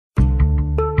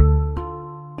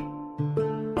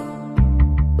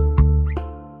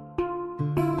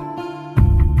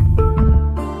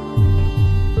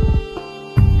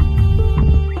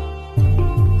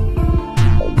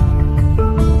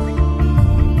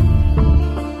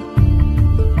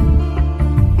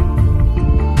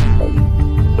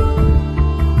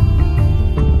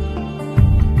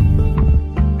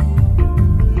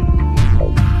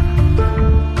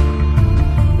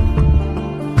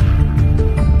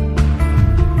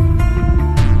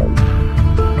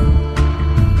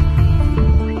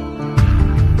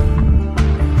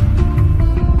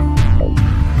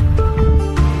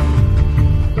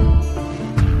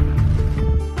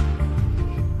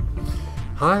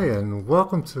Hi, and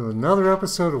welcome to another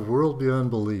episode of World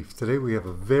Beyond Belief. Today we have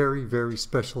a very, very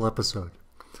special episode.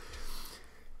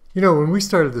 You know, when we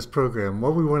started this program,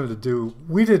 what we wanted to do,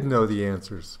 we didn't know the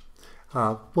answers.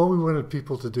 What we wanted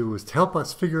people to do was to help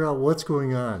us figure out what's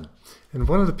going on. And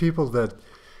one of the people that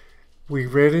we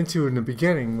ran into in the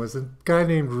beginning was a guy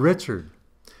named Richard.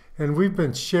 And we've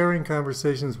been sharing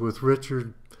conversations with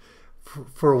Richard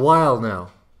for a while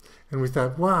now. And we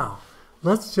thought, wow,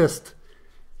 let's just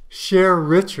share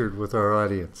Richard with our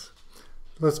audience.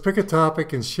 Let's pick a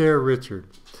topic and share Richard.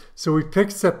 So we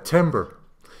picked September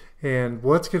and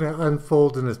what's going to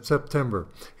unfold in September.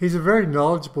 He's a very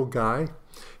knowledgeable guy.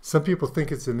 Some people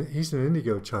think he's an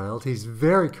indigo child. He's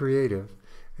very creative,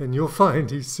 and you'll find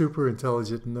he's super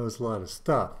intelligent and knows a lot of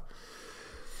stuff.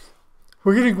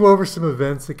 We're going to go over some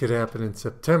events that could happen in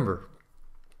September.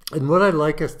 And what I'd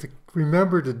like us to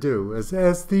remember to do is,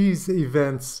 as these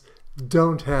events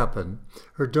don't happen,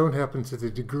 or don't happen to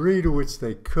the degree to which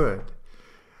they could,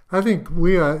 I think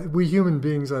we human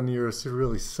beings on the earth should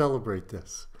really celebrate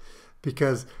this,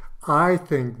 because I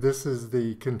think this is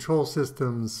the control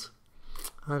system's,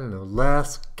 I don't know,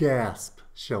 last gasp,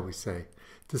 shall we say,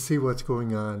 to see what's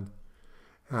going on,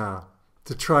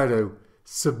 to try to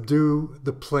subdue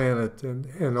the planet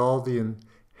and all the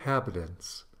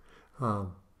inhabitants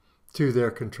to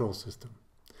their control system.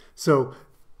 So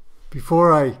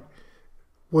before I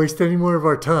waste any more of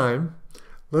our time,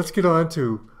 let's get on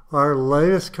to our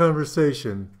latest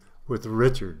conversation with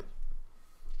Richard.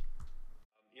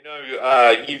 You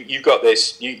know, you got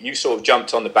this, you sort of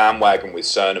jumped on the bandwagon with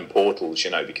CERN and portals,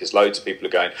 you know, because loads of people are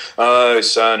going, oh,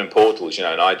 CERN and portals, you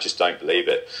know, and I just don't believe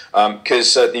it.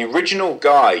 Because the original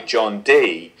guy, John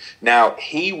Dee, now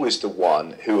he was the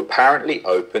one who apparently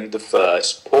opened the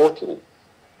first portal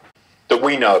that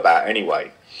we know about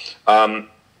anyway.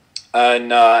 And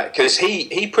because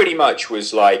he pretty much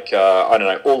was like, I don't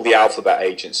know, all the alphabet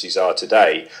agencies are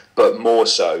today, but more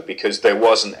so because there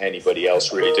wasn't anybody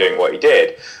else really doing what he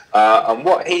did. And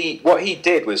what he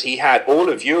did was he had all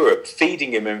of Europe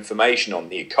feeding him information on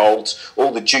the occult,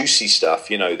 all the juicy stuff,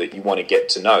 you know, that you want to get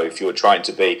to know if you're trying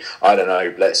to be, I don't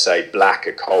know, let's say black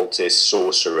occultist,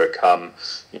 sorcerer,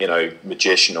 you know,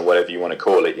 magician or whatever you want to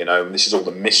call it, you know, and this is all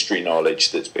the mystery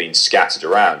knowledge that's been scattered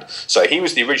around. So he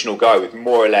was the original guy with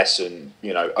more or less an,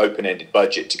 you know, open-ended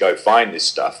budget to go find this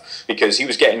stuff, because he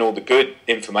was getting all the good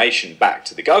information back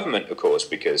to the government, of course,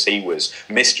 because he was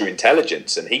Mr.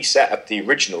 Intelligence and he set up the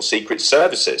original secret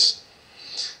services.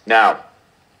 Now,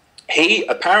 he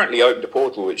apparently opened a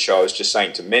portal, which I was just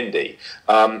saying to Mindy,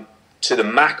 to the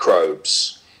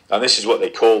macrobes, and this is what they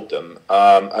called them,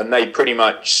 and they pretty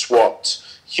much swapped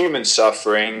human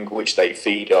suffering, which they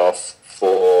feed off,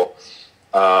 for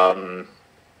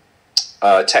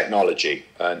technology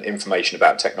and information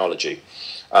about technology.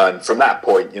 And from that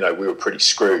point, you know, we were pretty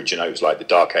screwed. You know, it was like the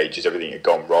Dark Ages, everything had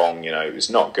gone wrong, you know, it was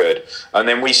not good. And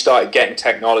then we started getting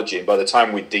technology, and by the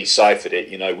time we deciphered it,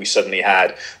 you know, we suddenly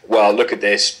had, well, look at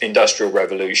this, Industrial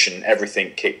Revolution,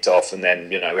 everything kicked off, and then,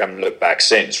 you know, we haven't looked back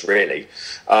since, really.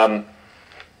 And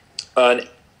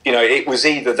you know, it was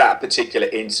either that particular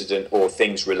incident or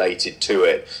things related to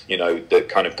it, you know, that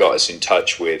kind of got us in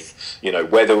touch with, you know,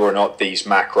 whether or not these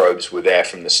macrobes were there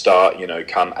from the start, you know,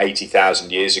 come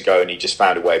 80,000 years ago, and he just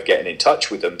found a way of getting in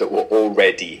touch with them that were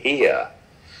already here,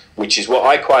 which is what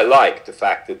I quite like, the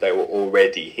fact that they were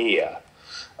already here.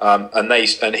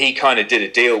 And he kind of did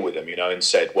a deal with them, you know, and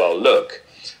said, well, look,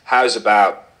 how's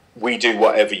about we do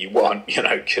whatever you want, you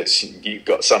know, because you've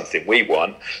got something we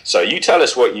want. So you tell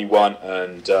us what you want,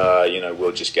 and, you know,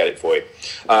 we'll just get it for you.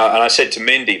 And I said to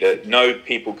Mindy that no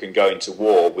people can go into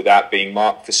war without being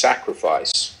marked for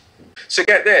sacrifice. So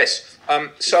get this.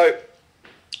 So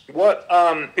what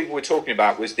people were talking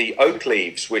about was the oak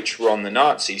leaves, which were on the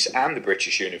Nazis and the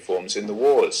British uniforms in the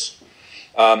wars.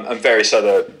 And various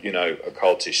other, you know,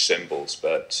 occultish symbols,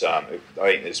 but I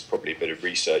think there's probably a bit of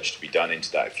research to be done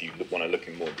into that if you want to look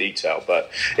in more detail.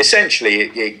 But essentially,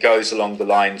 it goes along the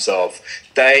lines of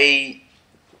they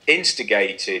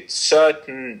instigated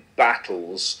certain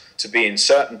battles to be in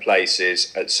certain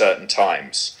places at certain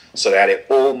times. So they had it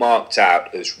all marked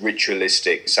out as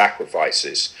ritualistic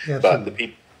sacrifices. Yeah, but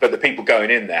the people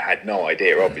going in there had no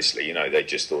idea, obviously, you know, they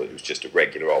just thought it was just a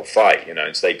regular old fight, you know,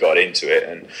 and so they got into it,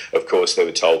 and of course they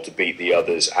were told to beat the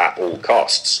others at all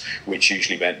costs, which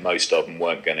usually meant most of them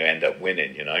weren't going to end up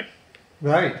winning, you know.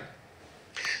 Right.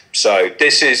 So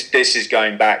this is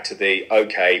going back to the,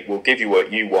 okay, we'll give you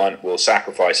what you want, we'll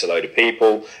sacrifice a load of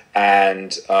people,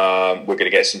 and we're going to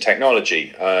get some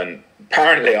technology. And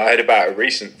apparently I heard about a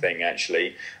recent thing,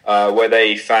 actually, where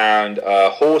they found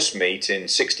horse meat in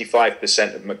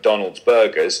 65% of McDonald's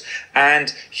burgers and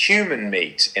human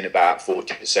meat in about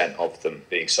 40% of them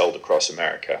being sold across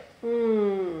America.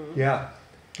 Yeah.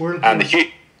 And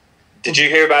did you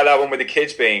hear about that one with the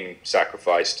kids being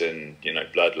sacrificed and, you know,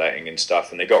 bloodletting and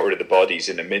stuff, and they got rid of the bodies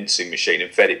in a mincing machine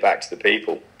and fed it back to the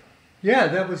people? Yeah,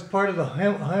 that was part of the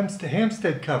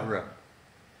Hampstead cover-up.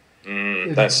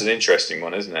 That's an interesting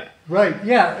one, isn't it? Right.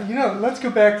 Yeah. You know, let's go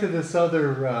back to this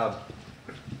other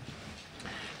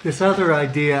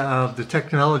idea of the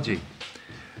technology.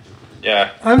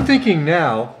 Yeah. I'm thinking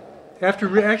now, after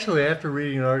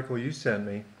reading an article you sent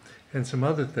me and some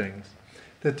other things,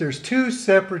 that there's two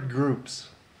separate groups.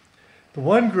 The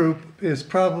one group is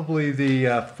probably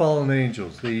the fallen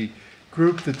angels, the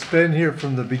group that's been here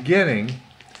from the beginning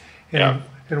and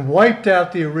wiped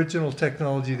out the original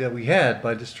technology that we had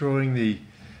by destroying the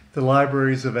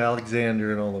libraries of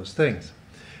Alexander and all those things.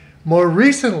 More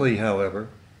recently, however,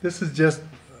 this is just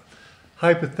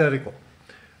hypothetical.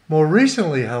 More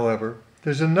recently, however,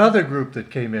 there's another group that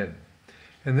came in.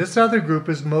 And this other group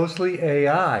is mostly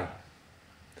AI.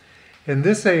 And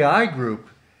this AI group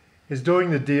is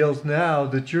doing the deals now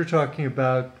that you're talking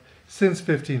about since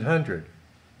 1500.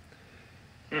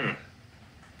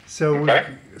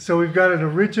 So we've got an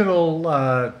original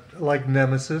like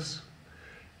nemesis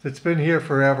that's been here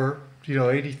forever, you know,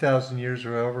 80,000 years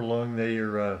or however long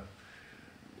they're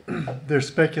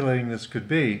speculating this could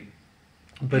be.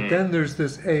 But then there's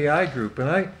this AI group,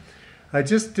 and I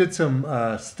just did some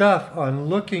stuff on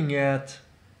looking at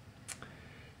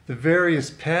the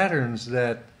various patterns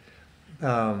that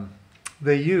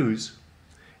they use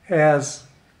as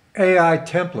AI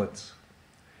templates.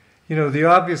 You know, the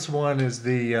obvious one is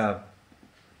the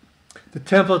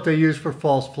template they use for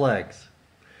false flags.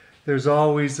 There's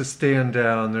always a stand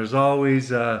down. There's always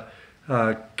security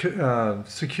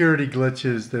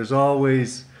glitches. There's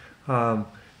always the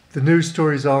news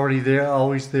story's already there,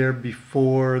 always there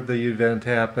before the event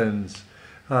happens.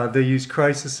 They use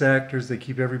crisis actors. They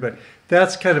keep everybody.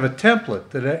 That's kind of a template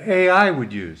that an AI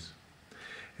would use.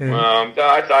 And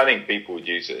I think people would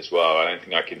use it as well. I don't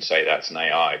think I can say that's an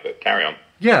AI, but carry on.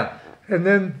 Yeah, and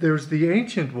then there's the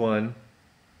ancient one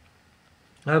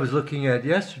I was looking at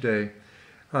yesterday.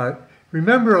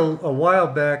 Remember a while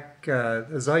back, a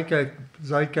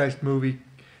Zeitgeist movie,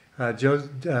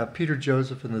 Peter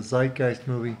Joseph in the Zeitgeist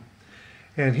movie,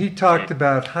 and he talked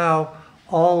about how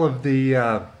all of the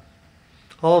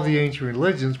ancient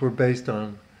religions were based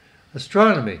on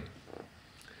astronomy.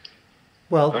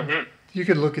 Well, you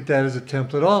could look at that as a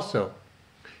template also.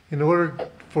 In order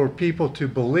for people to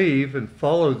believe and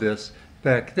follow this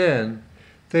back then,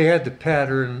 they had to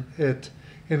pattern it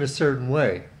in a certain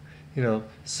way. You know,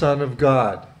 Son of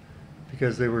God,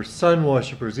 because they were sun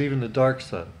worshippers, even the dark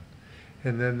sun.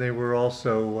 And then they were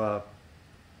also,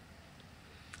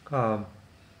 you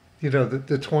know,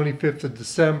 the 25th of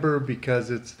December because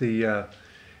it's the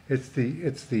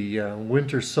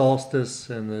winter solstice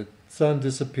and the sun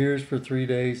disappears for 3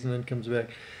 days and then comes back.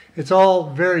 It's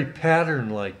all very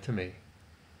pattern-like to me.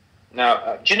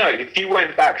 Now, do you know, if you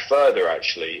went back further,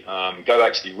 actually, go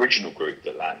back to the original group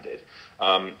that landed,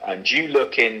 and you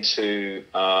look into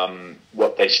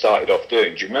what they started off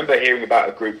doing. Do you remember hearing about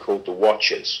a group called the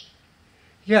Watchers?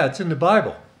 Yeah, it's in the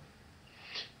Bible.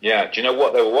 Yeah, do you know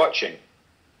what they were watching?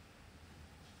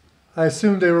 I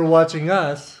assumed they were watching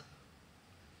us.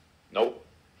 Nope.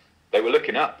 They were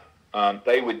looking up.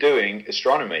 They were doing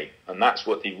astronomy, and that's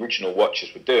what the original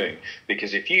Watchers were doing.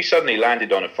 Because if you suddenly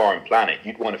landed on a foreign planet,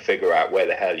 you'd want to figure out where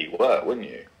the hell you were, wouldn't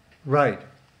you? Right.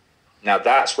 Now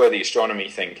that's where the astronomy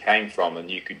thing came from,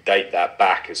 and you could date that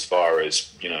back as far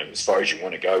as, you know, as far as you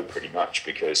want to go, pretty much,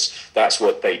 because that's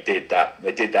what they did.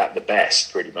 They did that the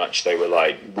best, pretty much. They were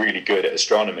like really good at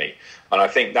astronomy, and I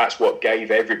think that's what gave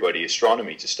everybody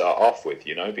astronomy to start off with,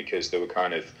 you know, because they were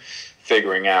kind of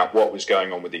figuring out what was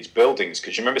going on with these buildings.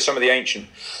 Because you remember some of the ancient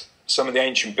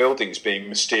buildings being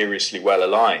mysteriously well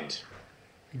aligned.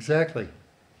 Exactly.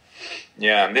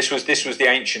 Yeah, and this was the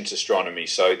ancient astronomy.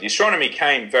 So the astronomy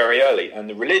came very early, and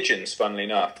the religions, funnily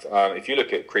enough, if you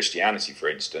look at Christianity, for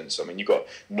instance, I mean, you've got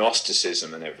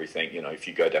Gnosticism and everything. You know, if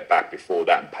you go back before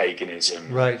that, and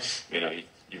paganism, right? You know,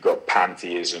 you've got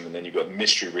pantheism, and then you've got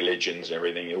mystery religions and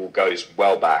everything. It all goes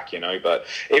well back, you know. But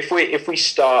if we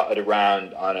start at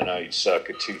around, I don't know,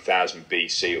 circa 2000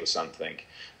 BC or something,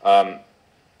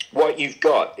 what you've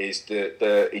got is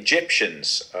the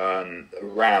Egyptians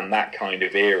around that kind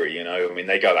of era, you know, I mean,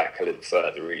 they go back a little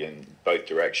further in both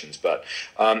directions, but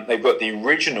they've got the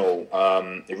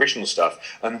original stuff,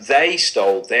 and they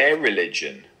stole their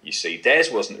religion. You see,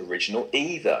 theirs wasn't original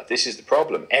either. This is the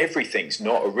problem. Everything's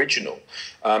not original.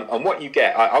 And what you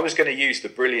get, I was going to use the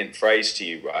brilliant phrase to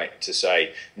you, right, to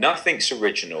say, nothing's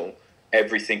original,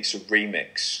 everything's a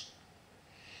remix.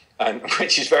 And,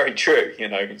 which is very true, you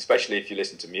know, especially if you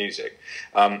listen to music.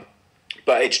 But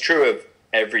it's true of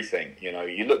everything, you know.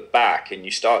 You look back and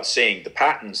you start seeing the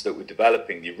patterns that were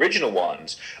developing, the original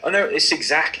ones, and it's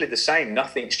exactly the same.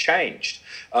 Nothing's changed.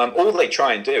 All they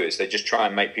try and do is they just try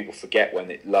and make people forget when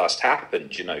it last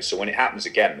happened, you know. So when it happens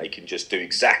again, they can just do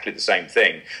exactly the same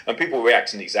thing. And people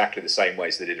react in exactly the same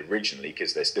ways they did originally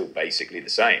because they're still basically the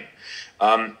same.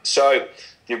 So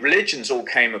the religions all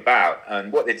came about,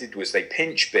 and what they did was they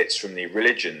pinched bits from the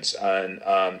religions and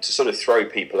to sort of throw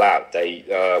people out.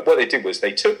 What they did was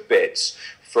they took bits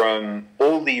from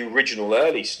all the original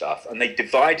early stuff and they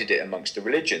divided it amongst the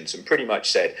religions and pretty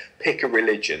much said, pick a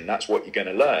religion, that's what you're going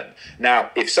to learn.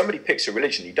 Now, if somebody picks a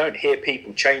religion, you don't hear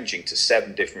people changing to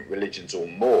 7 different religions or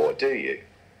more, do you?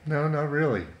 No, not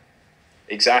really.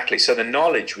 Exactly. So the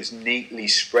knowledge was neatly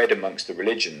spread amongst the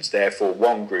religions. Therefore,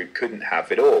 one group couldn't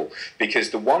have it all. Because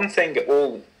the one thing it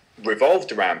all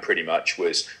revolved around pretty much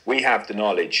was, we have the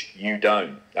knowledge, you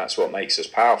don't. That's what makes us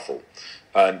powerful.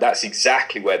 And that's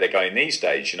exactly where they're going these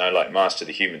days, you know, like master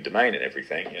the human domain and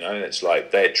everything, you know. It's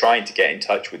like they're trying to get in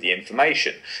touch with the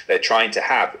information. They're trying to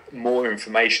have more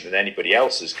information than anybody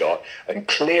else has got and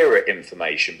clearer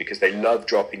information because they love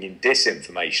dropping in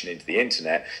disinformation into the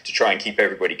internet to try and keep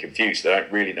everybody confused. They don't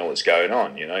really know what's going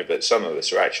on, you know, but some of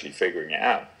us are actually figuring it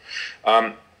out.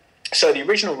 So the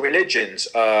original religions,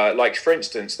 like for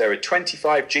instance, there are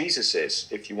 25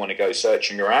 Jesuses if you want to go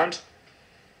searching around.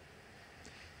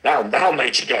 That'll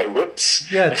make you go,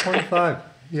 whoops. Yeah, 25.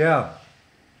 Yeah.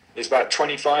 There's about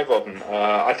 25 of them.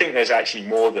 I think there's actually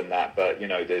more than that, but, you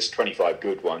know, there's 25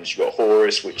 good ones. You've got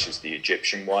Horus, which is the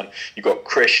Egyptian one. You've got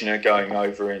Krishna going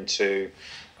over into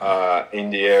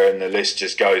India, and the list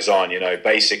just goes on, you know.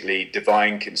 Basically,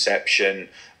 divine conception,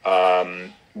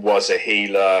 was a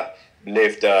healer,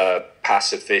 lived a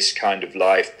pacifist kind of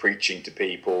life, preaching to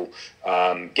people,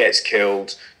 gets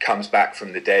killed, comes back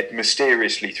from the dead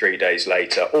mysteriously 3 days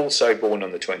later, also born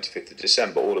on the 25th of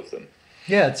December, all of them.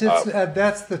 Yeah,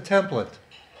 that's the template.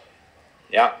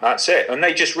 Yeah, that's it. And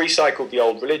they just recycled the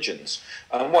old religions.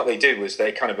 And what they did was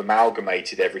they kind of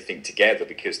amalgamated everything together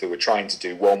because they were trying to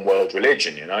do one world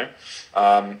religion, you know.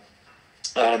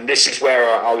 And this is where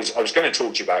I was going to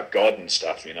talk to you about God and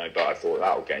stuff, you know, but I thought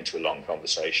that would get into a long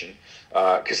conversation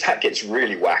because that gets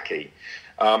really wacky.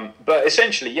 But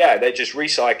essentially, yeah, they're just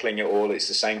recycling it all. It's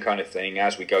the same kind of thing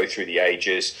as we go through the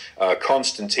ages.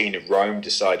 Constantine of Rome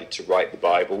decided to write the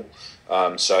Bible.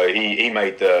 So he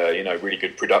made the, you know, really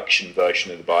good production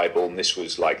version of the Bible, and this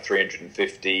was like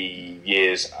 350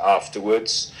 years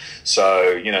afterwards.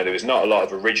 So, you know, there was not a lot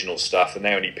of original stuff, and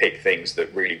they only picked things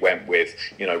that really went with,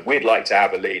 you know, we'd like to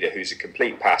have a leader who's a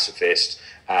complete pacifist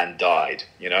and died,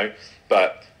 you know.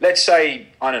 But let's say,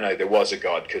 I don't know, there was a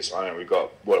God, because I know we've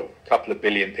got, well, a couple of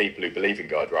billion people who believe in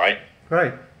God, right?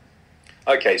 Right.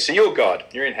 Okay, so you're God,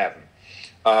 you're in heaven.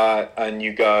 And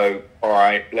you go, all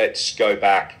right, let's go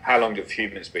back. How long have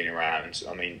humans been around?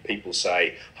 I mean, people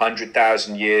say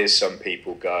 100,000 years. Some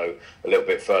people go a little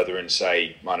bit further and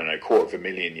say, I don't know,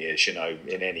 250,000 years, you know,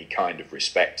 in any kind of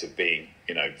respect of being,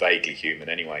 you know, vaguely human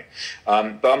anyway.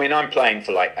 But I mean, I'm playing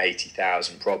for like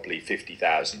 80,000, probably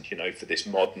 50,000, you know, for this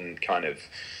modern kind of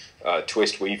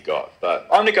twist we've got. But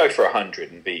I'm going to go for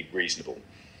 100 and be reasonable.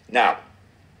 Now,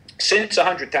 since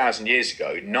 100,000 years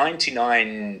ago,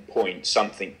 99 point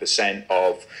something%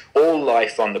 of all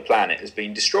life on the planet has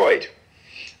been destroyed.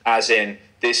 As in,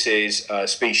 this is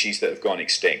species that have gone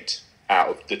extinct out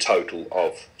of the total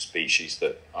of species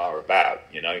that are about,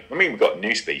 you know. I mean, we've got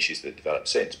new species that developed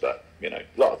since, but, you know,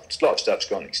 a lot of stuff's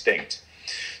gone extinct.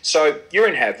 So you're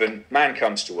in heaven, man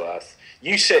comes to earth,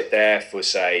 you sit there for,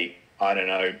 say, I don't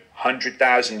know,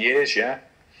 100,000 years, yeah?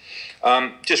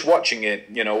 Just watching it,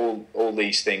 you know, all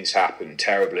these things happen,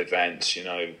 terrible events, you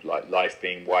know, like life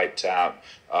being wiped out,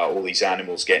 all these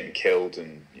animals getting killed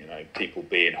and, you know, people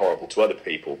being horrible to other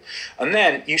people. And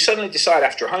then you suddenly decide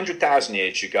after 100,000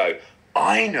 years, you go,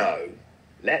 I know,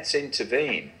 let's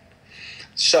intervene.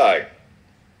 So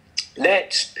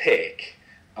let's pick,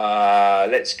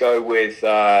 let's go with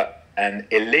an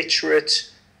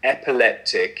illiterate,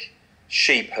 epileptic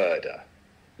sheep herder.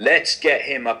 Let's get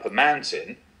him up a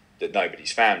mountain that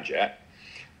nobody's found yet,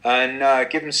 and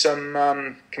give him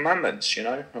some commandments, you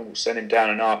know. We'll send him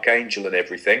down an archangel and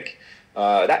everything,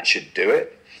 That should do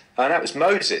it. And that was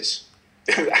Moses,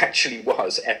 who actually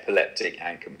was epileptic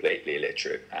and completely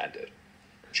illiterate and a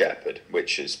shepherd,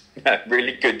 which is a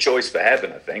really good choice for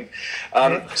heaven, I think.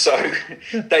 So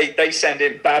they send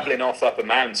him babbling off up a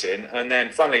mountain, and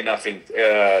then, funnily enough, in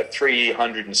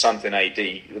 300 and something AD,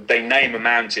 they name a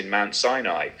mountain Mount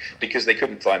Sinai because they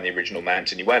couldn't find the original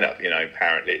mountain he went up.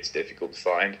 Apparently it's difficult to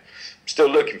find. I'm still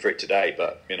looking for it today,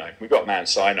 but we've got Mount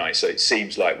Sinai, so it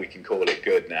seems like we can call it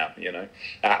good now.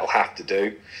 That'll have to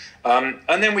do. And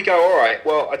then we go, all right,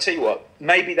 well, I tell you what,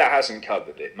 maybe that hasn't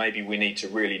covered it. Maybe we need to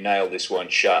really nail this one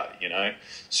shut,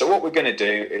 So what we're going to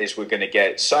do is we're going to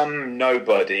get some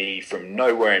nobody from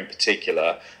nowhere in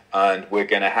particular, and we're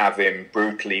going to have him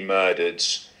brutally murdered.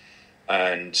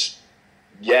 And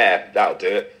yeah, that'll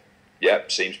do it.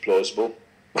 Yep, seems plausible.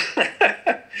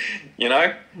 Right.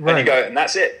 And you go, and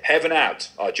that's it, heaven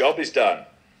out. Our job is done.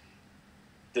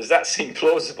 Does that seem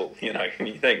plausible? You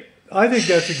think. I think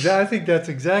that's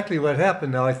exactly what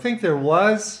happened. Now, I think there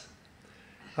was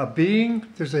a being.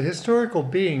 There's a historical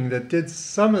being that did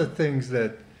some of the things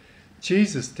that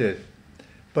Jesus did,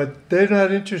 but they're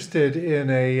not interested in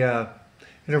a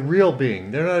real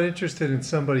being. They're not interested in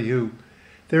somebody who.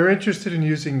 They're interested in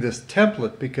using this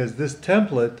template because this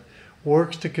template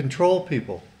works to control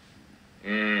people.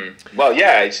 Well,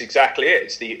 yeah, it's exactly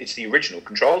it. It's the original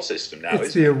control system now.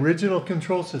 It's the original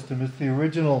control system. It's the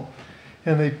original.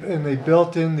 And they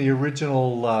built in the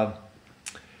original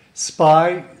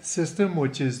spy system,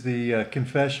 which is the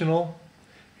confessional,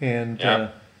 and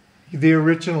the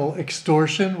original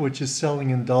extortion, which is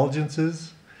selling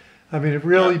indulgences. I mean, it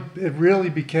really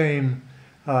became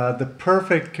the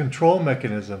perfect control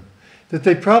mechanism that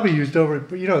they probably used over.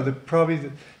 Probably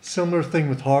the similar thing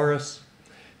with Horus,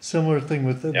 similar thing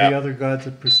with the other gods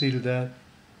that preceded that.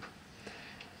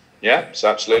 Yeah, it's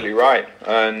absolutely right.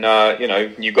 And,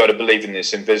 you've got to believe in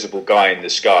this invisible guy in the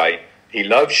sky. He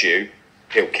loves you,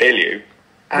 he'll kill you,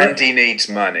 and he needs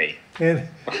money. And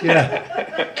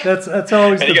yeah, that's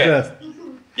always the best.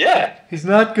 Yeah. He's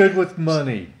not good with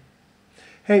money.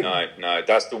 Hey. No,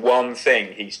 that's the one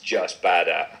thing he's just bad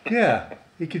at. Yeah,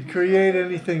 he could create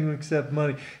anything except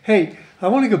money. Hey, I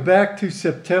want to go back to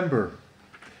September,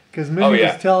 because Mindy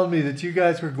was telling me that you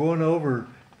guys were going over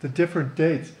the different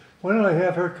dates. Why don't I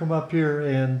have her come up here,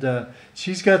 and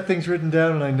she's got things written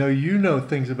down, and I know you know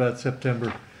things about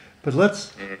September. But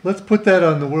let's put that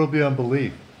on the World Beyond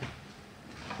Belief.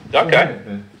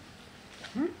 Okay.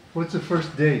 What's the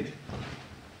first date?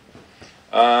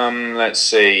 Let's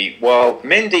see. Well,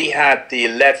 Mindy had the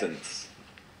 11th.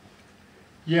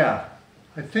 Yeah,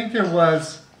 I think there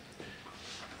was.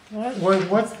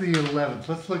 What's the 11th?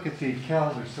 Let's look at the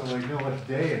calendar so I know what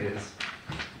day it is.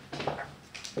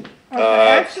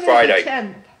 Actually, Friday. The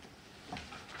 10th.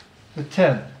 The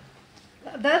 10th.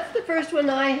 That's the first one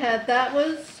I had. That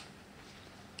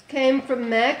came from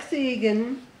Max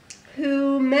Egan,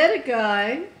 who met a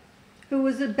guy who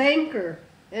was a banker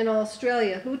in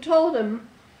Australia, who told him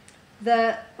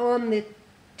that on the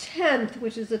 10th,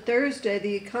 which is a Thursday,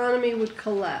 the economy would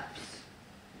collapse.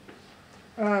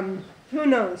 Who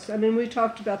knows? I mean, we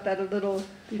talked about that a little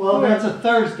before. Well, that's a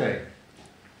Thursday.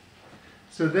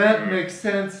 So that makes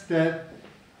sense that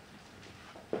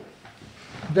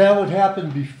would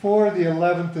happen before the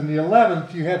 11th. And the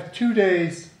 11th, you have 2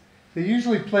 days. They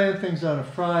usually plan things on a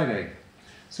Friday.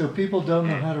 So people don't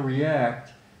know how to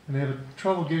react, and they have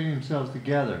trouble getting themselves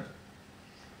together.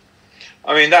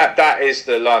 I mean, that is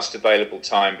the last available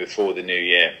time before the new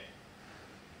year.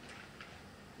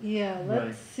 Yeah,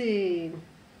 let's see.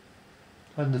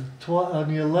 On the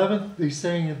 11th, they're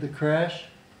saying at the crash?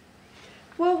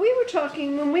 Well, when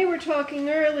we were talking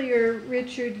earlier,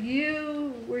 Richard,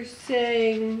 you were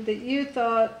saying that you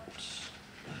thought,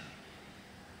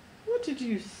 what did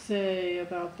you say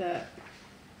about that?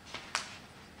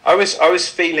 I was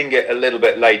feeling it a little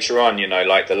bit later on,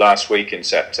 like the last week in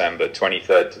September,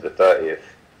 23rd to the 30th.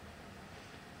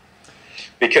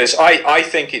 Because I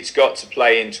think it's got to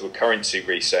play into a currency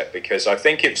reset, because I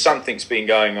think if something's been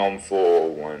going on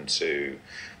for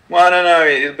I don't know,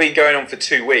 it'll be going on for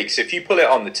 2 weeks. If you pull it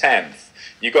on the 10th,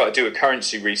 you've got to do a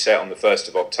currency reset on the 1st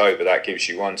of October. That gives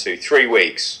you 3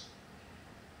 weeks.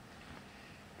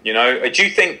 Do you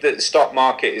think that the stock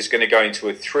market is going to go into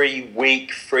a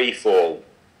 3-week free fall?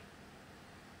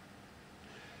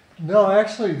 No,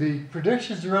 actually, the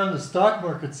predictions around the stock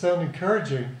market sound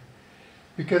encouraging,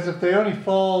 because if they only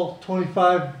fall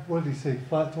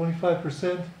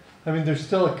 25%, I mean, there's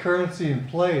still a currency in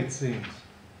play, it seems.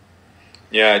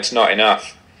 Yeah, it's not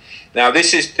enough. Now,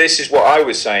 this is what I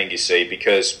was saying, you see,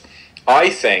 because I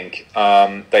think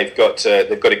they've got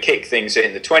to kick things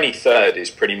in. The 23rd is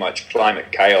pretty much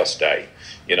Climate Chaos Day.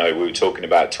 You know, we were talking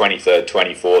about 23rd,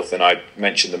 24th, and I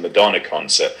mentioned the Madonna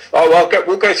concert. Oh, well,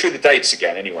 we'll go through the dates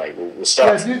again anyway. We'll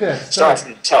start, start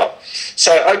from the top.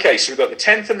 So, okay, so we've got the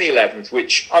 10th and the 11th,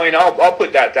 which, I mean, I'll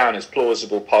put that down as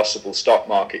plausible possible stock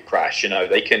market crash. You know,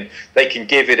 they can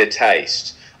give it a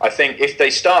taste. I think if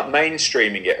they start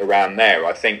mainstreaming it around there,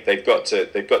 I think they've got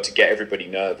to get everybody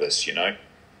nervous, you know.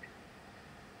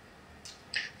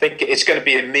 I think it's going to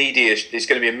be a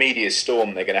media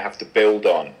storm they're going to have to build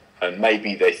on. And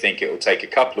maybe they think it will take a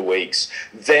couple of weeks.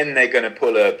 Then they're going to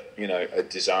pull a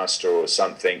disaster or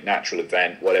something, natural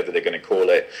event, whatever they're going to call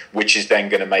it, which is then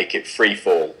going to make it free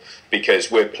fall, because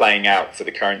we're playing out for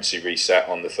the currency reset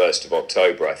on the 1st of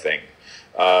October, I think.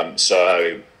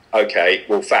 So, okay,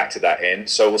 we'll factor that in.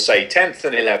 So we'll say 10th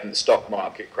and 11th stock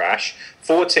market crash.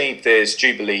 14th is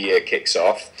Jubilee year kicks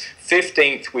off.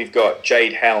 15th we've got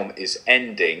Jade Helm is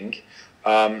ending.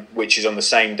 Which is on the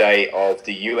same day of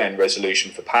the UN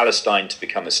resolution for Palestine to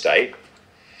become a state.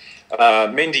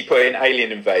 Mindy put in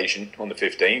alien invasion on the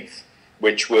 15th,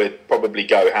 which would probably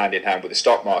go hand in hand with the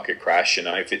stock market crash. You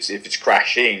know, if it's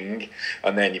crashing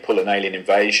and then you pull an alien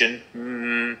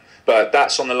invasion. But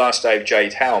that's on the last day of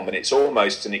Jade Helm, and it's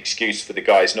almost an excuse for the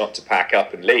guys not to pack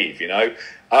up and leave. You know,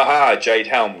 Jade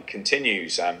Helm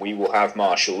continues, and we will have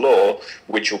martial law,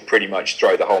 which will pretty much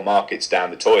throw the whole markets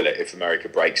down the toilet if America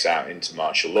breaks out into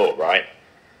martial law, right?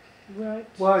 Right.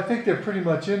 Well, I think they're pretty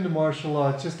much into martial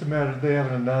law. It's just a matter of they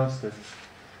haven't announced it.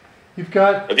 You've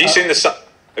got. Have you seen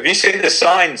the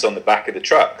signs on the back of the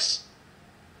trucks?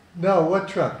 No, what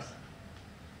trucks?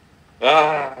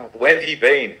 Where have you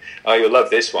been? Oh, you'll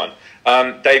love this one.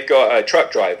 They've got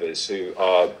truck drivers who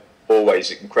are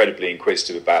always incredibly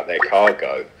inquisitive about their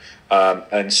cargo,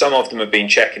 and some of them have been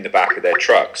checking the back of their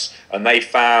trucks, and they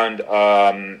found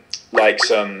like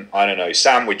some, I don't know,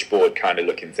 sandwich board kind of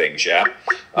looking things,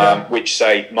 which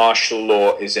say martial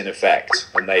law is in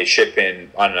effect, and they ship in,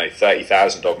 I don't know,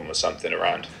 30,000 of them or something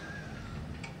around.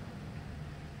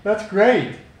 That's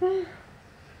great.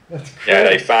 That's great. Yeah,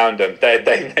 they found them.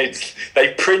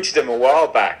 They printed them a while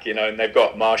back, you know, and they've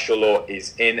got martial law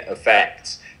is in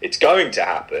effect. It's going to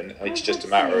happen. It's just a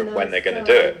matter of when they're going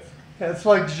to do it. It's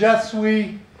like Je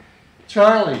suis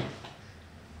Charlie.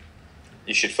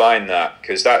 You should find that,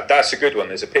 because that's a good one.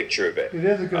 There's a picture of it. It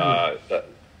is a good one.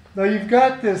 Now you've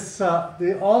got this,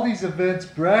 all these events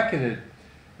bracketed.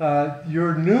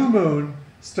 Your new moon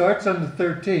starts on the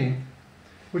 13th,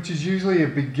 which is usually a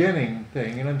beginning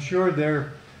thing, and I'm sure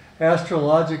they're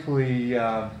astrologically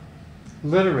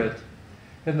literate.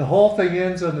 And the whole thing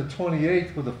ends on the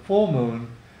 28th with a full moon,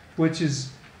 which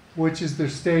is they're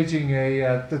staging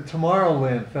the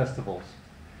Tomorrowland festivals,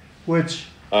 which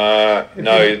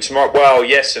No, tomorrow. Well,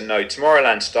 yes and no.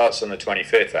 Tomorrowland starts on the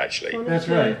 25th, actually. That's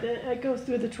right. It goes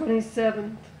through the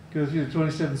 27th. Goes through the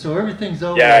 27th, so everything's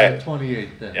over Yeah. on the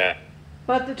 28th then. Yeah.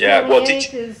 But the 28th Yeah. Well,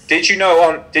 is... did you know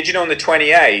on the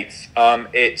 28th,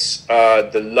 it's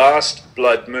the last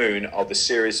blood moon of a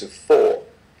series of 4.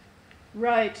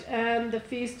 Right, and the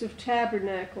Feast of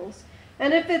Tabernacles.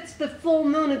 And if it's the full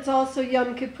moon, it's also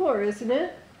Yom Kippur, isn't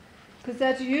it? Because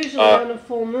that's usually on a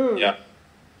full moon. Yeah.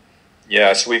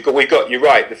 Yeah, so we've got. You're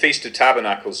right. The Feast of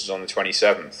Tabernacles is on the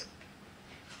 27th.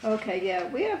 Okay, yeah,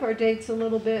 we have our dates a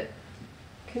little bit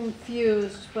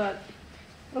confused, but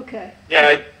okay.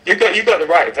 Yeah, you got the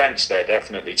right events there,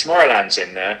 definitely. Tomorrowland's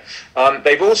in there.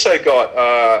 They've also got.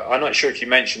 I'm not sure if you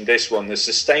mentioned this one, the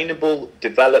Sustainable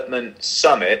Development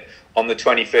Summit on the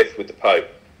 25th with the Pope.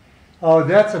 Oh,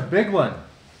 that's a big one.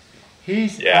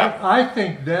 Yeah. I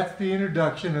think that's the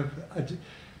introduction of.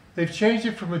 They've changed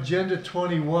it from Agenda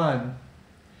 21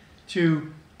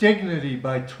 to Dignity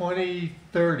by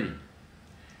 2030.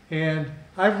 And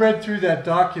I've read through that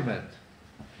document.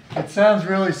 It sounds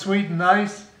really sweet and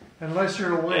nice, unless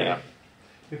you're awake. Yeah.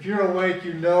 If you're awake,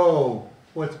 you know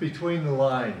what's between the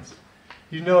lines.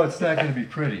 You know it's not going to be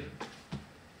pretty.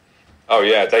 Oh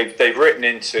yeah, they've written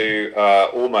into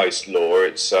almost law.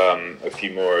 It's a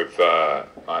few more of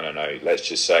I don't know. Let's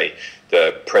just say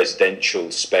the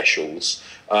presidential specials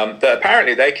that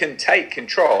apparently they can take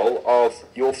control of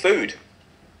your food.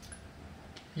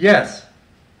 Yes.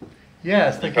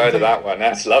 Yes. You've heard of that one.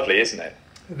 That's lovely, isn't it?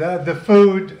 The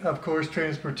food, of course,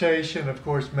 transportation, of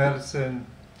course, medicine,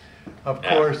 of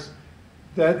course.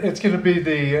 That it's going to be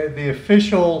the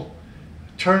official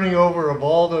turning over of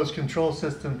all those control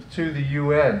systems to the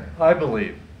UN, I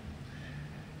believe.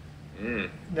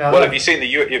 Now, well, have you seen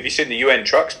the UN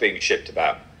trucks being shipped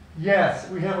about? Yes,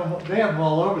 we have them. They have them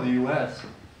all over the U.S.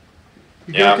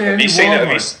 Yeah, have you seen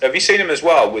them as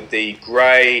well with the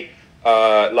grey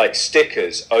like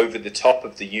stickers over the top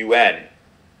of the UN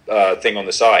thing on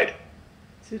the side.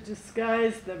 To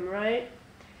disguise them, right?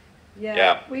 Yeah.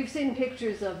 Yeah. We've seen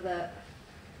pictures of that.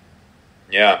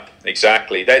 Yeah,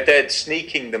 exactly. They're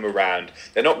sneaking them around.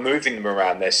 They're not moving them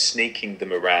around. They're sneaking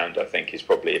them around, I think is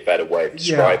probably a better way of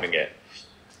describing it.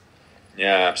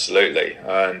 Yeah, absolutely.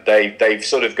 And they've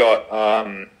sort of got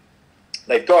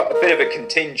they've got a bit of a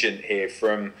contingent here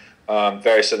from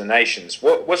various other nations.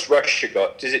 What's Russia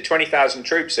got? Is it 20,000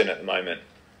 troops in at the moment?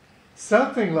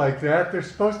 Something like that. They're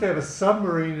supposed to have a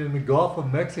submarine in the Gulf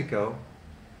of Mexico,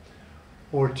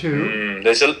 or two.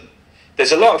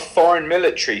 There's a lot of foreign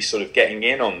military sort of getting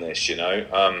in on this. You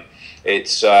know,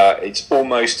 it's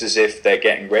almost as if they're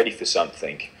getting ready for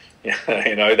something.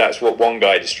 You know, that's what one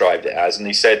guy described it as, and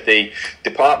he said the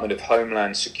Department of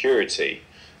Homeland Security.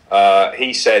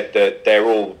 He said that they're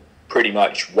all pretty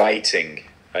much waiting,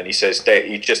 and he says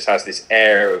he just has this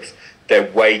air of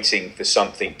they're waiting for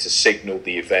something to signal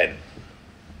the event.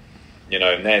 You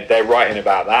know, and they're writing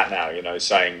about that now, you know,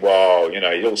 saying, well, you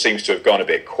know, it all seems to have gone a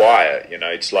bit quiet. You know,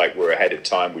 it's like we're ahead of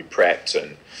time, we prepped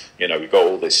and, you know, we've got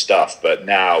all this stuff. But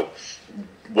now,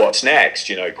 what's next,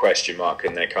 you know, question mark.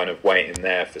 And they're kind of waiting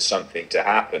there for something to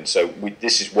happen. So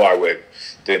this is why we're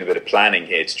doing a bit of planning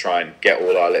here to try and get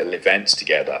all our little events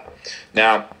together.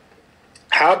 Now,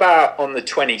 how about on the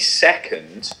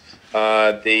 22nd,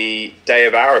 the day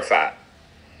of Arafat?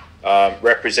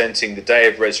 Representing the day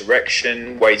of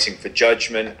resurrection, waiting for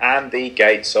judgment, and the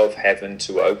gates of heaven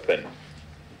to open.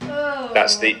 Oh.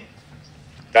 That's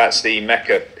the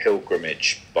Mecca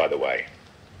pilgrimage, by the way.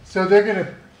 So they're going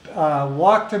to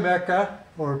walk to Mecca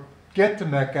or get to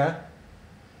Mecca.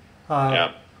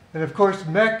 Yeah. And of course,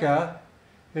 Mecca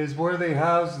is where they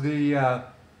house the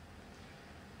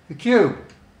cube.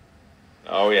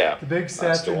 Oh yeah. The big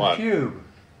That's the Sept one. cube.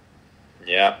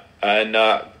 Yeah. And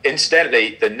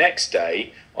incidentally, the next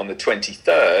day, on the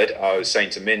 23rd, I was saying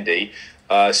to Mindy,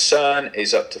 CERN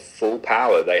is up to full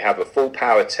power. They have a full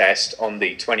power test on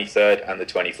the 23rd and the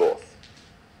 24th.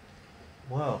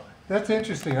 Wow, that's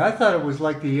interesting. I thought it was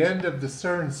like the end of the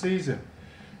CERN season.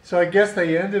 So I guess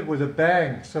they ended with a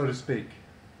bang, so to speak.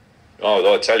 Oh,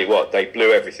 I'll tell you what, they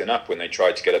blew everything up when they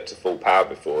tried to get up to full power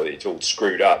before. It's all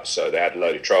screwed up, so they had a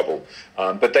load of trouble.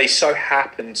 But they so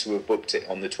happened to have booked it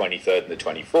on the 23rd and the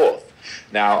 24th.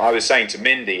 Now, I was saying to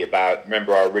Mindy about,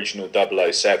 remember our original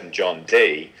 007 John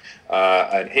D,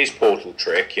 and his portal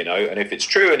trick, you know, and if it's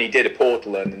true and he did a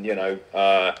portal and, you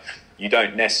know, you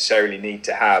don't necessarily need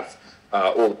to have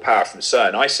all the power from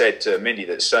CERN. I said to Mindy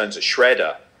that CERN's a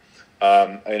shredder.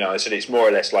 You know, I said it's more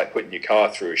or less like putting your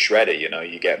car through a shredder. You know,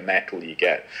 you get metal, you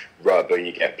get rubber,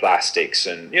 you get plastics,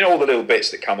 and you know all the little bits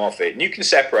that come off it. And you can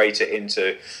separate it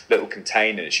into little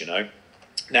containers. You know,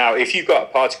 now if you've got a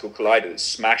particle collider that's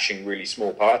smashing really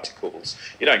small particles,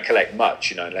 you don't collect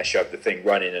much. You know, unless you have the thing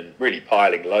running and really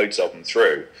piling loads of them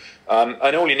through.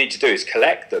 And all you need to do is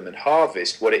collect them and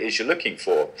harvest what it is you're looking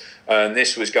for. And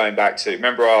this was going back to,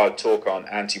 remember our talk on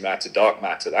antimatter, dark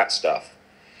matter, that stuff.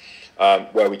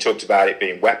 Where we talked about it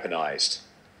being weaponized.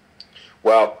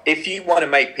 Well, if you want to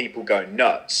make people go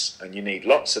nuts and you need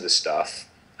lots of the stuff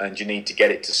and you need to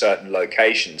get it to certain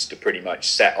locations to pretty much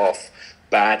set off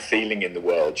bad feeling in the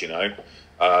world, you know.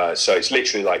 So it's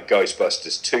literally like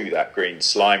Ghostbusters 2, that green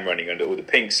slime running under, or the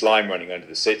pink slime running under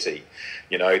the city.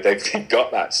 You know, they've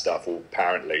got that stuff,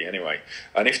 apparently, anyway.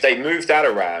 And if they move that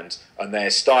around and they're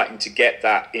starting to get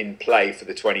that in play for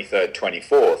the 23rd,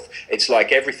 24th, it's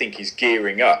like everything is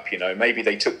gearing up, you know. Maybe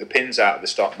they took the pins out of the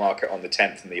stock market on the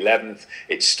 10th and the 11th.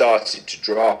 It started to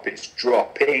drop. It's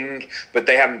dropping, but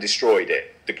they haven't destroyed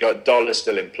it. The dollar's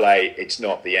still in play. It's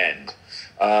not the end.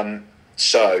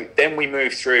 So then we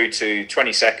move through to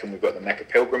 22nd, we've got the Mecca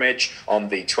pilgrimage. On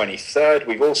the 23rd,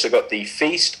 we've also got the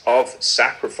Feast of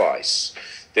Sacrifice.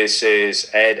 This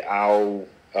is Adha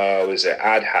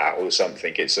or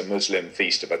something. It's a Muslim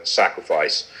feast of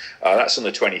sacrifice. That's on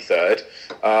the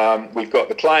 23rd. We've got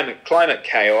the climate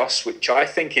chaos, which I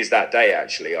think is that day,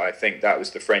 actually. I think that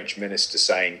was the French minister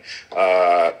saying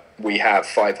we have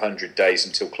 500 days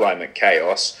until climate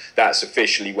chaos. That's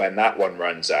officially when that one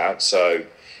runs out. So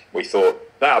we thought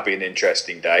that'll be an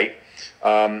interesting day.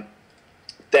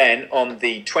 Then on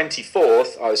the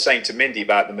 24th, I was saying to Mindy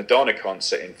about the Madonna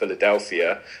concert in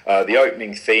Philadelphia. The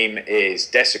opening theme is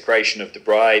Desecration of the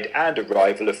Bride and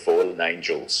Arrival of Fallen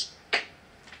Angels.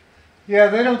 Yeah,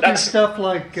 they don't do stuff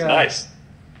like nice.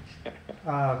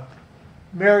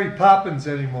 Mary Poppins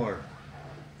anymore.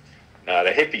 No,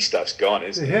 the hippie stuff's gone,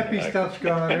 isn't it? The hippie stuff's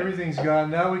gone. Everything's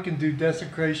gone. Now we can do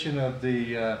desecration of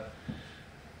the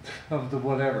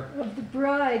whatever. Of the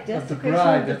bride. Desecration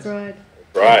bride, of the bride.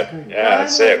 Right, yeah,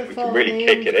 that's it. We can really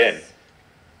kick it in.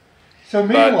 So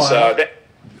meanwhile,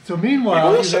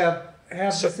 we've also, you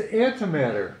have this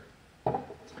antimatter.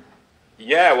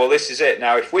 Yeah, well, this is it.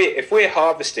 Now, if we're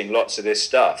harvesting lots of this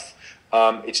stuff,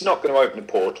 it's not going to open a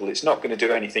portal. It's not going to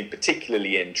do anything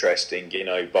particularly interesting, you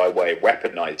know, by way of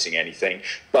weaponizing anything.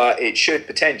 But it should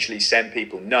potentially send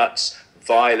people nuts,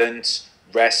 violent,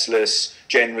 restless,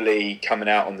 generally coming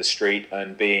out on the street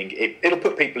and it'll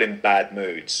put people in bad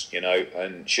moods, you know,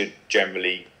 and should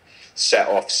generally set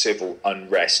off civil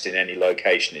unrest in any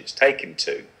location it's taken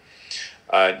to.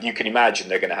 You can imagine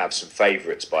they're going to have some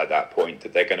favourites by that point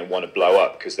that they're going to want to blow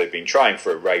up because they've been trying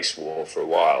for a race war for a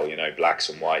while, you know, blacks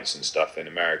and whites and stuff in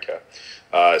America.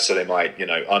 So they might, you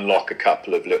know, unlock a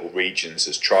couple of little regions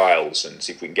as trials and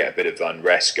see if we can get a bit of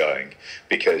unrest going,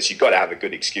 because you've got to have a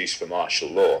good excuse for martial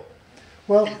law.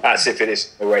 Well, as if it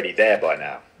isn't already there by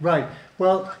now. Right.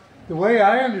 Well, the way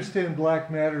I understand black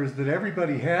matter is that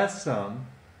everybody has some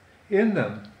in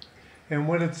them, and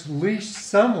when it's leashed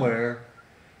somewhere,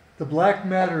 the black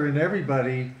matter in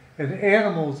everybody and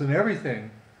animals and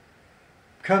everything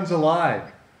comes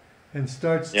alive and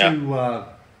starts to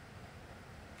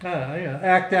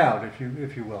act out, if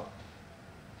you will.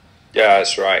 Yeah,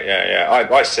 that's right. Yeah.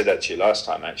 I said that to you last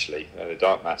time, actually, the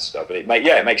dark matter stuff. But it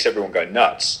makes everyone go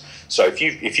nuts. So if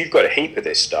you've got a heap of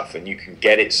this stuff and you can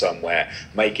get it somewhere,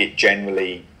 make it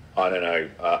generally, I don't know,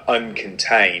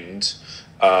 uncontained.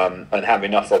 And have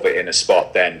enough of it in a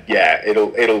spot, then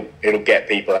it'll get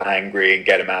people angry and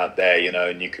get them out there, you know,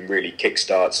 and you can really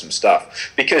kickstart some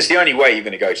stuff. Because the only way you're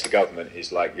going to go to the government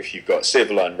is like if you've got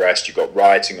civil unrest, you've got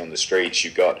rioting on the streets,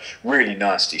 you've got really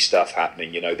nasty stuff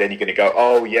happening, you know, then you're going to go,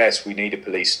 oh yes, we need a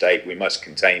police state, we must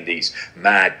contain these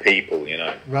mad people, you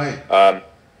know. Right.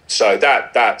 So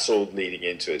that's all leading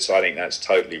into it. So I think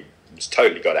it's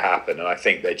totally got to happen, and I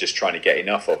think they're just trying to get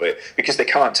enough of it because they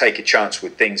can't take a chance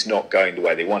with things not going the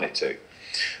way they want it to.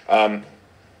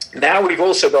 Now we've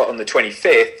also got on the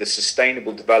 25th the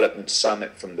Sustainable Development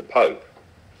Summit from the Pope.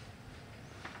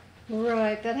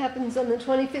 Right, that happens on the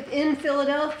 25th in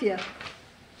Philadelphia.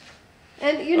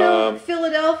 And you know,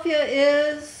 Philadelphia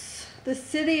is the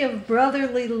city of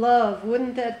brotherly love.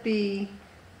 Wouldn't that be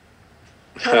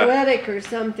poetic or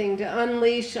something to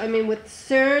unleash? I mean, with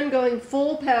CERN going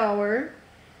full power,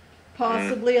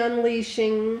 possibly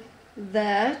unleashing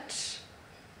that,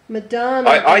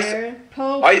 Madonna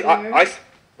Pope there.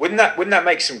 Wouldn't that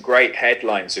make some great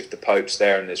headlines if the Pope's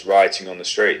there and there's rioting on the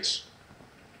streets?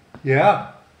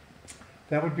 Yeah,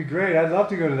 that would be great. I'd love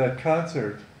to go to that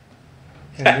concert.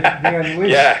 And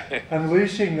the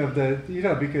unleashing of the, you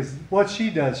know, because what she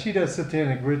does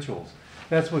satanic rituals.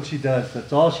 That's what she does.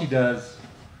 That's all she does.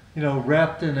 You know,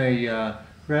 wrapped in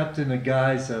a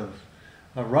guise of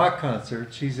a rock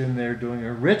concert. She's in there doing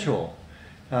a ritual,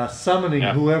 summoning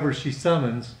whoever she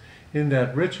summons in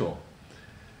that ritual.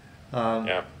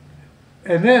 And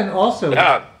then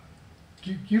also,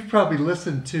 you've probably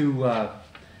listened to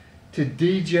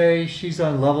DJ. She's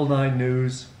on Level 9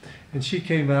 News, and she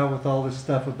came out with all this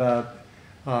stuff about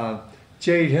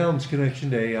Jade Helm's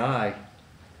connection to AI.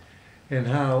 And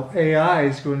how AI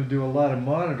is going to do a lot of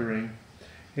monitoring,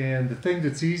 and the thing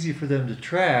that's easy for them to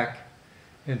track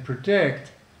and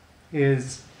predict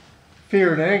is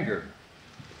fear and anger.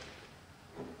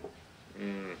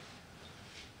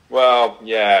 Well,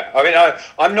 yeah. I mean,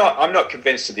 I'm not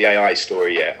convinced of the AI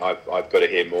story yet. I've got to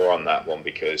hear more on that one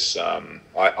because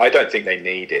I don't think they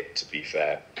need it, to be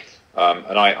fair,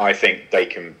 and I think they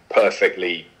can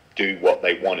perfectly do what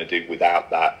they want to do without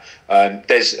that.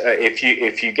 There's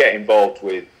if you get involved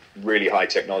with really high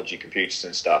technology computers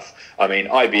and stuff, I mean,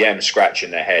 IBM's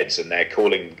scratching their heads and they're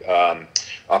calling,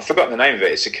 I've forgotten the name of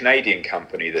it, it's a Canadian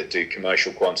company that do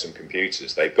commercial quantum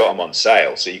computers. They've got them on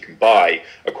sale, so you can buy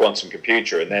a quantum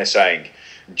computer, and they're saying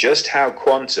just how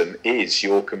quantum is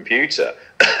your computer.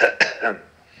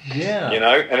 Yeah. You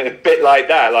know, and a bit like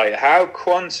that, like how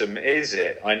quantum is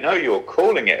it? I know you're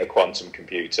calling it a quantum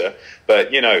computer,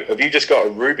 but you know, have you just got a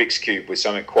Rubik's Cube with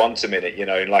something quantum in it, you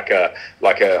know, in like a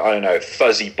I don't know,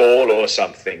 fuzzy ball or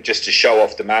something, just to show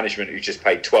off the management who just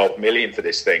paid 12 million for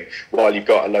this thing while you've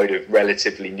got a load of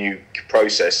relatively new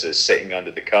processors sitting under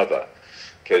the cover?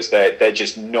 Because they're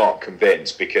just not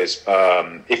convinced, because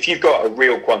if you've got a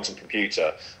real quantum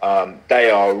computer, they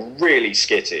are really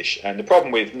skittish. And the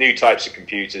problem with new types of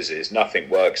computers is nothing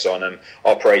works on them.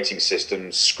 Operating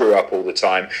systems screw up all the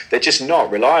time. They're just not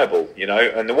reliable, you know.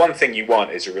 And the one thing you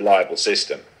want is a reliable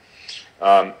system.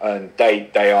 and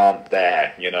they aren't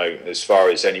there, you know, as far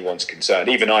as anyone's concerned.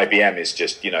 Even IBM is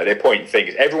just, you know, they're pointing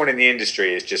fingers. Everyone in the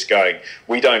industry is just going,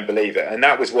 we don't believe it. And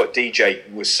that was what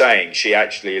DJ was saying. She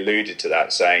actually alluded to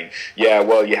that, saying, yeah,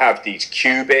 well, you have these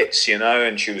qubits, you know,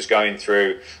 and she was going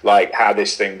through like how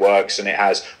this thing works, and it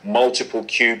has multiple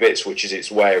qubits, which is its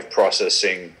way of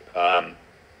processing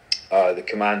the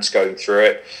commands going through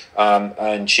it,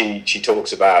 and she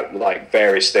talks about like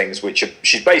various things which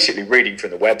she's basically reading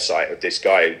from the website of this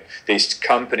guy, this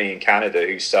company in Canada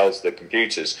who sells the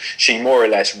computers. She more or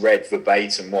less read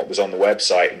verbatim what was on the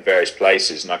website in various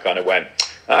places, and I kind of went,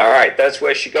 all right, that's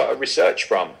where she got her research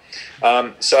from.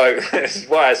 So this is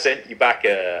why I sent you back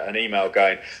an email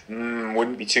going,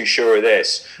 wouldn't be too sure of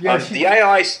this. Yeah, the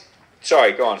AI,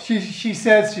 sorry, go on. She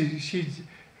says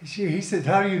he said,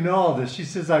 how do you know all this? She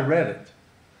says, I read it.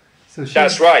 So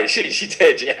that's right. She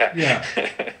did, yeah. Yeah.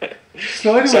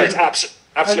 So anyway, so it's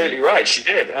absolutely right. She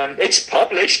did. It's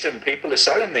published, and people are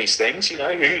selling these things. You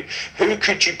know, who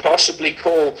could you possibly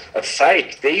call a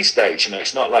fake these days? You know,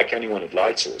 it's not like anyone would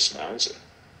lie to us now, is it?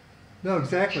 No,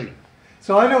 exactly.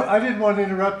 So I didn't want to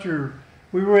interrupt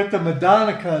we were at the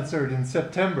Madonna concert in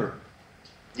September.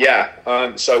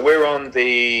 Yeah, so we're on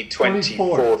the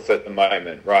 24th at the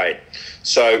moment, right?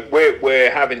 So we're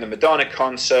having the Madonna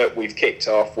concert. We've kicked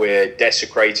off. We're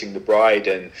desecrating the bride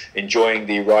and enjoying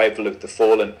the arrival of the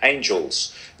fallen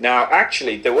angels. Now,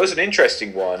 actually, there was an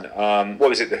interesting one. What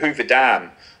was it? The Hoover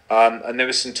Dam, and there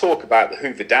was some talk about the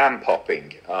Hoover Dam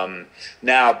popping.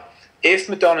 Now, if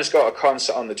Madonna's got a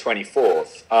concert on the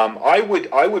 24th,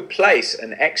 I would place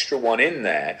an extra one in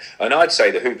there, and I'd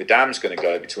say the Hoover Dam's going to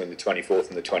go between the 24th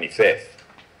and the 25th.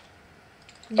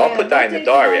 Yeah, I'll put that in the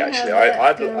diary. Actually,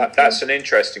 that's an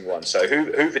interesting one. So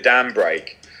Hoover Dam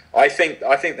break. I think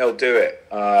they'll do it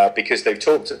because they've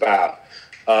talked about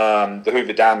the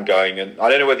Hoover Dam going, and I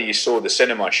don't know whether you saw the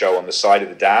cinema show on the side of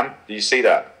the dam. Did you see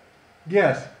that?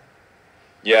 Yes.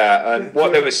 Yeah, and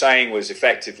what they were saying was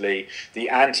effectively the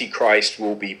Antichrist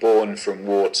will be born from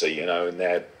water, you know, and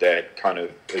they're kind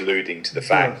of alluding to the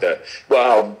fact that,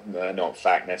 well, not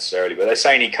fact necessarily, but they're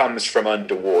saying he comes from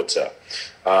underwater.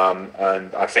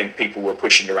 And I think people were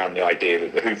pushing around the idea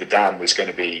that the Hoover Dam was going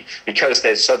to be, because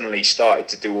they've suddenly started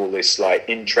to do all this like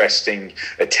interesting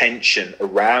attention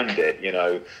around it, you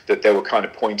know, that they were kind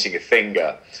of pointing a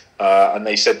finger. And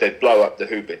they said they'd blow up the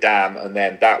Hoover Dam, and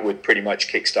then that would pretty much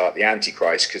kickstart the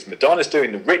Antichrist, because Madonna's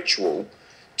doing the ritual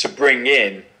to bring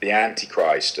in the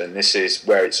Antichrist, and this is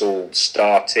where it's all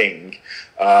starting.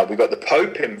 We've got the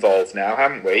Pope involved now,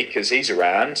 haven't we? Because he's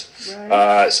around.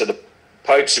 Right. So the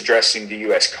Pope's addressing the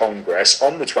US Congress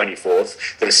on the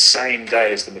 24th, the same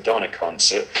day as the Madonna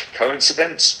concert.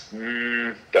 Coincidence?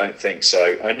 Don't think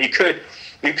so. And you could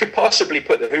possibly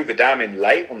put the Hoover Dam in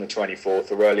late on the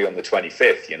 24th or early on the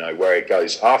 25th, you know, where it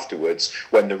goes afterwards,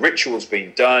 when the ritual's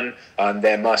been done and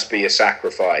there must be a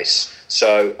sacrifice.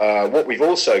 So what we've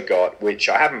also got, which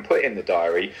I haven't put in the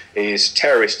diary, is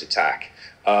terrorist attack.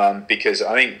 Because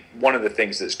I think one of the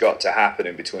things that's got to happen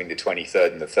in between the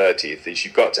 23rd and the 30th is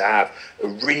you've got to have a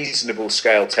reasonable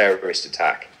scale terrorist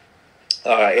attack.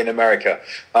 In America,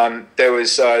 there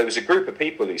was a group of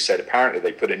people who said apparently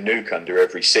they put a nuke under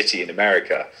every city in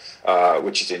America,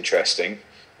 which is interesting.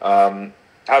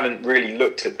 Haven't really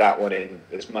looked at that one in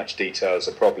as much detail as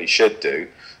I probably should do,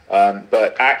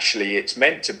 but actually it's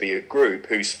meant to be a group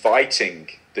who's fighting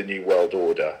the New World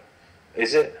Order.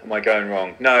 Is it? Am I going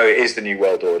wrong? No, it is the New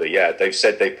World Order. Yeah, they've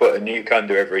said they put a nuke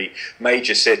under every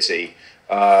major city,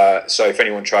 so if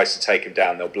anyone tries to take them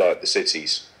down, they'll blow up the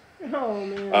cities. Oh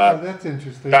man, that's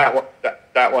interesting. That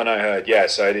one I heard, yeah.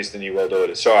 So it is the New World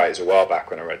Order. Sorry, it was a while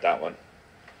back when I read that one.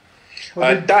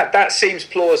 Well, that seems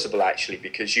plausible actually,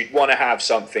 because you'd want to have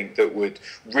something that would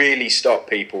really stop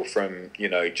people from, you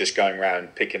know, just going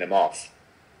around picking them off.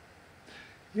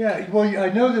 Yeah, well, I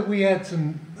know that we had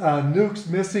some nukes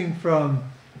missing from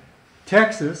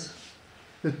Texas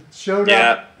that showed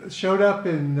up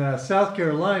in South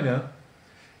Carolina.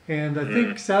 And I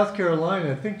think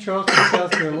Charleston,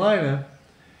 South Carolina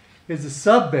is a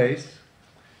sub base.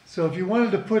 So if you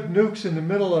wanted to put nukes in the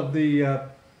middle of the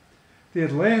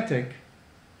Atlantic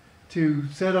to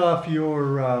set off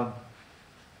your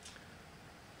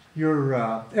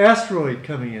asteroid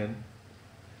coming in,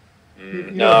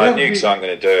 nukes aren't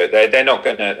going to do it. They're not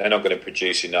going to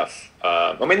produce enough.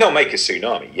 I mean, they'll make a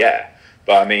tsunami, yeah,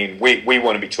 but I mean, we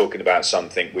want to be talking about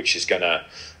something which is going to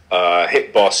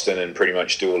hit Boston and pretty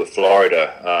much do all of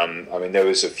Florida. I mean, there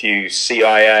was a few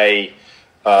CIA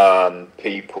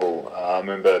people I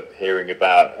remember hearing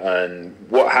about, and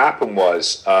what happened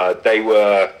was they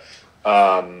were,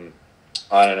 I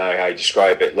don't know how you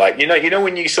describe it, like, you know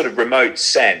when you sort of remote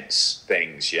sense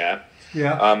things, yeah?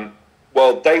 Yeah.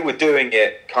 Well, they were doing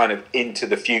it kind of into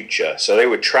the future. So they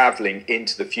were traveling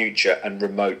into the future and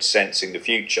remote sensing the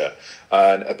future.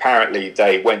 And apparently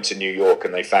they went to New York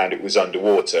and they found it was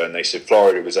underwater. And they said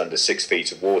Florida was under 6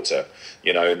 feet of water,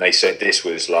 you know, and they said this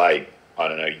was like, I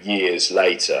don't know, years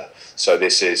later. So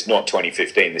this is not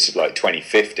 2015, this is like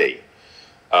 2050.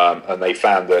 And they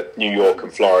found that New York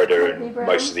and Florida and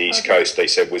most of the East Coast, they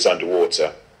said, was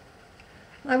underwater.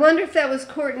 I wonder if that was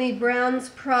Courtney Brown's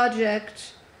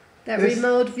project, that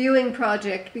remote viewing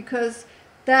project, because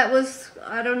that was,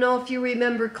 I don't know if you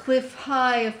remember Cliff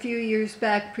High a few years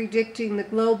back predicting the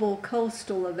global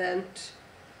coastal event,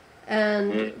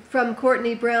 and from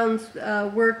Courtney Brown's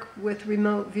work with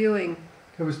remote viewing.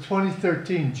 It was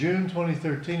 2013, June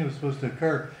 2013 it was supposed to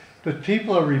occur. But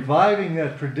people are reviving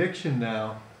that prediction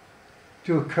now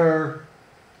to occur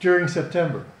during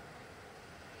September.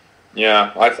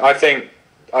 Yeah, I think...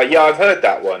 yeah, I've heard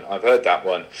that one.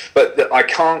 But I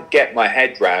can't get my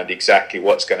head round exactly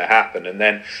what's going to happen. And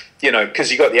then, you know,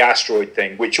 because you got the asteroid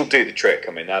thing, which will do the trick.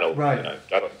 I mean, that'll you know,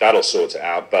 that'll sort it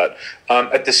out. But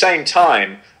at the same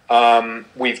time,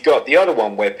 we've got the other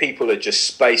one where people are just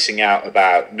spacing out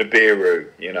about Nibiru.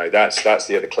 You know, that's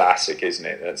the other classic, isn't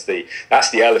it? That's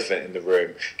the elephant in the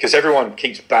room, because everyone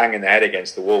keeps banging their head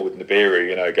against the wall with Nibiru.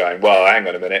 You know, going, well, hang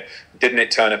on a minute. Didn't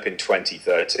it turn up in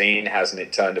 2013? Hasn't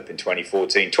it turned up in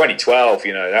 2014? 2012,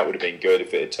 you know, that would have been good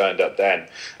if it had turned up then.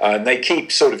 And they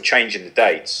keep sort of changing the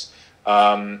dates.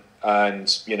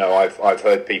 And, you know, I've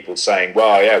heard people saying,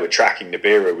 well, yeah, we're tracking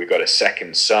Nibiru. We've got a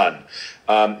second sun.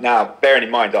 Now, bearing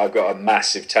in mind that I've got a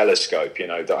massive telescope, you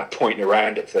know, that I point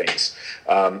around at things.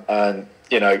 And,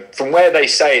 you know, from where they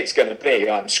say it's going to be,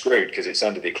 I'm screwed because it's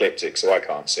under the ecliptic, so I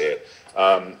can't see it.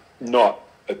 Not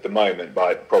at the moment,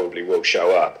 but it probably will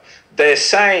show up. They're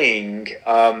saying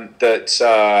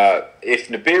that if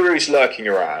Nibiru's lurking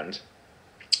around,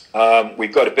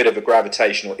 we've got a bit of a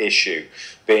gravitational issue,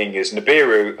 being as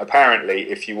Nibiru, apparently,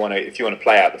 if you want to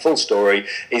play out the full story,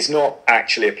 is not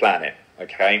actually a planet.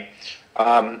 Okay,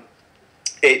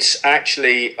 it's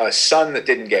actually a sun that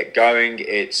didn't get going.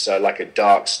 It's like a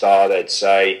dark star, they'd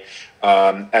say.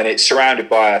 And it's surrounded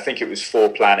by, I think it was 4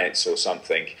 planets or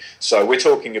something. So we're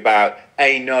talking about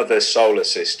another solar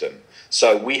system.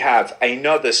 So we have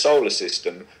another solar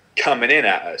system coming in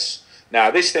at us. Now,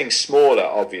 this thing's smaller,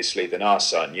 obviously, than our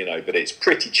sun, you know, but it's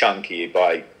pretty chunky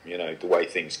by, you know, the way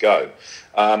things go.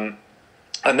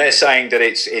 And they're saying that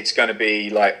it's going to be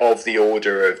like of the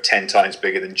order of 10 times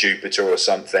bigger than Jupiter or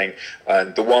something.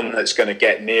 And the one that's going to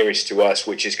get nearest to us,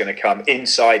 which is going to come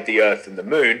inside the Earth and the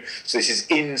Moon, so this is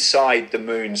inside the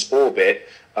Moon's orbit,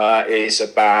 is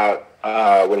about,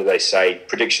 what do they say?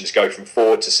 Predictions go from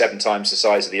 4 to 7 times the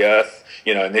size of the Earth.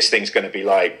 You know, and this thing's going to be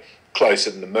like closer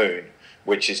than the Moon,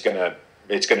 which is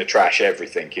it's going to trash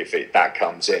everything if that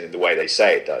comes in the way they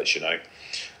say it does, you know.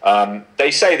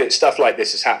 They say that stuff like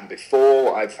this has happened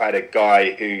before. I've had a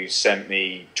guy who sent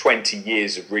me 20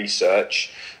 years of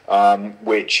research,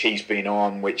 which he's been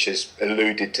on, which has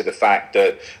alluded to the fact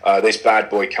that this bad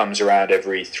boy comes around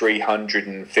every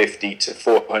 350 to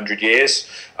 400 years,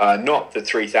 not the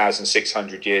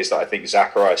 3,600 years that I think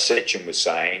Zachariah Sitchin was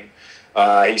saying.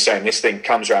 He's saying this thing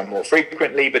comes around more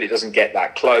frequently, but it doesn't get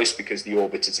that close because the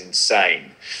orbit is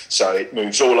insane. So it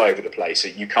moves all over the place. So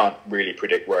you can't really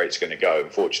predict where it's going to go,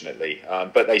 unfortunately.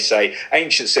 But they say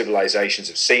ancient civilizations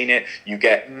have seen it. You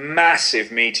get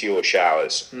massive meteor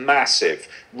showers, massive,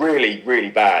 really,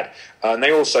 really bad. And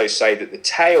they also say that the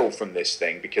tail from this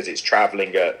thing, because it's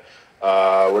traveling at,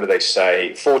 what do they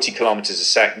say, 40 kilometers a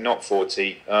second, not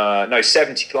 40, no,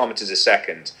 70 kilometers a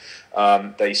second.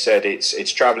 They said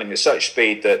it's traveling at such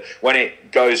speed that when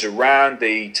it goes around,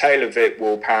 the tail of it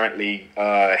will apparently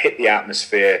hit the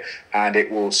atmosphere, and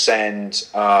it will send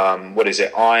what is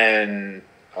it, iron,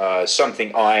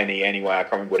 something irony anyway, I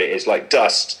can't remember what it is, like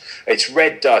dust. It's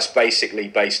red dust basically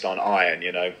based on iron,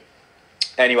 you know.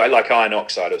 Anyway, like iron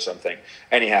oxide or something.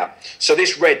 Anyhow, so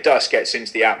this red dust gets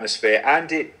into the atmosphere and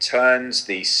it turns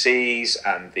the seas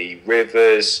and the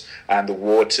rivers and the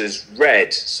waters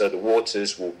red. So the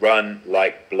waters will run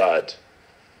like blood.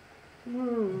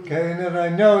 Okay, and then I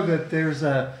know that there's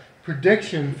a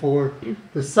prediction for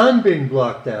the sun being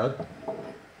blocked out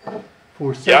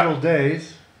for several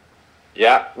days.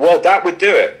 Yeah, well, that would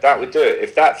do it. That would do it.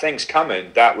 If that thing's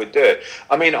coming, that would do it.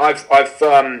 I mean, I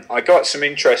got some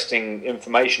interesting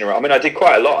information around. I mean, I did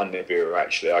quite a lot on Nibiru,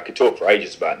 actually. I could talk for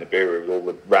ages about Nibiru, all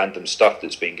the random stuff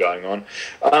that's been going on.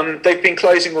 They've been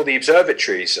closing all the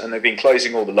observatories, and they've been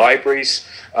closing all the libraries.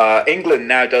 England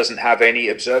now doesn't have any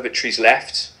observatories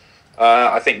left.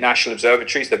 I think national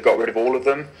observatories, they've got rid of all of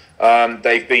them.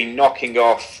 They've been knocking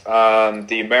off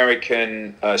the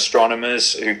American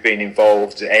astronomers who've been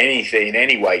involved in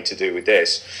any way to do with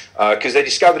this, because they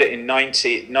discovered it in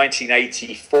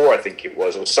 1984, I think it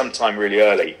was, or sometime really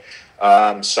early.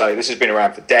 So this has been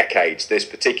around for decades, this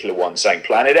particular one saying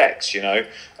Planet X, you know,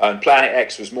 and Planet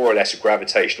X was more or less a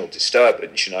gravitational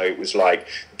disturbance, you know, it was like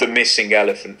the missing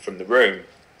elephant from the room,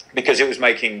 because it was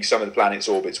making some of the planet's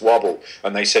orbits wobble.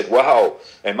 And they said, well,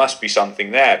 there must be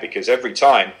something there, because every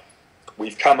time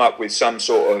we've come up with some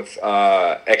sort of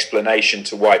explanation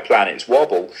to why planets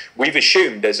wobble, we've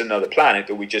assumed there's another planet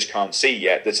that we just can't see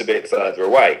yet that's a bit further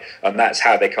away. And that's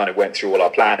how they kind of went through all our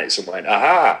planets and went,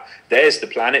 aha, there's the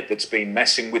planet that's been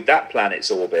messing with that planet's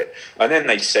orbit. And then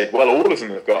they said, well, all of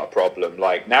them have got a problem.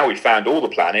 Like, now we've found all the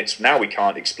planets, now we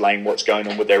can't explain what's going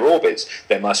on with their orbits.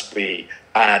 There must be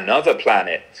another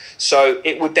planet. So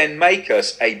it would then make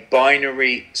us a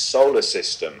binary solar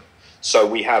system. So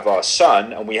we have our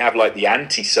sun, and we have like the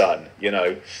anti-sun, you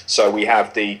know. So we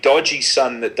have the dodgy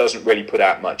sun that doesn't really put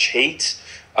out much heat.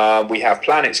 We have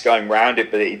planets going around it,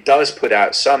 but it does put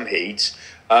out some heat.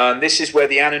 This is where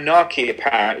the Anunnaki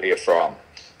apparently are from.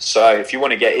 So if you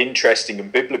want to get interesting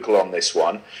and biblical on this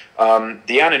one,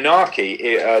 the Anunnaki,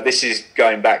 this is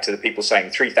going back to the people saying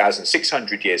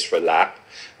 3,600 years for a lap.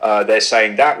 They're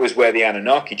saying that was where the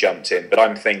Anunnaki jumped in, but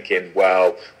I'm thinking,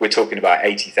 well, we're talking about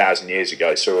 80,000 years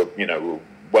ago, so, you know,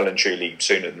 well and truly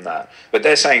sooner than that. But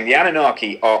they're saying the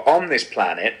Anunnaki are on this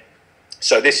planet,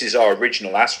 so this is our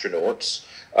original astronauts.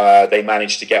 They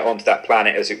managed to get onto that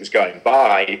planet as it was going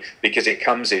by because it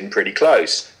comes in pretty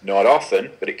close. Not often,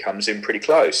 but it comes in pretty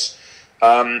close.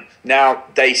 Now,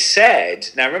 they said,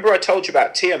 now remember I told you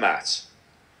about Tiamat?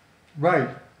 Right.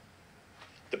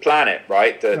 The planet,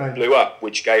 right, that blew up,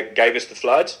 which gave us the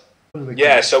flood.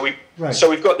 Yeah, so we've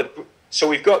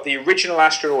got the original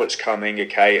astronauts coming,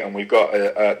 okay, and we've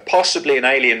got possibly an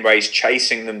alien race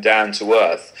chasing them down to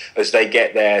Earth as they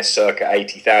get there circa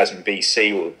 80,000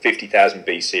 BC or 50,000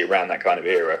 BC, around that kind of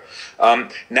era.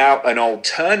 Now, an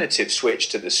alternative switch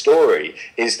to the story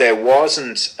is there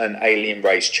wasn't an alien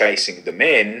race chasing them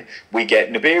in. We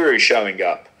get Nibiru showing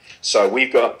up. So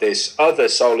we've got this other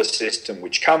solar system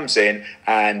which comes in,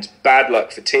 and bad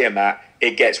luck for Tiamat,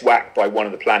 it gets whacked by one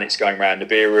of the planets going around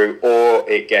Nibiru, or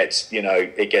it gets, you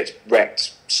know, it gets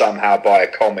wrecked somehow by a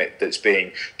comet that's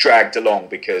being dragged along,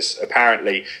 because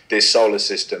apparently this solar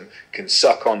system can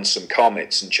suck on some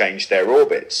comets and change their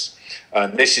orbits.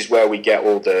 And this is where we get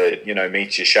all the, you know,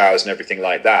 meteor showers and everything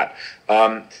like that.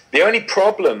 The only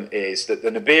problem is that the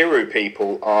Nibiru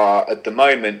people are, at the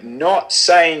moment, not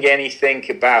saying anything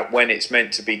about when it's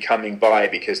meant to be coming by,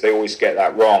 because they always get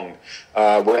that wrong.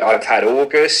 I've had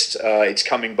August. It's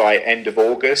coming by end of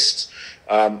August.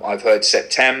 I've heard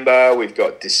September, we've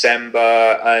got December,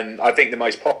 and I think the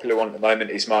most popular one at the moment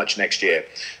is March next year,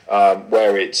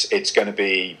 where it's going to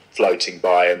be floating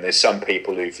by, and there's some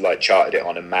people who've like charted it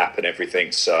on a map and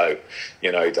everything. So, you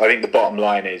know, I think the bottom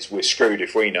line is we're screwed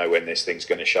if we know when this thing's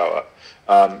going to show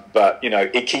up. But, you know,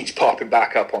 it keeps popping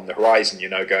back up on the horizon, you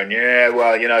know, going, yeah,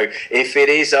 well, you know, if it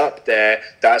is up there,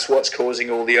 that's what's causing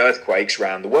all the earthquakes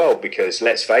around the world, because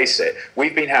let's face it,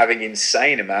 we've been having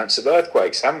insane amounts of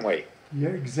earthquakes, haven't we? Yeah,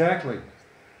 exactly.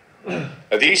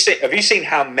 Have you seen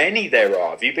how many there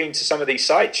are? Have you been to some of these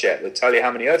sites yet that tell you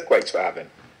how many earthquakes we're having?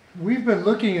 We've been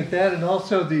looking at that, and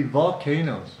also the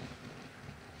volcanoes.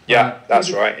 Yeah, that's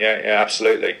right. Yeah,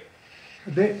 absolutely.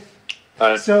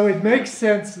 So it makes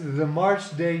sense. The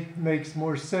March date makes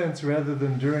more sense rather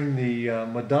than during the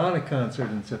Madonna concert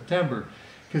in September,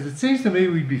 because it seems to me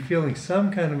we'd be feeling some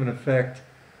kind of an effect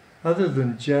other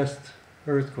than just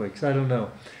earthquakes. I don't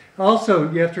know.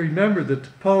 Also, you have to remember that the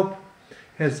Pope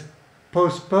has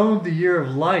postponed the Year of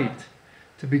Light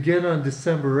to begin on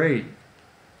December 8th.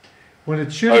 When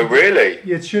it should Oh, really?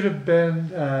 It should have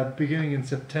been beginning in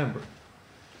September.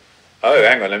 Oh,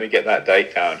 hang on, let me get that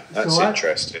date down. That's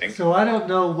interesting. So I don't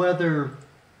know whether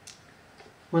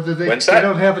they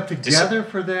don't have it together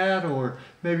for that, or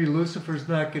maybe Lucifer's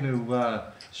not going to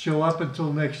show up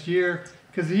until next year.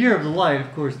 Because the Year of the Light,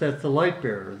 of course, that's the light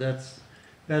bearer.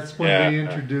 That's when they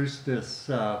introduced this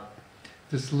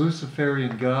this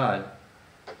Luciferian god.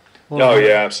 Oh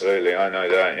yeah, absolutely. I know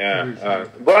that. Yeah.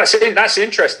 Well, that's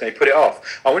interesting. They put it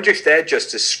off. I wonder if they're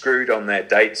just as screwed on their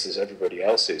dates as everybody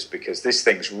else is, because this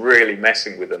thing's really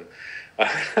messing with them.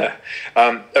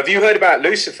 Have you heard about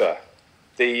Lucifer,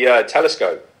 the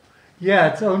telescope?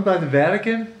 Yeah, it's owned by the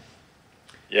Vatican.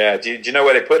 Yeah. Do you know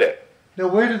where they put it? No,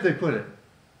 where did they put it?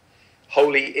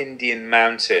 Holy Indian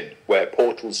Mountain, where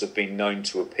portals have been known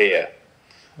to appear.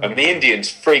 And the Indians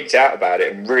freaked out about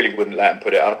it and really wouldn't let them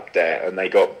put it up there. And they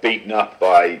got beaten up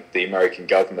by the American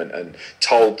government and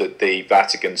told that the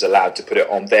Vatican's allowed to put it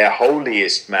on their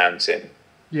holiest mountain.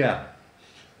 Yeah.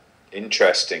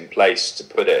 Interesting place to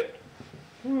put it.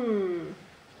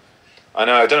 I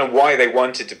know, I don't know why they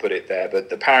wanted to put it there, but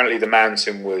apparently the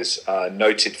mountain was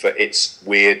noted for its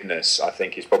weirdness, I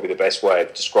think is probably the best way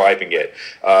of describing it.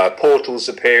 Portals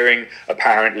appearing,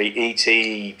 apparently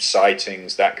ET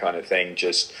sightings, that kind of thing,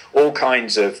 just all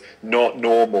kinds of not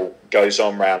normal goes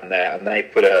on around there. And they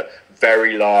put a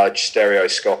very large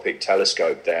stereoscopic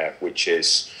telescope there, which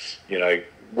is, you know,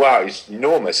 wow, it's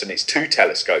enormous, and it's 2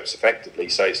 telescopes effectively,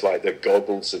 so it's like the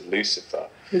goggles of Lucifer.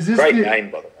 Great name,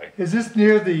 by the way. Is this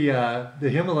near the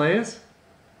Himalayas?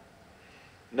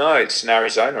 No, it's in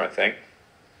Arizona, I think.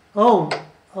 Oh,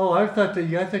 I thought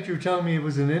you were telling me it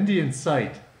was an Indian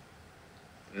site.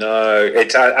 No,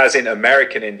 it's as in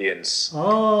American Indians.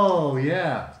 Oh,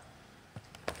 yeah.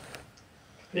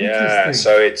 Yeah,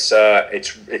 so it's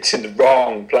in the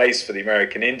wrong place for the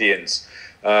American Indians.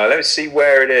 Let me see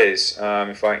where it is.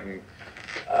 If I can,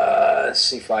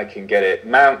 see if I can get it.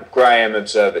 Mount Graham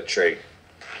Observatory.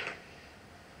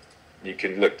 You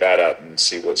can look that up and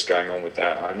see what's going on with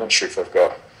that. I'm not sure if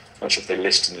they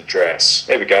list an address.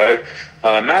 There we go.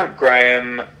 Mount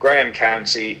Graham, Graham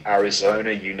County, Arizona,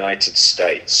 United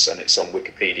States, and it's on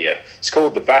Wikipedia. It's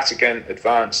called the Vatican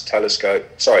Advanced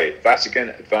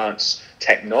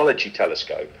Technology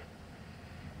Telescope.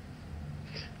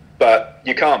 But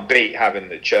you can't beat having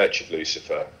the Church of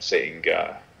Lucifer sitting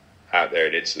out there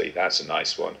in Italy. That's a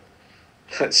nice one.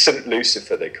 St.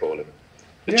 Lucifer, they call him.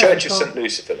 The Church of St.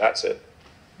 Lucifer, that's it.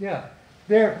 Yeah.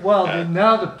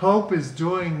 Now the Pope is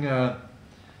doing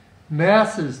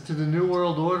masses to the New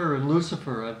World Order and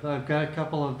Lucifer. I've got a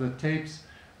couple of the tapes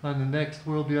on the next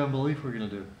World Beyond Belief we're going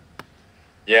to do.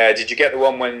 Yeah, did you get the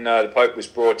one when the Pope was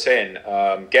brought in?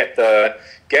 Get the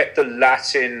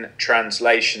Latin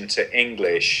translation to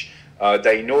English.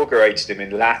 They inaugurated him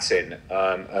in Latin,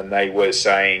 and they were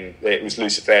saying it was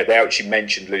Lucifer. They actually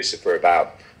mentioned Lucifer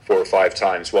about 4 or 5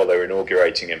 times while they were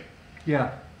inaugurating him.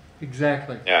 Yeah,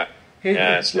 exactly. Yeah.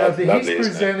 He's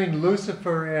presenting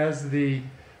Lucifer as the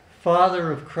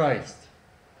father of Christ.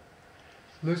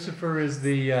 Lucifer is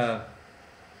the...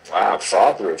 Wow,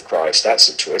 father of Christ. That's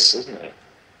a twist, isn't it?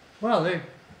 Well,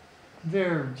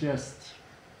 they're just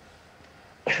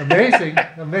amazing,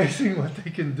 amazing what they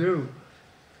can do.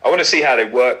 I want to see how they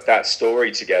work that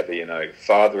story together, you know,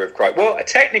 father of Christ. Well,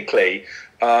 technically,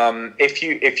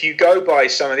 if you go by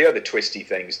some of the other twisty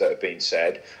things that have been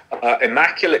said,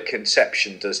 immaculate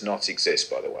conception does not exist,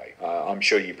 by the way. I'm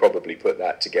sure you probably put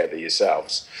that together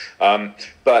yourselves.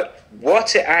 But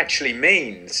what it actually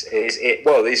means is,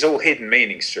 there's all hidden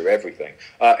meanings through everything.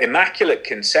 Immaculate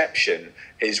conception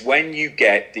is when you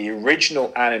get the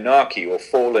original Anunnaki or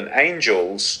fallen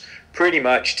angels pretty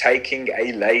much taking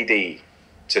a lady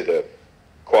to the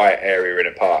quiet area in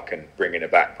a park and bringing her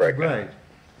back pregnant.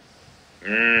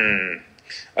 Right.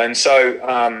 And so,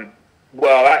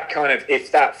 that kind of,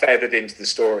 if that feathered into the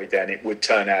story, then it would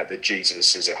turn out that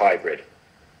Jesus is a hybrid,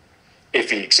 if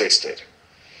he existed.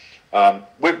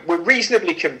 We're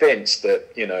reasonably convinced that,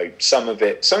 you know, some of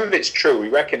it's true. We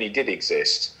reckon he did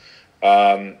exist.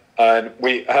 And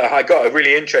I got a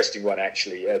really interesting one,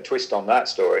 actually, a twist on that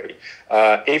story.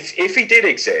 If he did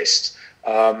exist,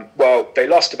 they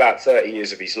lost about 30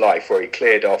 years of his life where he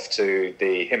cleared off to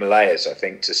the Himalayas, I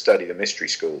think, to study the mystery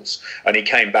schools. And he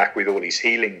came back with all these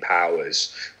healing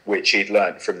powers, which he'd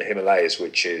learnt from the Himalayas,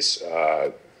 which is,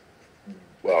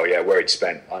 where he'd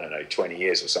spent, 20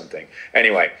 years or something.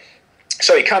 Anyway,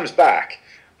 so he comes back,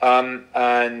 and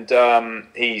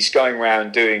he's going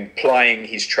around plying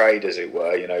his trade, as it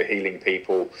were, you know, healing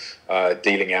people,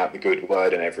 dealing out the good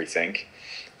word and everything.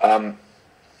 And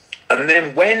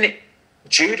then when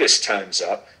Judas turns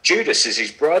up, Judas is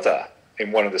his brother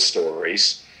in one of the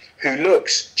stories, who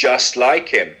looks just like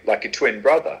him, like a twin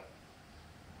brother.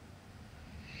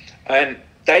 And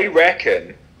they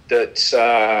reckon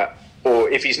that, or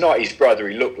if he's not his brother,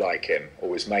 he looked like him, or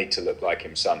was made to look like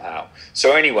him somehow.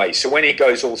 So anyway, when he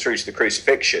goes all through to the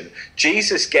crucifixion,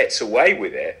 Jesus gets away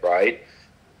with it, right?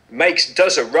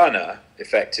 Does a runner,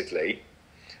 effectively,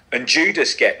 and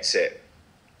Judas gets it.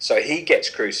 So he gets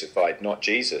crucified, not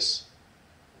Jesus.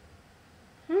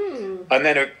 And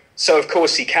then, so of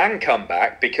course he can come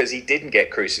back because he didn't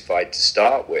get crucified to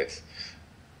start with.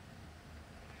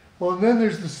 Well, and then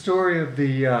there's the story of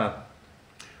the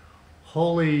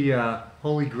Holy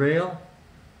Grail.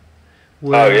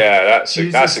 That's a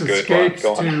good one. Escapes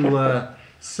to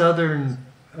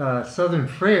southern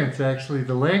France, actually,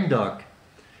 the Languedoc,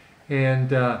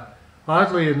 and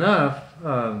oddly enough,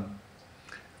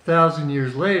 1,000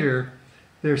 years later,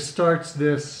 there starts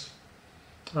this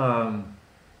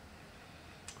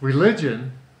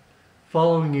religion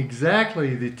following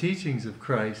exactly the teachings of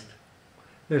Christ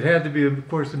that had to be, of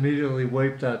course, immediately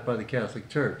wiped out by the Catholic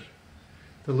Church,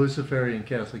 the Luciferian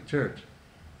Catholic Church,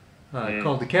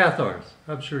 called the Cathars.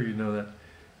 I'm sure you know that.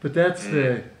 But that's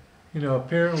the,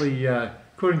 apparently,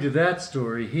 according to that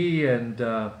story, he and,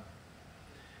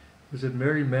 was it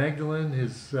Mary Magdalene,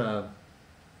 his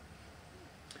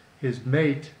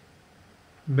mate,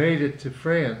 made it to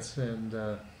France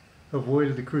and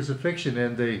avoided the crucifixion,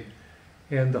 and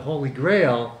the Holy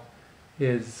Grail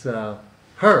is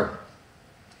her.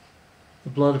 The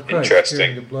blood of Christ. Interesting.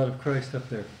 Carrying the blood of Christ up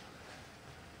there.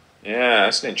 Yeah,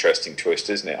 that's an interesting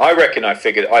twist, isn't it? I reckon I'd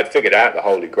figured out the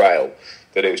Holy Grail,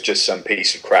 that it was just some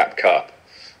piece of crap cup,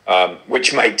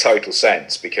 which made total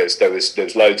sense because there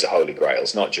was loads of Holy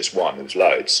Grails, not just one. There was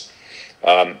loads.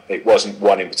 It wasn't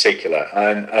one in particular.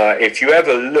 And if you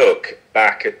ever look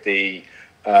back at the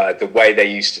way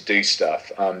they used to do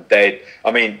stuff,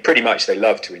 pretty much they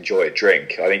loved to enjoy a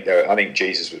drink. I think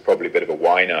Jesus was probably a bit of a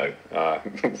wino,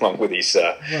 along with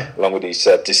his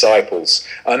disciples,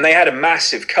 and they had a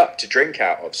massive cup to drink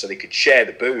out of, so they could share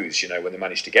the booze, when they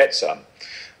managed to get some.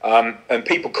 And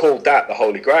people called that the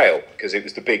Holy Grail because it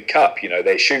was the big cup.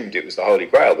 They assumed it was the Holy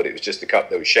Grail, but it was just the cup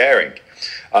they were sharing.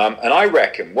 And I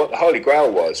reckon what the Holy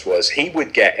Grail was he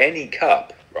would get any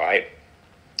cup, right?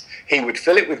 He would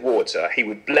fill it with water, he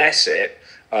would bless it,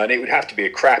 and it would have to be a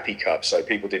crappy cup so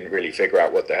people didn't really figure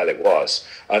out what the hell it was.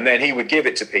 And then he would give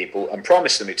it to people and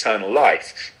promise them eternal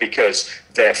life because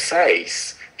their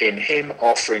faith in him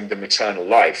offering them eternal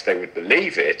life, they would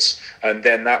believe it, and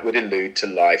then that would allude to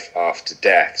life after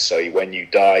death. So when you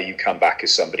die, you come back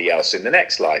as somebody else in the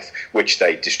next life, which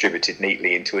they distributed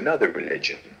neatly into another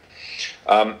religion.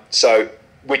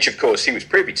 Which, of course, he was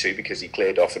privy to because he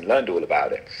cleared off and learned all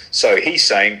about it. So he's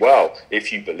saying, well,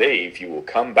 if you believe, you will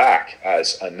come back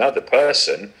as another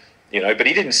person, but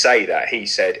he didn't say that. He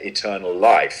said eternal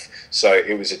life. So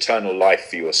it was eternal life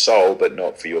for your soul, but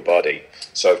not for your body.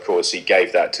 So, of course, he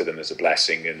gave that to them as a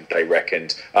blessing, and they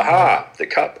reckoned, aha, the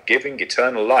cup giving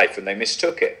eternal life, and they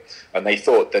mistook it. And they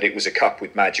thought that it was a cup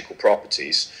with magical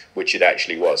properties, which it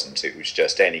actually wasn't. It was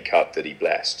just any cup that he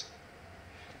blessed.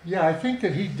 Yeah, I think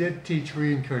that he did teach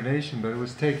reincarnation, but it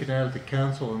was taken out of the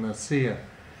Council of Nicaea.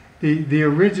 The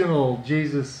original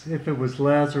Jesus, if it was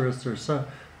Lazarus or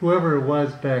whoever it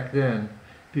was back then,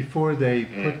 before they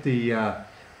put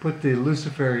the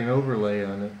Luciferian overlay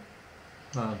on it.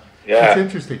 Yeah, it's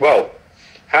interesting. Well,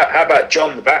 how about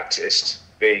John the Baptist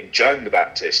being Joan the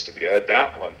Baptist? Have you heard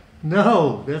that one?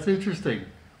 No, that's interesting.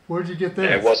 Where'd you get that?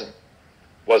 Yeah, it wasn't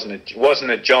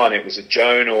a John. It was a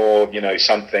Joan or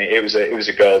something. It was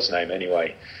a girl's name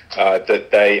anyway.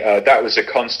 That was a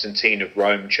Constantine of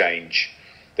Rome change.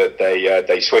 That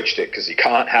they switched it because you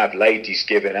can't have ladies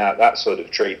giving out that sort of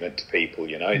treatment to people.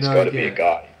 It's got to be a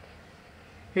guy.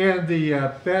 And the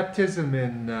baptism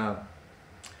in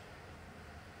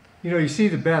you see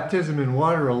the baptism in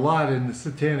water a lot in the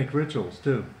satanic rituals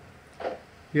too.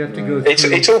 You have to go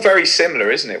through. It's all very similar,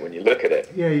 isn't it, when you look at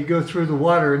it? Yeah, you go through the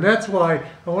water, and that's why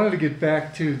I wanted to get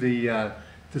back to the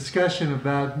discussion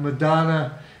about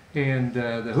Madonna and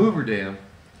the Hoover Dam.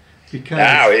 Because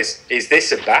now, is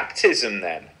this a baptism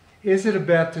then? Is it a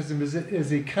baptism? Is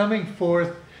he coming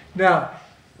forth? Now,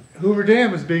 Hoover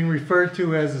Dam is being referred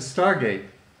to as a Stargate.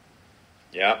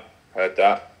 Yeah, heard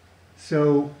that.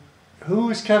 So, who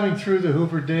is coming through the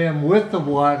Hoover Dam with the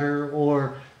water,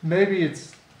 or maybe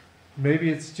it's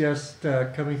just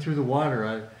coming through the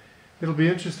water. It'll be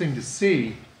interesting to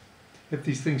see if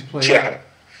these things play out.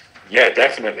 Yeah,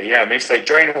 definitely. Yeah, if they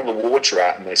drain all the water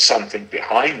out and there's something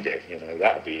behind it,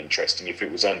 that would be interesting if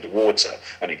it was underwater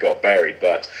and it got buried.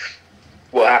 But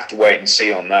we'll have to wait and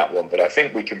see on that one. But I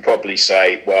think we can probably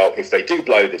say, well, if they do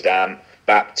blow the dam,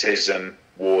 baptism,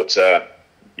 water,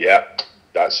 yeah,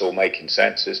 that's all making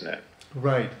sense, isn't it?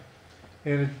 Right.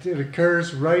 And it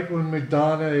occurs right when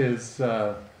Madonna is...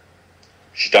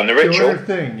 she's done the ritual. Doing her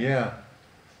thing, yeah.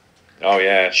 Oh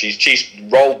yeah, she's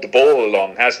rolled the ball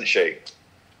along, hasn't she?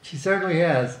 She certainly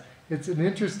has. It's an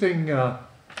interesting.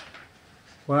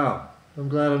 Wow, I'm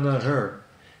glad I'm not her.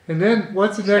 And then,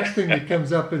 what's the next thing that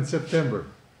comes up in September?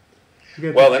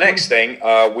 Well, the next thing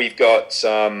we've got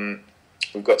some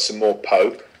more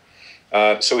Pope.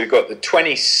 So we've got the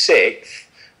 26th.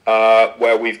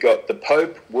 Where we've got the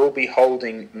Pope will be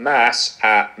holding Mass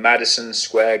at Madison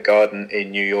Square Garden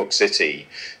in New York City,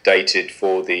 dated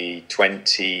for the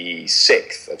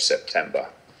 26th of September.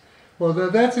 Well,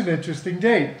 that's an interesting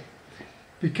date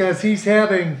because he's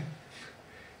having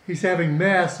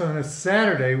Mass on a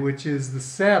Saturday, which is the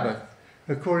Sabbath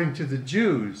according to the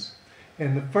Jews.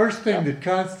 And the first thing that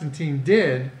Constantine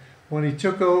did when he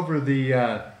took over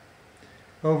the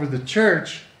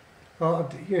church,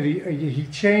 he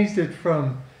changed it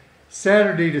from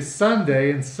Saturday to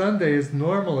Sunday, and Sunday is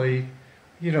normally,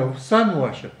 sun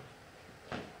worship.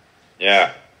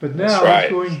 Yeah. But now right.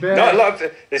 it's going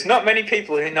back. There's not many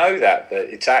people who know that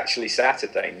it's actually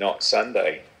Saturday, not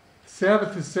Sunday.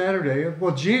 Sabbath is Saturday.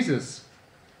 Well, Jesus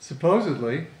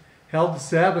supposedly held the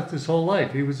Sabbath his whole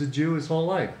life. He was a Jew his whole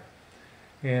life.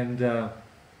 And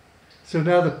so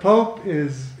now the Pope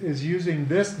is using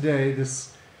this day,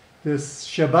 this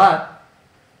Shabbat,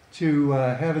 to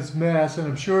have his Mass, and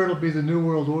I'm sure it'll be the New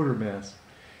World Order Mass.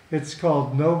 It's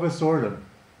called Novus Ordo.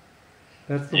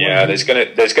 That's the one.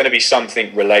 There's gonna be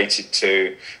something related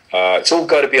to. It's all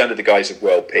got to be under the guise of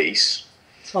world peace.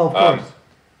 Oh, of course.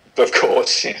 Of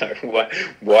course,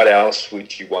 what else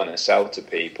would you want to sell to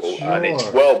people? Sure. And it's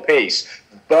world peace,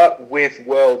 but with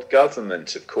world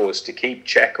government, of course, to keep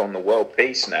check on the world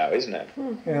peace now, isn't it?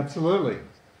 Absolutely.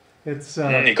 It's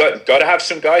you got to have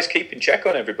some guys keeping check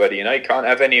on everybody. You can't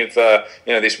have any of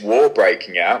this war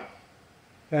breaking out.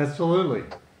 Absolutely.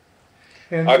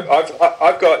 And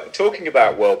I've got, talking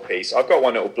about world peace, I've got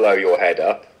one that will blow your head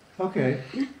up. Okay.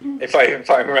 If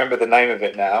I remember the name of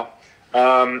it now.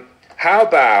 How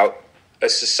about a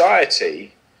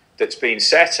society that's been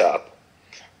set up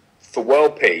for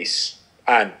world peace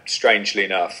and, strangely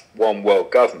enough, one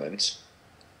world government,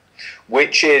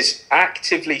 which is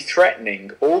actively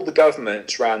threatening all the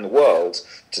governments around the world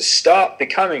to start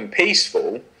becoming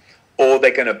peaceful, or they're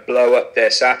going to blow up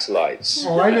their satellites.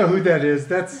 Oh, I know who that is.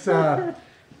 That's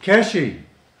Keshi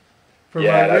from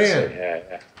Iran. That's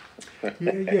it.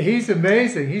 Yeah, he's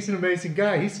amazing. He's an amazing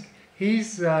guy.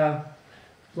 He's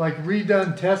like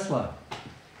redone Tesla,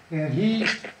 and he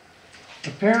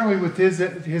apparently with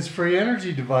his free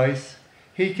energy device,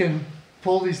 he can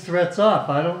pull these threats off.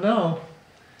 I don't know.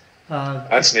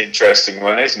 That's an interesting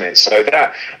one, isn't it? So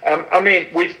that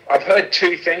I've heard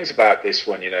two things about this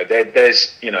one.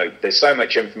 There's so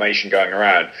much information going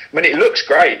around. I mean, it looks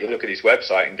great. You look at his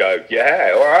website and go,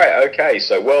 yeah, all right, okay.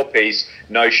 So world peace,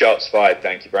 no shots fired.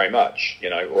 Thank you very much.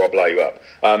 Or I'll blow you up.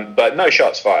 But no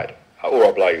shots fired, or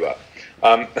I'll blow you up.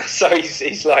 So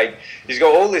he's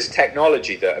got all this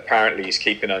technology that apparently he's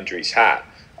keeping under his hat.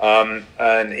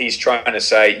 And he's trying to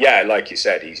say, yeah, like you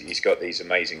said, he's got these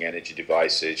amazing energy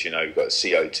devices. We've got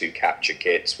CO2 capture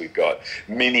kits. We've got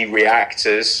mini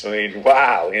reactors. I mean,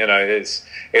 wow,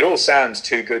 it all sounds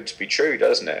too good to be true,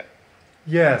 doesn't it?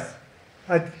 Yes.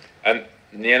 And,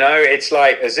 it's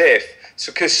like as if,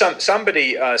 because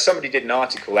somebody did an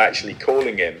article actually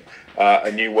calling him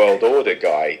a New World Order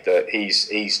guy, that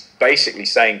he's basically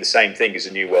saying the same thing as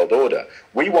a New World Order.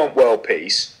 We want world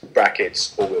peace,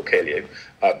 brackets, or we'll kill you,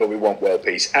 but we want world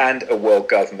peace and a world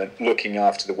government looking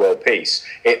after the world peace.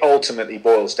 It ultimately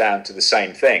boils down to the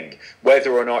same thing.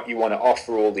 Whether or not you want to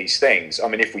offer all these things, I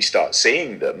mean, if we start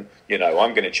seeing them,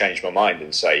 I'm going to change my mind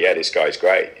and say, yeah, this guy's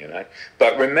great,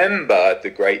 But remember the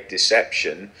great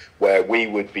deception where we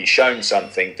would be shown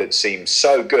something that seems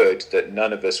so good that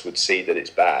none of us would see that it's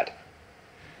bad.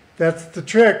 That's the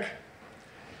trick.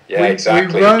 Yeah,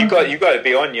 exactly. You've got to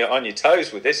be on your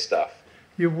toes with this stuff.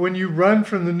 When you run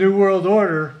from the New World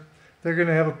Order, they're going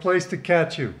to have a place to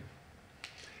catch you.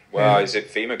 Well, is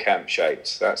it FEMA camp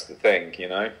shaped? That's the thing,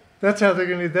 That's how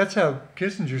That's how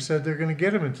Kissinger said they're going to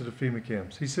get him into the FEMA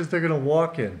camps. He says they're going to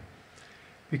walk in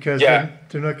because they're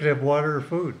not going to have water or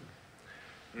food.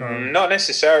 Not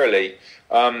necessarily.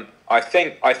 I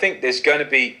think there's going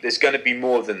to be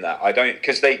more than that.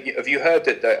 Have you heard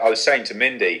that I was saying to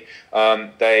Mindy,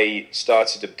 they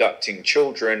started abducting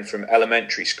children from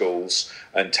elementary schools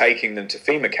and taking them to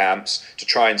FEMA camps to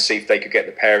try and see if they could get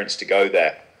the parents to go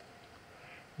there.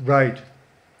 Right.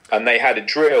 And they had a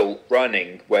drill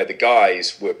running where the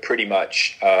guys were pretty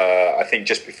much, I think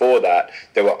just before that,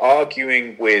 they were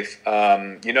arguing with,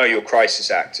 your crisis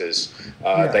actors.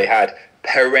 They had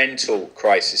parental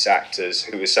crisis actors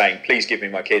who were saying, please give me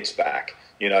my kids back,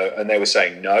 and they were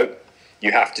saying, no,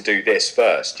 you have to do this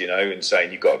first, and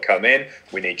saying, you've got to come in,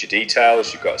 we need your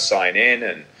details, you've got to sign in,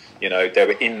 and, they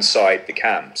were inside the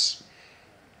camps.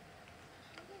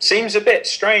 Seems a bit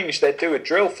strange they do a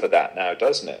drill for that now,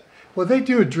 doesn't it? Well, they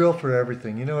do a drill for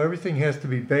everything. Everything has to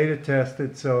be beta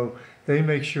tested, so they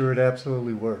make sure it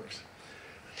absolutely works.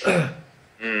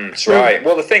 That's right.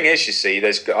 Well, the thing is, you see,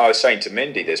 I was saying to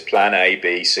Mindy, there's plan A,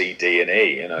 B, C, D, and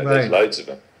E. There's loads of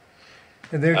them.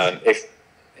 And if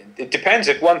it depends,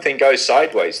 if one thing goes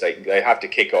sideways, they have to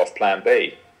kick off plan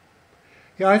B.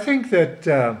 Yeah, I think that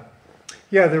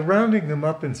they're rounding them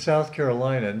up in South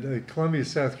Carolina, Columbia,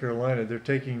 South Carolina. They're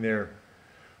taking their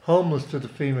homeless to the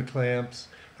FEMA camps.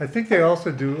 I think they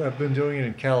also have been doing it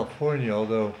in California,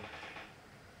 although,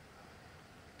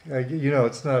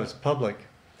 it's not as public.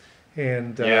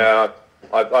 And yeah,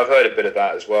 I've heard a bit of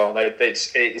that as well.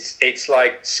 It's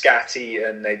like scatty,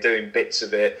 and they're doing bits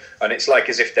of it, and it's like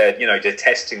as if they're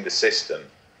testing the system.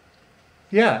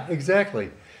 Yeah,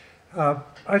 exactly.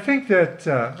 I think that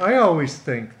I always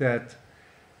think that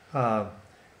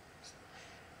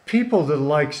people that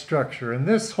like structure, and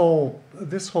this whole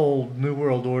New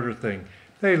World Order thing,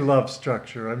 they love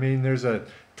structure. I mean, there's a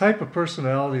type of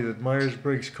personality that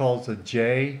Myers-Briggs calls a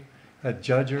J, a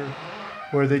judger,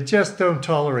 where they just don't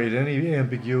tolerate any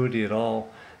ambiguity at all.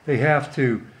 They have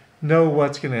to know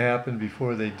what's going to happen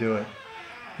before they do it.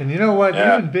 And you know what?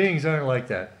 Yeah. Human beings aren't like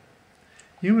that.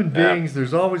 Human beings,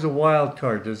 there's always a wild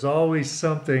card. There's always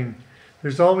something.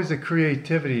 There's always a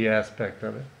creativity aspect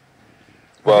of it.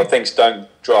 Well, things don't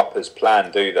drop as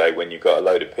planned, do they, when you've got a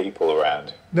load of people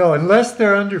around? No, unless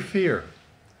they're under fear.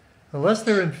 Unless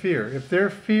they're in fear. If they're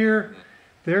in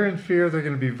fear, they're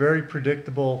going to be very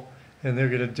predictable, and they're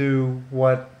going to do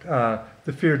what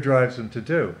the fear drives them to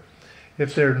do.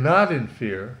 If they're not in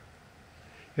fear,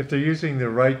 if they're using their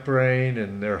right brain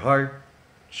and their heart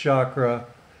chakra,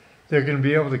 they're going to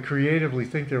be able to creatively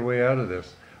think their way out of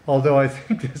this. Although I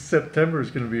think this September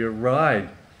is going to be a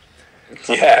ride.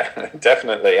 Yeah,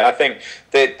 definitely. I think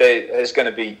that there's going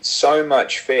to be so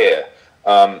much fear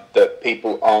that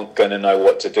people aren't going to know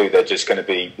what to do. They're just going to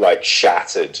be like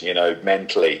shattered,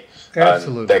 mentally.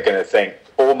 Absolutely. And they're going to think,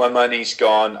 all my money's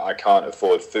gone. I can't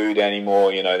afford food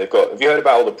anymore. Have you heard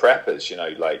about all the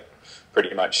preppers? Like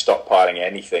pretty much stockpiling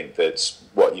anything that's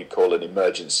what you call an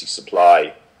emergency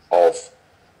supply of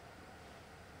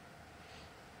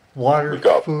water,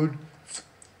 food.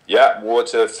 Yeah,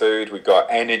 water, food. We've got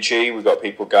energy. We've got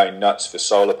people going nuts for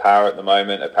solar power at the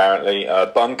moment. Apparently,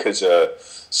 bunkers are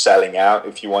selling out.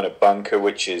 If you want a bunker,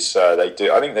 which is I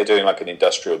think they're doing like an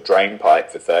industrial drain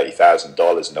pipe for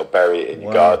 $30,000, and they'll bury it in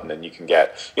your garden, and you can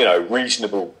get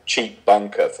reasonable cheap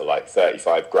bunker for like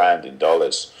 35 grand in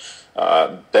dollars.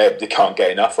 They can't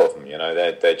get enough of them.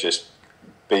 They're just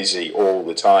busy all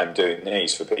the time doing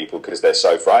these for people because they're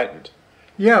so frightened.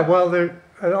 Yeah, well,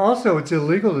 also, it's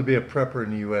illegal to be a prepper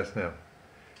in the U.S. now.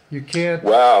 You can't.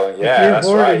 Well, yeah, that's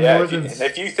right. Yeah,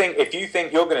 if you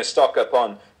think you're going to stock up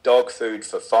on dog food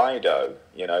for Fido,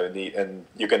 and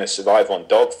you're going to survive on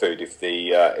dog food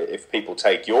if people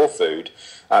take your food,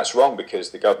 that's wrong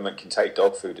because the government can take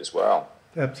dog food as well.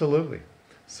 Absolutely.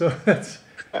 So that's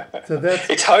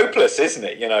it's hopeless, isn't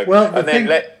it? Well, and then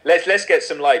let's get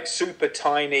some like super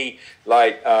tiny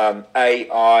like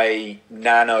AI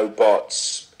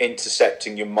nanobots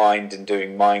intercepting your mind and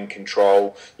doing mind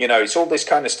control. It's all this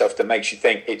kind of stuff that makes you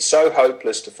think it's so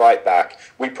hopeless to fight back.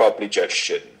 We probably just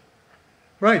shouldn't.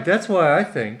 Right. That's why I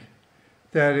think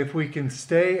that if we can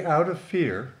stay out of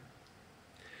fear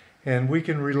and we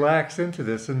can relax into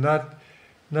this and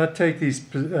not take these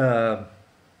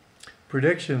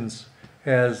predictions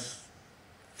as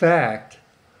fact,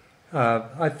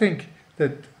 I think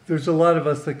that there's a lot of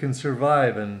us that can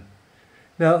survive. And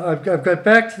now I've got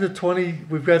back to the 20.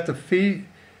 We've got the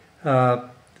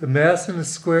Mass in the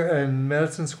Square and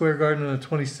Madison Square Garden on the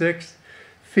 26th.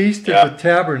 Feast of the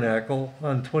Tabernacle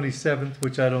on 27th,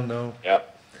 which I don't know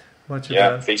much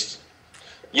about. Feast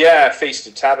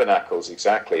of Tabernacles,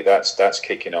 exactly. That's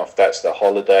kicking off. That's the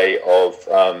holiday of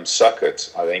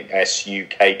Sukkot, I think,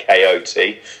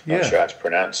 Sukkot. Not sure how to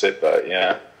pronounce it, but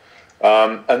yeah.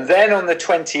 And then on the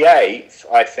 28th,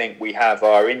 I think we have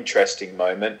our interesting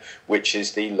moment, which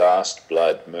is the last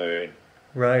blood moon.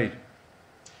 Right.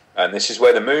 And this is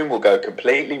where the moon will go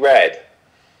completely red,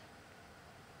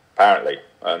 apparently.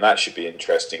 And that should be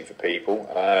interesting for people.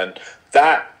 And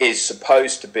that is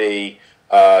supposed to be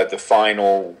the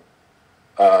final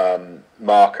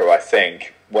marker, I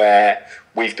think, where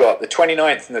we've got the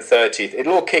 29th and the 30th.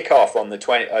 It'll all kick off on the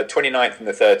 29th and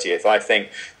the 30th. I think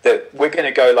that we're going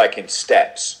to go like in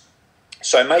steps.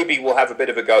 So maybe we'll have a bit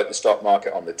of a go at the stock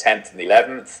market on the 10th and the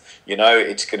 11th.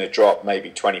 It's going to drop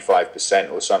maybe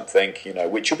 25% or something,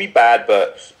 which will be bad,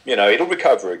 but, it'll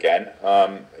recover again.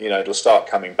 It'll start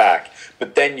coming back.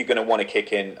 But then you're going to want to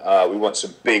kick in, we want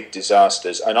some big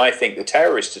disasters. And I think the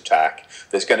terrorist attack,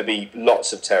 there's going to be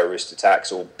lots of terrorist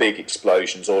attacks or big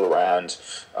explosions all around.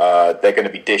 They're going to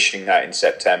be dishing that in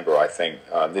September, I think.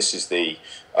 This is the...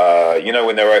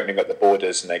 when they're opening up the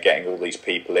borders and they're getting all these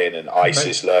people in and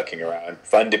ISIS lurking around,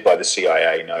 funded by the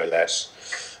CIA, no less.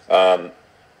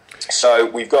 So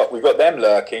we've got them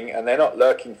lurking, and they're not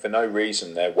lurking for no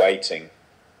reason. They're waiting.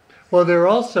 Well, they're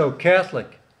also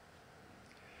Catholic.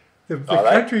 The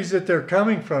countries that they're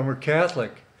coming from are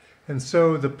Catholic, and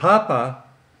so the Papa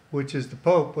which is the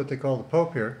Pope, what they call the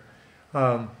Pope here,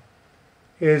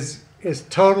 is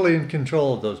totally in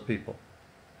control of those people.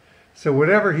 So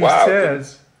whatever he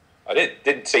says... I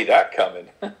didn't see that coming.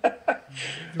 Right.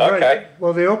 Okay.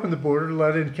 Well, they opened the border to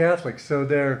let in Catholics, so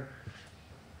they're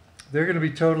going to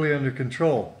be totally under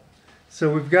control.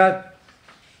 So we've got,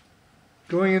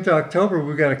 going into October,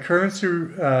 we've got a currency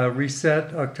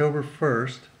reset October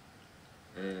 1st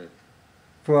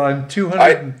for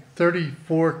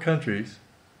 234 countries.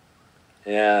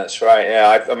 Yeah, that's right.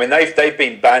 Yeah, I mean they've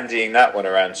been bandying that one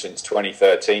around since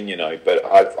 2013, you know. But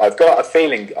I've got a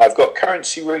feeling, I've got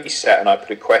currency reset, and I put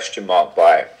a question mark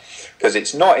by it because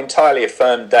it's not entirely a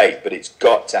firm date, but it's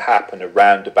got to happen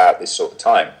around about this sort of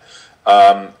time.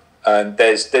 And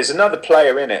there's another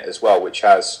player in it as well, which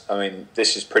has, I mean,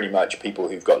 this is pretty much people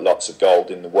who've got lots of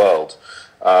gold in the world,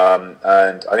 and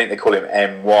I think they call him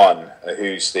M1,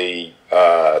 who's the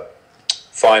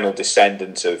final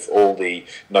descendant of all the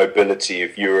nobility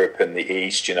of Europe and the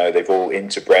East. You know, they've all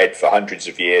interbred for hundreds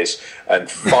of years, and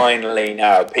finally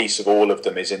now a piece of all of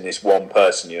them is in this one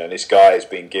person. You know, this guy has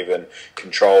been given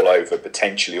control over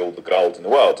potentially all the gold in the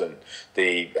world, and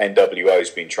the NWO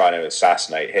has been trying to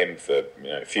assassinate him for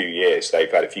a few years.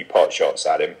 They've had a few pot shots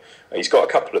at him. He's got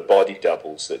a couple of body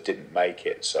doubles that didn't make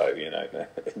it, so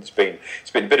it's been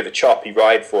a bit of a choppy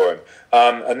ride for him.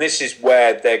 And this is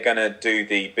where they're going to do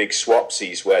the big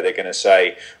swapsies, where they're going to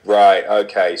say, right,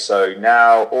 okay, so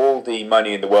now all the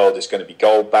money in the world is going to be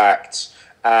gold backed,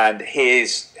 and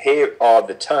here are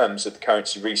the terms of the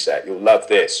currency reset. You'll love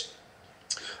this.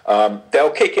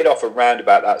 They'll kick it off around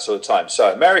about that sort of time.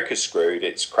 So America's screwed;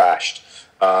 it's crashed.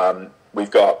 We've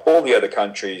got all the other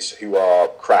countries who are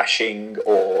crashing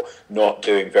or not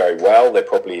doing very well. They're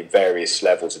probably in various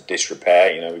levels of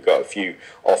disrepair. You know, we've got a few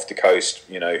off the coast,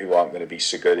 who aren't going to be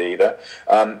so good either.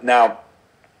 Now,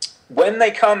 when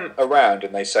they come around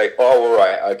and they say, oh, all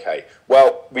right, okay,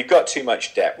 well, we've got too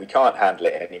much debt. We can't handle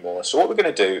it anymore. So what we're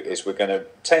going to do is we're going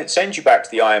to send you back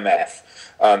to the IMF.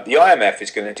 The IMF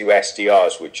is going to do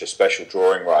SDRs, which are special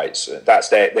drawing rights.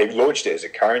 They've launched it as a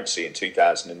currency in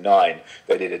 2009.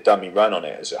 They did a dummy run on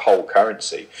it as a whole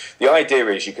currency. The idea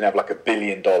is you can have like $1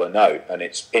 billion note, and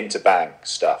it's interbank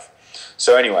stuff.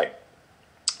 So anyway,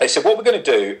 they said what we're going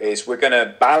to do is we're going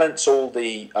to balance all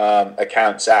the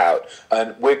accounts out,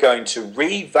 and we're going to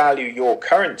revalue your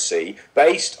currency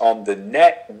based on the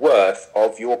net worth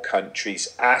of your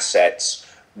country's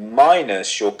assets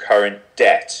minus your current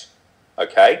debt.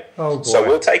 Okay, oh boy. So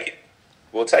we'll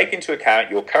take into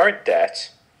account your current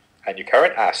debt and your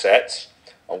current assets,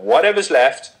 and whatever's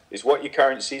left is what your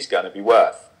currency is going to be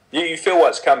worth. You feel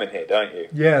what's coming here, don't you?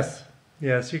 Yes,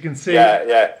 you can see.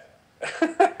 Yeah.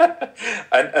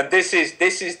 and this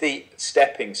is the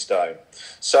stepping stone.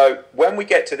 So when we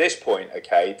get to this point,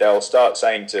 okay, they'll start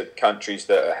saying to countries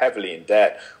that are heavily in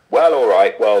debt, well, all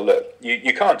right, well, look,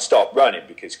 you can't stop running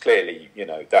because clearly,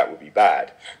 that would be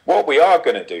bad. What we are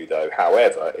going to do, though,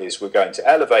 however, is we're going to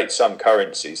elevate some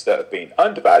currencies that have been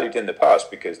undervalued in the past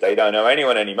because they don't owe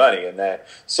anyone any money and they're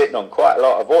sitting on quite a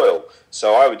lot of oil.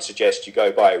 So I would suggest you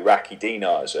go buy Iraqi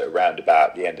dinars at around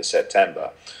about the end of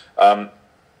September.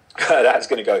 That's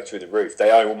going to go through the roof.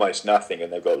 They owe almost nothing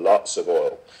and they've got lots of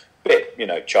oil. Bit,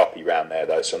 choppy round there,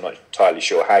 though, so I'm not entirely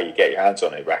sure how you get your hands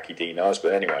on Iraqi dinars,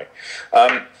 but anyway.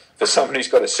 For someone who's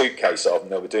got a suitcase of them,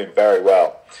 they were doing very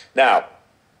well. Now,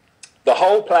 the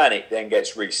whole planet then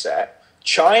gets reset.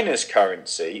 China's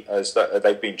currency, as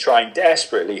they've been trying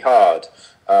desperately hard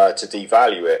to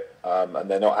devalue it, and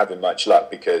they're not having much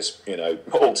luck because,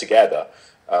 altogether,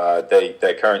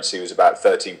 their currency was about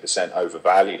 13%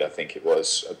 overvalued. I think it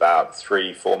was about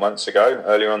 3-4 months ago,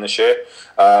 earlier on this year.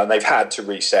 And they've had to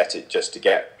reset it just to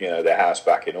get their house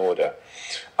back in order.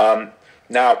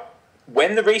 Now,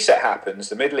 when the reset happens,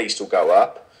 the Middle East will go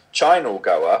up, China will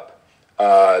go up,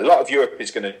 a lot of Europe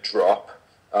is going to drop,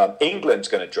 England's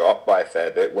going to drop by a fair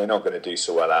bit. We're not going to do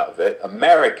so well out of it.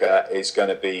 America is going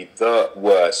to be the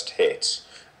worst hit.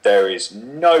 There is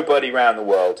nobody around the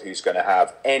world who's going to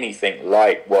have anything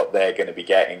like what they're going to be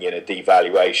getting in a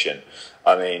devaluation.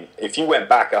 I mean, if you went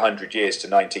back 100 years to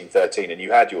 1913 and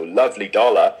you had your lovely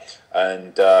dollar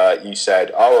and you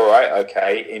said, oh, all right,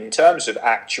 okay, in terms of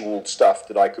actual stuff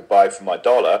that I could buy for my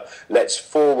dollar, let's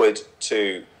forward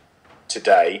to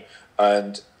today.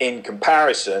 And in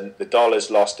comparison, the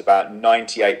dollar's lost about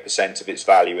 98% of its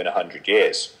value in 100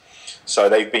 years. So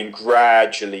they've been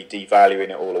gradually devaluing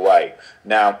it all away.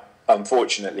 Now,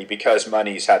 unfortunately, because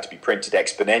money's had to be printed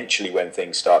exponentially when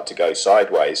things start to go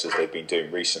sideways, as they've been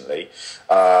doing recently,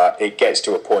 it gets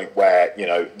to a point where,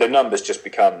 the numbers just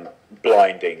become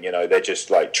blinding. They're just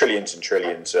like trillions and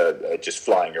trillions are just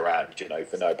flying around,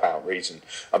 for no apparent reason.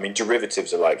 I mean,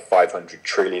 derivatives are like 500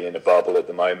 trillion in a bubble at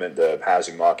the moment. The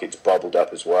housing market's bubbled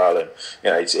up as well, and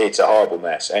it's a horrible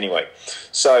mess. Anyway,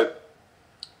 so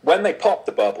when they pop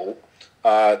the bubble,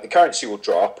 the currency will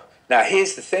drop. Now,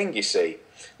 here's the thing, you see.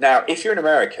 Now, if you're an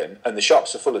American and the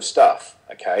shops are full of stuff,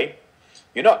 okay,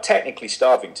 you're not technically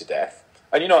starving to death,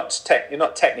 and you're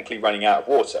not technically running out of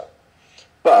water.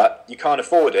 But you can't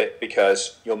afford it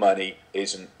because your money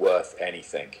isn't worth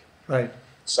anything. Right.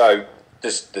 So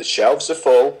the shelves are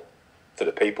full for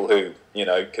the people who,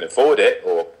 can afford it,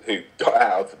 or who got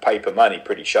out of the paper money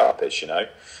pretty sharpish,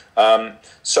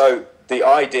 So the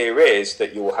idea is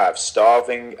that you will have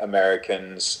starving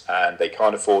Americans, and they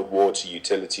can't afford water,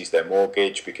 utilities, their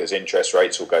mortgage, because interest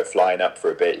rates will go flying up for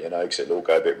a bit, because it'll all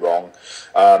go a bit wrong.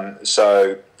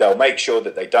 So they'll make sure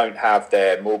that they don't have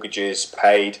their mortgages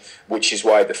paid, which is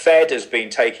why the Fed has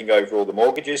been taking over all the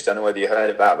mortgages. Don't know whether you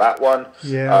heard about that one.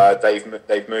 Yeah.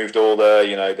 They've moved all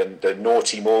the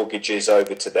naughty mortgages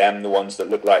over to them, the ones that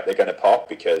look like they're going to pop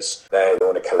because they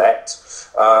want to collect.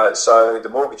 So the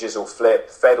mortgages will flip.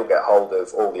 Fed will get hold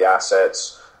of all the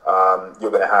assets.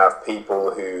 You're going to have people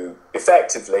who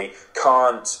effectively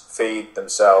can't feed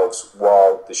themselves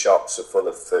while the shops are full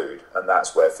of food, and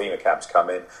that's where FEMA camps come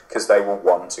in, because they will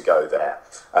want to go there.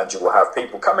 And you will have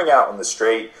people coming out on the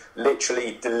street,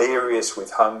 literally delirious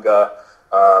with hunger,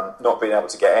 not being able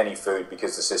to get any food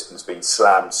because the system's been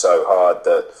slammed so hard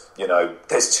that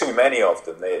there's too many of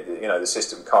them. The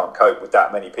system can't cope with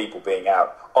that many people being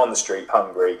out on the street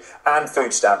hungry, and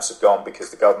food stamps have gone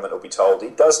because the government will be told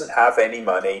it doesn't have any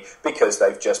money because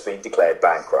they've just been declared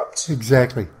bankrupt.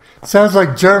 Exactly. Sounds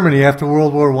like Germany after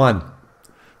World War I.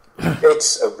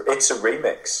 It's a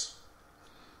remix.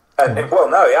 And well,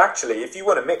 no, actually, if you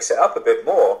want to mix it up a bit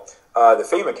more, the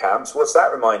FEMA camps, what's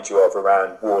that remind you of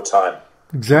around wartime?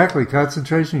 Exactly,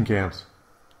 concentration camps.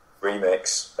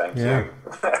 Remix, thank you.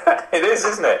 It is,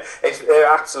 isn't it?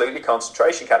 They're absolutely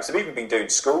concentration camps. They've even been doing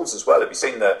schools as well. Have you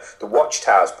seen the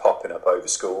watchtowers popping up over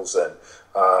schools and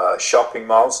shopping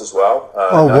malls as well?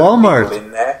 Walmart.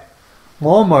 In there.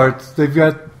 Walmart, they've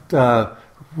got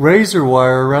razor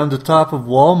wire around the top of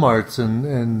Walmarts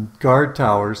and guard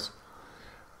towers.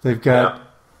 They've got...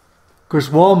 Of course,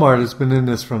 Walmart has been in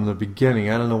this from the beginning.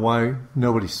 I don't know why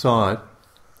nobody saw it.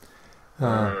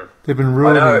 They've been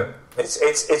ruining... I know.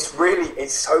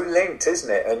 It's so linked,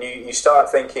 isn't it? And you start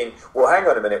thinking, well, hang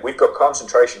on a minute, we've got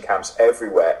concentration camps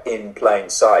everywhere in plain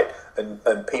sight,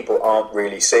 and people aren't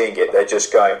really seeing it. They're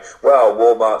just going, well,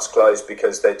 Walmart's closed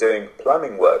because they're doing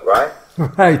plumbing work, right?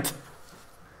 Right.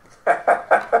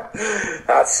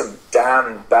 That's some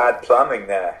damn bad plumbing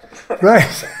there.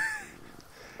 Right.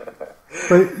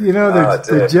 But,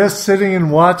 they're just sitting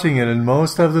and watching it, and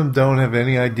most of them don't have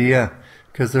any idea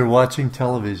because they're watching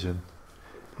television.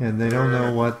 And they don't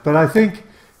know what. But I think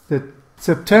that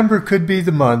September could be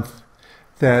the month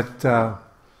that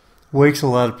wakes a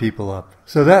lot of people up.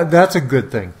 So that's a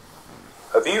good thing.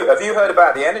 Have you heard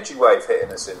about the energy wave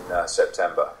hitting us in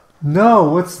September?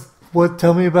 No.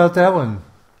 Tell me about that one.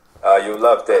 You'll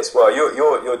love this. Well,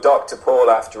 you're Dr.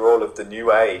 Paul after all of the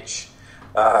New Age.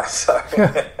 Now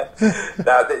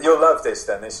you'll love this.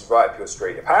 Then this is right up your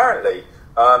street. Apparently.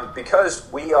 Because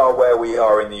we are where we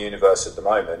are in the universe at the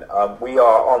moment, we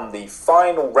are on the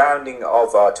final rounding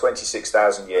of our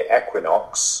 26,000-year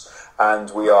equinox, and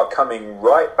we are coming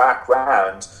right back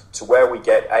round to where we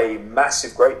get a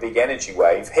massive, great big energy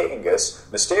wave hitting us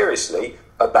mysteriously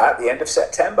about the end of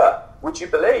September. Would you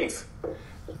believe?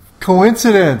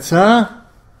 Coincidence, huh?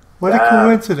 What a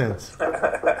coincidence.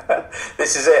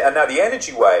 This is it. And now the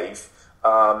energy wave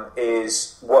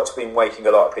is what's been waking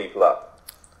a lot of people up.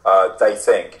 They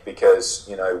think, because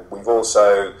we've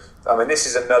also, this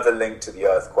is another link to the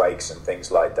earthquakes and things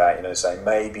like that, saying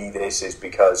maybe this is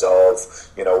because of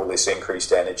all this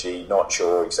increased energy, not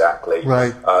sure exactly.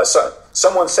 Right. So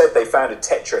someone said they found a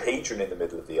tetrahedron in the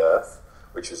middle of the earth,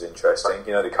 which was interesting.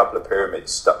 The couple of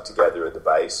pyramids stuck together at the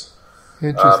base.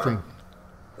 Interesting.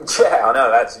 Yeah, I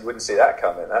know. You wouldn't see that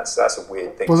coming. That's a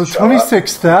weird thing. Well, the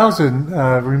 26,000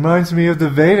 reminds me of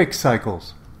the Vedic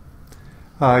cycles.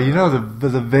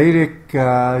 The Vedic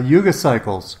Yuga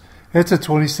cycles. It's a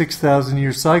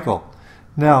 26,000-year cycle.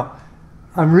 Now,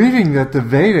 I'm reading that the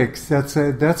Vedics,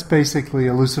 that's basically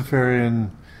a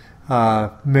Luciferian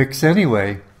mix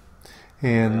anyway,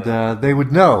 and they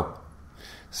would know.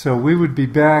 So we would be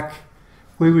back,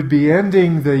 we would be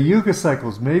ending the Yuga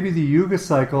cycles. Maybe the Yuga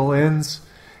cycle ends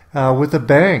with a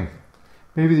bang.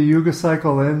 Maybe the Yuga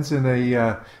cycle ends in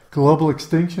a global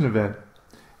extinction event.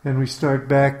 And we start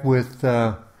back with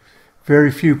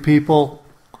very few people,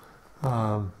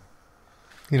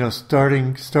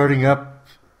 starting up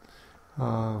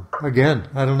again.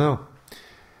 I don't know.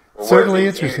 Well, Certainly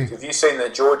interesting. Have you seen the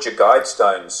Georgia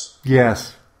Guidestones?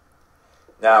 Yes.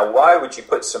 Now, why would you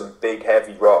put some big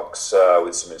heavy rocks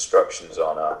with some instructions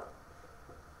on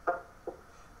it?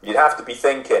 You'd have to be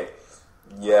thinking,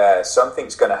 yeah,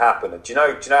 something's going to happen. Do you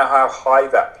know how high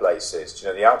that place is? Do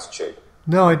you know the altitude?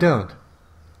 No, I don't.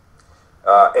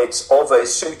 It's of a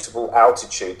suitable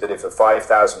altitude that if a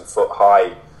 5,000 foot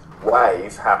high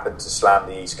wave happened to slam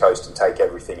the east coast and take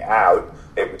everything out,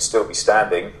 it would still be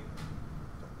standing.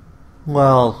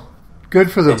 Well,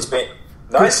 good for the. It's been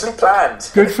nicely planned.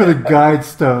 Good for the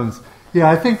Guidestones. Yeah,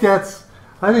 I think that's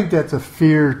a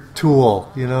fear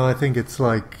tool. I think it's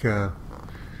like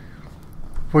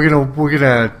we're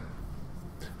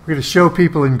gonna show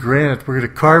people in granite. We're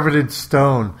gonna carve it in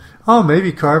stone. Oh,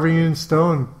 maybe carving it in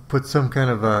stone put some kind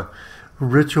of a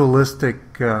ritualistic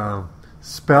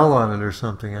spell on it or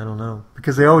something. I don't know,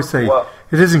 because they always say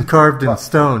it isn't carved in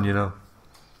stone.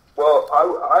 Well,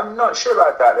 I'm not sure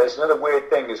about that. There's another weird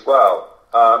thing as well.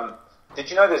 Did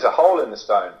you know there's a hole in the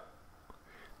stone?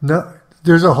 No,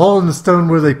 there's a hole in the stone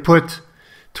where they put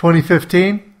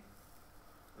 2015?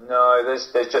 No,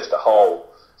 there's just a hole.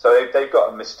 So they've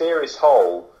got a mysterious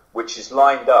hole which is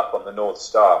lined up on the North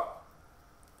Star.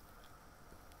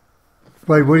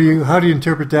 Wait, how do you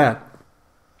interpret that?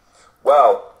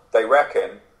 Well, they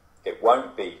reckon it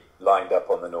won't be lined up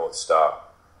on the North Star.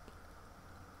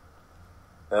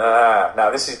 Now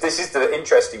this is the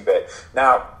interesting bit.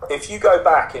 Now, if you go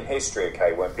back in history,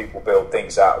 okay, when people build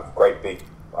things out of great big,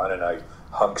 I don't know,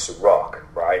 hunks of rock,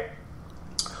 right?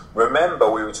 Remember,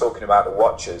 we were talking about the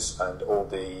Watchers and all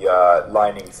the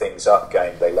lining things up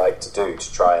game they like to do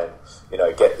to try and,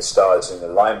 get the stars in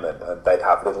alignment. And they'd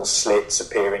have little slits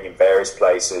appearing in various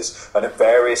places, and at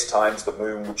various times the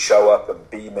moon would show up and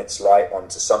beam its light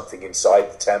onto something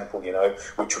inside the temple,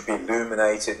 which would be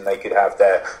illuminated, and they could have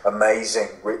their amazing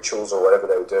rituals or whatever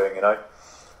they were doing,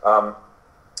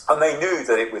 and they knew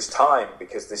that it was time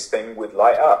because this thing would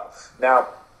light up. Now,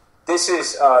 This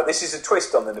is a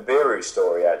twist on the Nibiru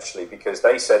story, actually, because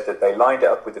they said that they lined it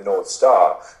up with the North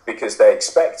Star because they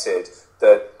expected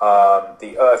that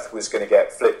the Earth was going to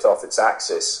get flipped off its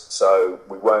axis, so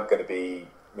we weren't going to be,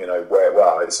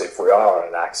 if we are on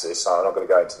an axis, I'm not going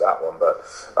to go into that one, but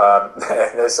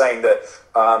they're saying that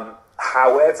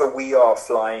however we are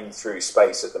flying through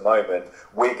space at the moment,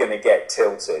 we're going to get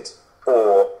tilted,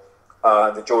 or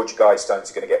the Georgia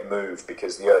Guidestones are going to get moved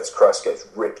because the Earth's crust gets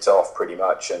ripped off pretty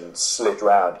much and slid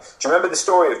round. Do you remember the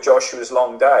story of Joshua's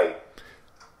long day?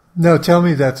 No, tell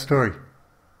me that story.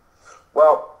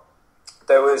 Well,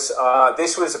 there was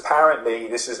this was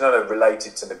not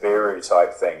related to Nibiru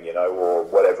type thing, or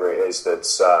whatever it is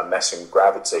that's messing with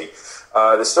gravity.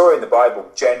 The story in the Bible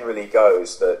generally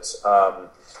goes that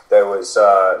there was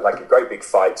like a great big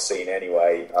fight scene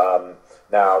anyway.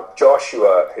 Now,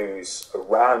 Joshua, who's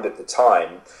around at the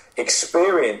time,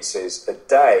 experiences a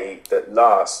day that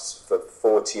lasts for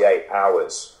 48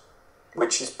 hours,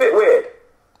 which is a bit weird.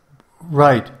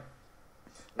 Right.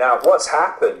 Now, what's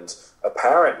happened,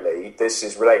 apparently, this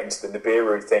is relating to the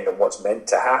Nibiru thing and what's meant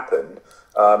to happen,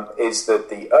 is that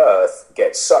the Earth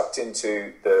gets sucked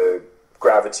into the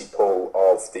gravity pull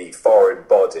of the foreign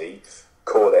body.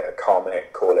 Call it a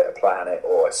comet, call it a planet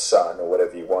or a sun or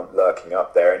whatever you want lurking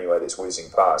up there anyway that's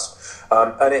whizzing past.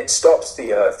 And it stops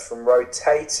the Earth from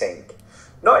rotating.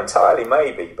 Not entirely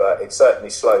maybe, but it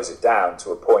certainly slows it down to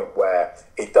a point where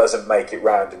it doesn't make it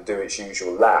round and do its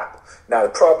usual lap. Now the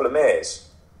problem is,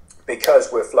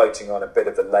 because we're floating on a bit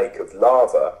of a lake of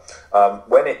lava,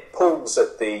 when it pulls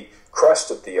at the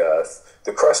crust of the Earth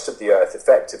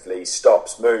effectively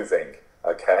stops moving.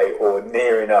 Okay, or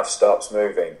near enough stops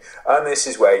moving, and this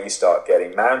is where you start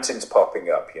getting mountains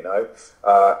popping up,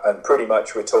 and pretty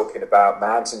much we're talking about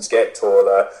mountains get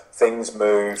taller, things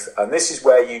move, and this is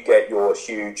where you get your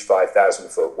huge 5,000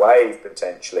 foot wave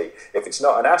potentially. If it's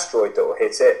not an asteroid that will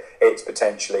hit it, it's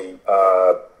potentially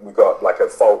we've got like a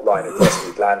fault line across the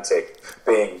Atlantic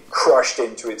being crushed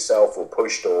into itself or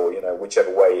pushed, or whichever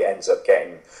way it ends up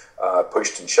getting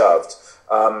pushed and shoved.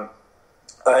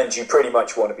 And you pretty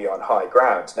much want to be on high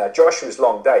ground. Now, Joshua's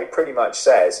long day pretty much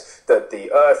says that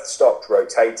the Earth stopped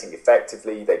rotating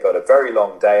effectively. They got a very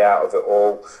long day out of it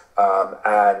all.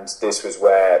 And this was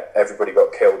where everybody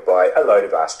got killed by a load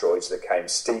of asteroids that came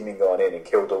steaming on in and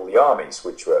killed all the armies,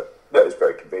 which was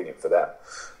very convenient for them.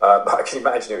 But I can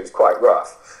imagine it was quite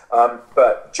rough.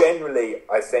 But generally,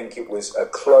 I think it was a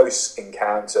close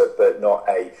encounter, but not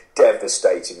a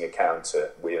devastating encounter,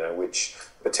 which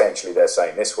potentially they're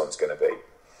saying this one's going to be.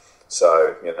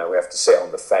 So, we have to sit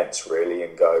on the fence really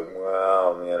and go,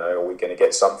 well, are we going to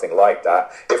get something like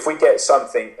that? If we get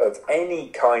something of any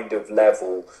kind of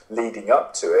level leading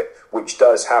up to it, which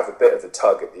does have a bit of a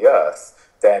tug at the Earth,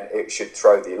 then it should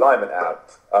throw the alignment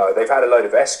out. They've had a load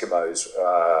of Eskimos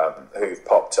who've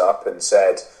popped up and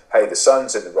said, hey, the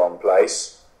sun's in the wrong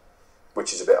place,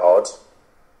 which is a bit odd.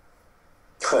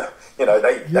 They know,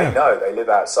 they live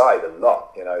outside a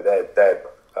lot. Their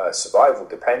survival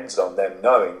depends on them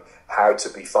knowing how to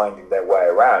be finding their way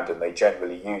around, and they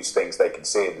generally use things they can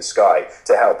see in the sky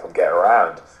to help them get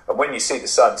around. And when you see the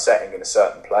sun setting in a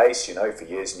certain place, for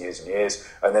years and years and years,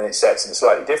 and then it sets in a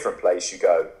slightly different place, you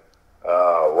go,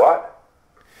 what?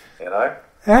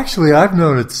 Actually, I've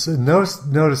noticed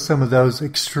some of those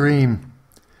extreme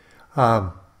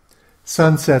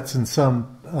sunsets and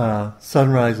some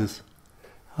sunrises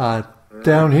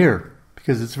down here,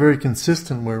 because it's very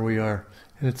consistent where we are,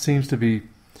 and it seems to be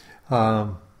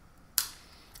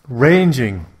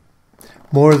ranging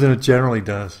more than it generally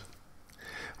does.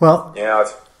 Well, yeah.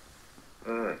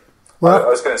 I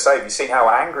was going to say, have you seen how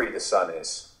angry the sun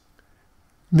is?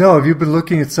 No, have you been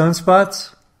looking at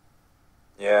sunspots?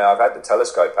 Yeah, I've had the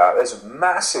telescope out. There's a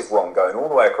massive one going all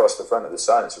the way across the front of the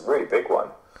sun. It's a really big one.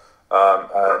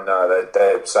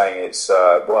 They're saying it's,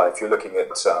 if you're looking at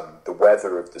the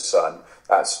weather of the sun,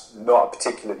 that's not a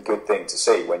particularly good thing to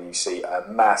see when you see a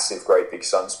massive, great big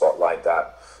sunspot like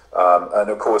that. And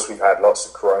of course, we've had lots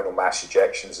of coronal mass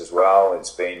ejections as well.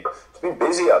 It's been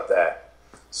busy up there.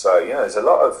 So, there's a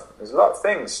lot of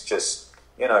things just,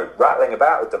 rattling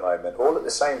about at the moment, all at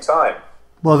the same time.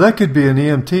 Well, that could be an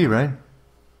EMT, right?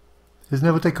 Isn't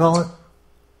that what they call it?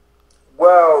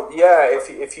 Well, yeah,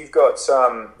 if you've got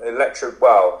some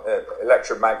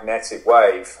electromagnetic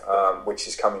wave, which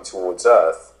is coming towards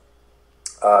Earth,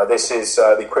 this is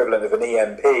the equivalent of an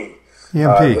EMP.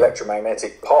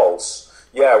 Electromagnetic pulse,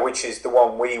 which is the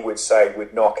one we would say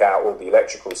would knock out all the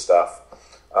electrical stuff.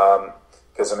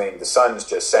 Because, the sun's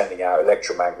just sending out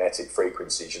electromagnetic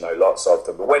frequencies, lots of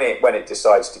them. But when it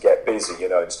decides to get busy,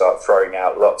 and start throwing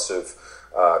out lots of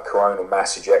coronal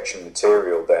mass ejection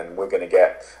material, then we're going to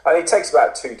get... it takes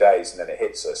about 2 days and then it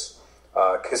hits us.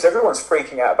 Because everyone's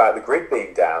freaking out about the grid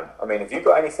being down. Have you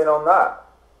got anything on that?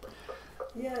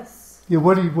 Yes. Yeah,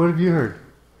 what have you heard?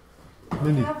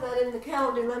 Mindy. I have that in the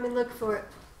calendar. Let me look for it.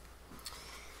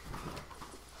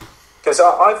 Because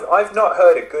I've not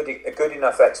heard a good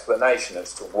enough explanation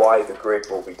as to why the grid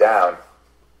will be down.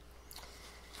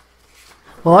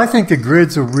 Well, I think the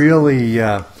grid's a really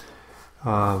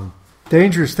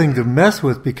dangerous thing to mess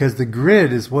with, because the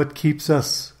grid is what keeps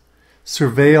us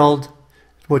surveilled,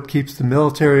 what keeps the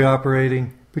military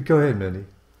operating. But go ahead, Mindy.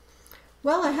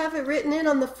 Well, I have it written in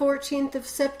on the 14th of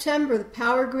September. The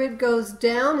power grid goes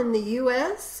down in the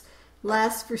U.S.,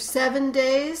 lasts for 7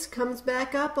 days, comes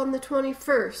back up on the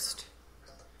 21st.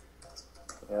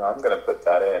 Yeah, I'm going to put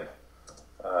that in.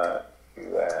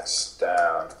 U.S.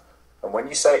 down. And when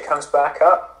you say it comes back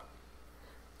up?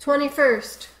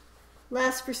 21st.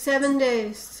 Lasts for 7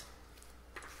 days.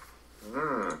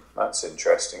 That's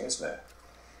interesting, isn't it?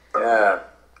 Yeah.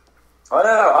 I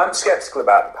know, I'm sceptical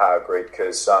about the power grid,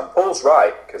 because Paul's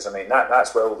right, because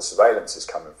that's where all the surveillance is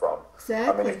coming from.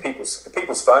 Exactly. If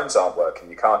people's phones aren't working,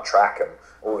 you can't track them.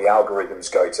 All the algorithms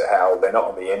go to hell. They're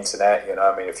not on the internet.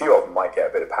 A few of them might get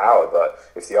a bit of power, but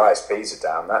if the ISPs are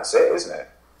down, that's it, isn't it?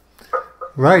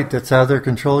 Right. That's how they're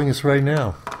controlling us right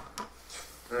now.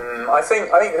 I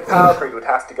think the power grid would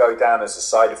have to go down as a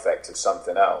side effect of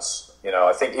something else.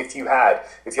 I think if you had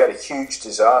a huge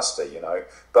disaster,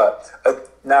 but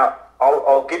now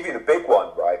I'll give you the big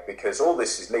one, right? Because all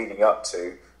this is leading up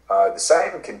to the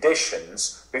same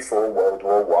conditions before World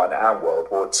War I and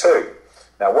World War II.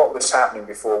 Now, what was happening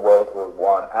before World War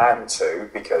I and II,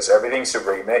 because everything's a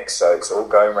remix, so it's all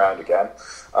going round again,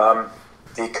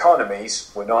 the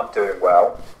economies were not doing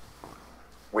well.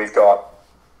 We've got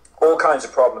all kinds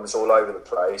of problems all over the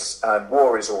place, and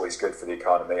war is always good for the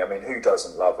economy. Who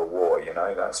doesn't love a war,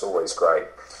 That's always great.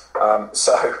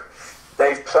 So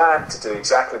they've planned to do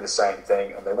exactly the same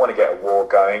thing, and they want to get a war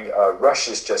going.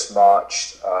 Russia's just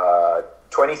marched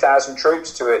 20,000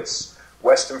 troops to its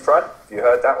western front. Have you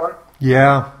heard that one?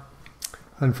 Yeah,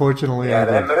 unfortunately. Yeah,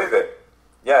 they're moving.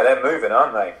 Yeah, they're moving,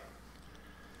 aren't they?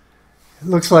 It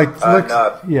looks like...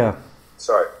 yeah.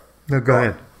 Sorry. No, go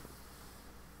ahead.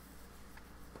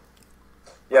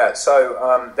 Yeah,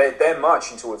 so they're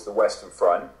marching towards the western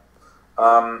front.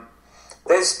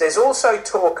 There's also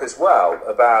talk as well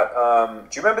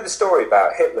about... do you remember the story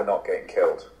about Hitler not getting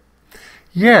killed?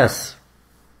 Yes.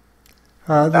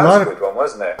 That was a good one,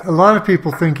 wasn't it? A lot of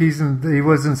people think he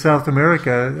was in South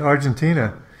America,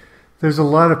 Argentina. There's a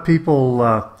lot of people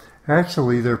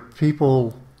actually they're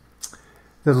people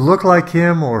that look like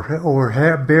him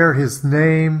or bear his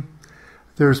name.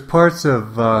 There's parts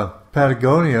of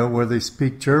Patagonia where they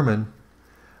speak German.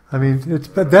 I mean,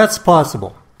 but that's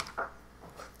possible.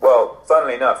 Well,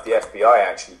 funnily enough, the FBI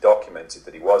actually documented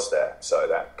that he was there, so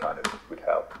that kind of would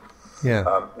help.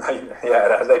 Yeah.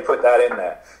 Yeah, they put that in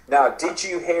there. Now, did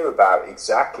you hear about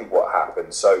exactly what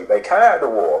happened? So they came out of the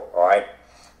war, all right?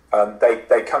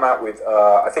 They come out with,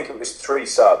 I think it was 3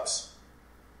 subs.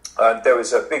 There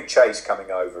was a big chase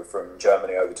coming over from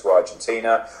Germany over to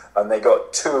Argentina, and they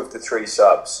got 2 of the 3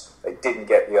 subs. They didn't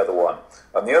get the other one.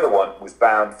 And the other one was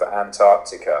bound for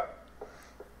Antarctica.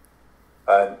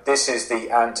 And this is the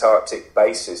Antarctic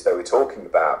bases they were talking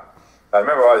about. I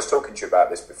remember I was talking to you about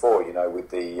this before, you know,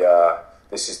 with the,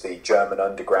 this is the German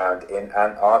underground in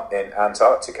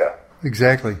Antarctica.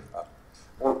 Exactly.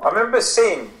 Well, I remember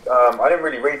seeing, I didn't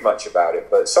really read much about it,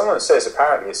 but someone says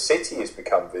apparently a city has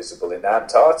become visible in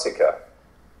Antarctica.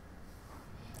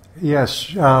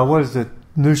 Yes, what is it?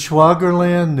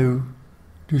 Neuschwabbenland?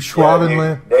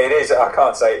 Neuschwabbenland? Yeah, it is, I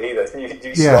can't say it either.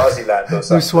 Neuschwabbenland or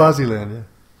something. Neuschwabbenland, yeah.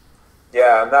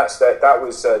 Yeah, and that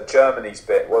was Germany's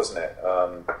bit, wasn't it?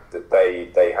 That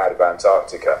they had of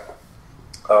Antarctica.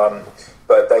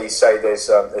 But they say there's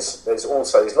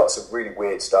lots of really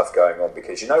weird stuff going on,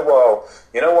 because while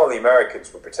the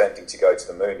Americans were pretending to go to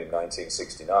the moon in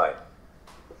 1969,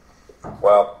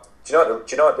 well, do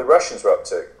you know what the Russians were up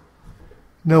to?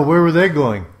 No, where were they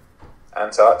going?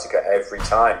 Antarctica every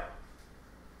time.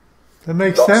 That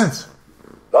makes sense.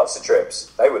 Lots of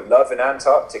trips. They were loving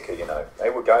Antarctica, They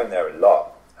were going there a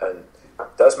lot. And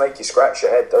it does make you scratch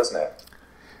your head, doesn't it?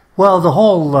 Well, the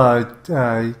whole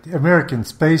American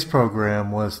space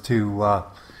program was to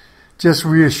just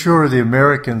reassure the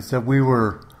Americans that we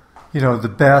were,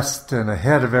 the best and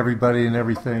ahead of everybody and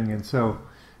everything. And so,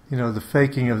 the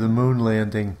faking of the moon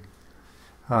landing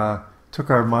took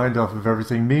our mind off of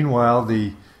everything. Meanwhile,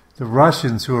 the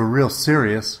Russians, who are real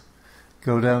serious,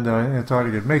 go down to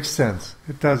Antarctica. It makes sense.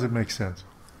 It make sense.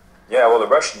 Yeah, well, the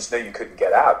Russians knew you couldn't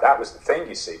get out. That was the thing,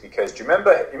 you see, because do you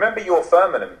remember your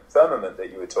firmament that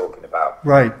you were talking about?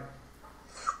 Right.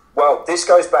 Well, this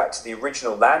goes back to the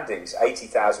original landings,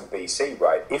 80,000 BC,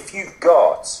 right? If you've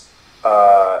got,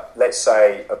 let's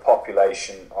say, a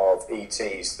population of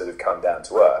ETs that have come down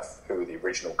to Earth, who are the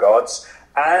original gods,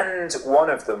 and one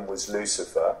of them was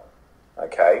Lucifer,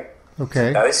 okay?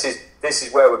 Okay. Now, this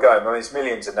is where we're going. I mean, there's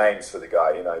millions of names for the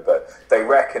guy, but they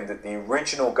reckon that the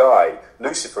original guy,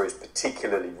 Lucifer, is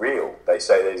particularly real. They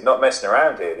say that he's not messing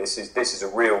around here. This is a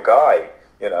real guy,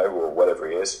 or whatever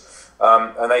he is.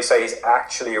 And they say he's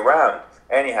actually around.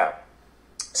 Anyhow,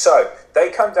 so they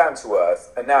come down to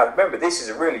Earth, and now, remember, this is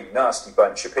a really nasty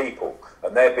bunch of people,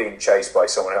 and they're being chased by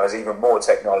someone who has even more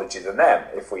technology than them,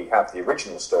 if we have the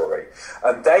original story.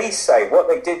 And they say what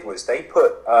they did was they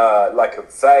put like a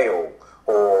veil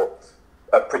or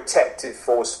a protective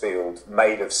force field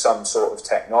made of some sort of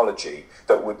technology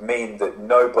that would mean that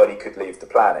nobody could leave the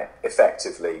planet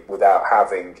effectively without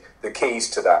having the keys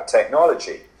to that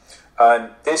technology.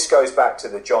 And this goes back to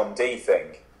the John D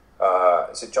thing.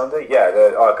 Is it John D?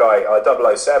 Yeah, our guy,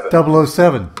 007.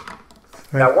 007.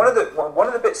 Right. Now, one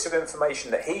of the bits of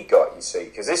information that he got, you see,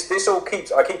 because this all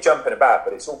I keep jumping about,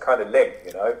 but it's all kind of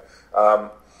linked,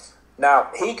 Now,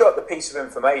 he got the piece of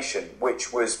information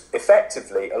which was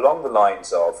effectively along the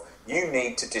lines of, you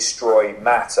need to destroy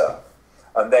matter,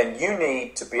 and then you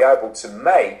need to be able to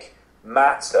make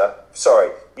matter,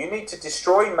 you need to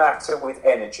destroy matter with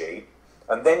energy,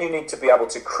 and then you need to be able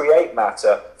to create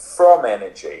matter from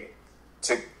energy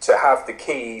to have the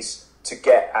keys to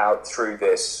get out through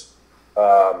this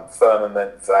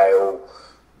firmament, veil,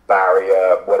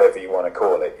 barrier, whatever you want to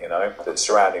call it, that's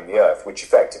surrounding the Earth, which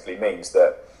effectively means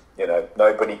that,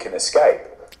 nobody can escape,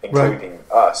 including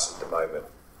us at the moment.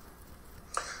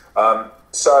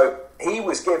 So he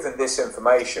was given this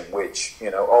information, which,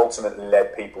 ultimately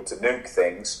led people to nuke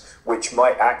things, which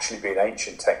might actually be an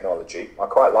ancient technology. I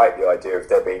quite like the idea of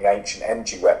there being ancient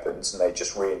energy weapons, and they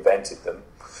just reinvented them.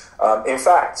 In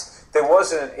fact, there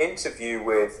was an interview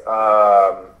with,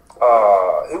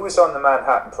 who was on the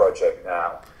Manhattan Project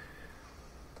now?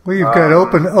 Well, you've got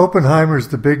Oppenheimer's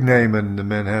the big name in the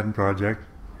Manhattan Project.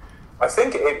 I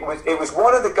think it was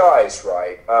one of the guys,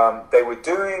 right? They were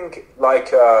doing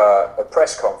like a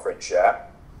press conference, yeah?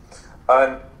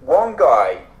 And one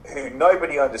guy who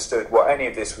nobody understood what any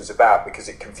of this was about because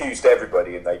it confused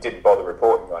everybody and they didn't bother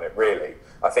reporting on it, really.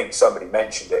 I think somebody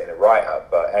mentioned it in a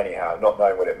write-up, but anyhow, not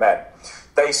knowing what it meant.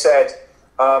 They said,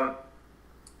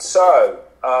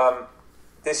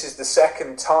 this is the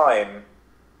second time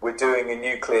we're doing a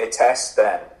nuclear test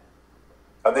then.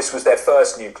 And this was their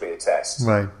first nuclear test.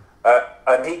 Right.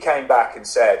 And he came back and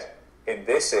said, in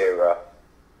this era,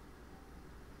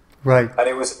 Right. and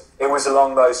it was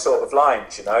along those sort of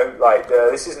lines, you know, like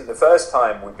this isn't the first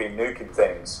time we've been nuking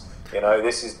things. You know,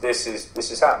 this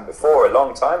has happened before a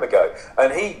long time ago.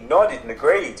 And he nodded and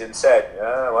agreed and said,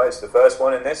 "Yeah, well, it's the first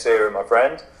one in this era, my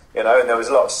friend." You know, and there was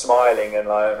a lot of smiling and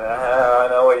like, "I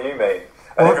know what you mean."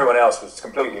 And everyone else was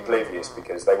completely oblivious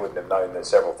because they wouldn't have known that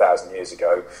several thousand years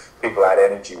ago people had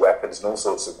energy weapons and all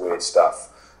sorts of weird stuff.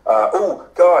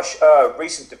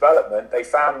 Recent development, they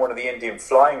found one of the Indian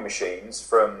flying machines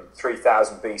from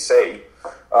 3000 BC.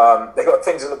 They got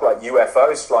things that look like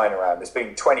UFOs flying around. There's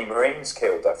been 20 Marines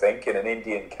killed, I think, in an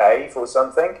Indian cave or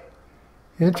something.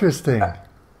 Interesting. That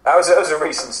was a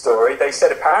recent story. They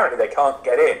said apparently they can't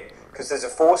get in because there's a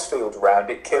force field around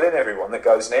it killing everyone that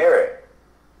goes near it.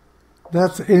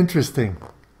 That's interesting.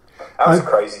 That was a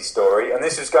crazy story, and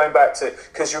this was going back to,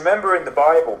 because you remember in the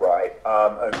Bible, right,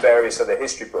 and various other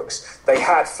history books, they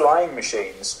had flying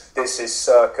machines. This is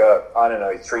circa,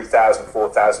 3,000,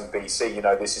 4,000 BC, you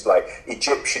know, this is like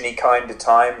Egyptian-y kind of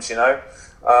times, you know,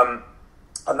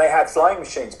 and they had flying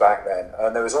machines back then,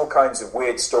 and there was all kinds of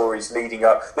weird stories leading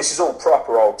up. This is all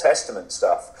proper Old Testament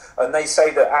stuff, and they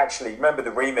say that actually, remember the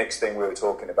remix thing we were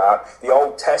talking about? The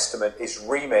Old Testament is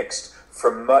remixed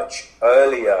from much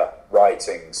earlier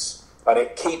writings. And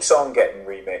it keeps on getting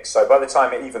remixed. So by the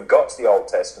time it even got to the Old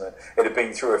Testament, it had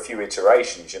been through a few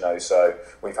iterations, you know, so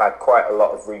we've had quite a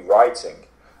lot of rewriting.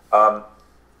 But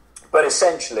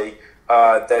essentially,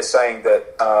 they're saying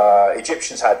that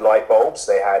Egyptians had light bulbs,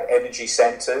 they had energy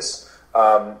centers,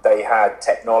 they had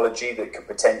technology that could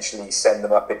potentially send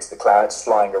them up into the clouds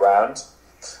flying around.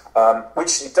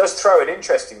 Which it does throw an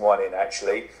interesting one in,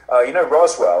 actually. You know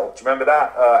Roswell, do you remember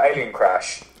that alien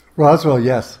crash? Roswell,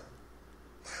 yes.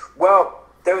 Well,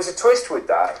 there was a twist with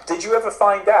that. Did you ever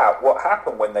find out what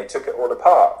happened when they took it all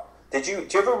apart? Do you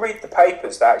ever read the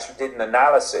papers that actually did an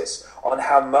analysis on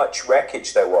how much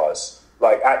wreckage there was?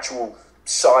 Like actual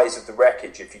size of the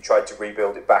wreckage if you tried to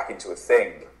rebuild it back into a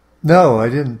thing? No, I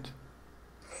didn't.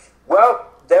 Well,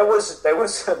 there was a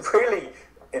really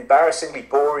embarrassingly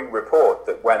boring report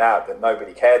that went out that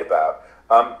nobody cared about,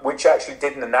 which actually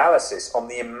did an analysis on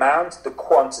the amount, the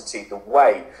quantity, the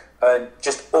weight, and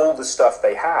just all the stuff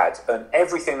they had, and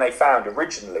everything they found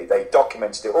originally, they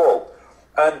documented it all.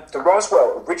 And the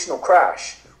Roswell original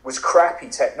crash was crappy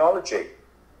technology.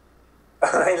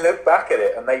 And they looked back at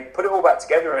it, and they put it all back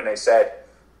together, and they said,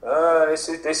 this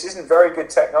isn't very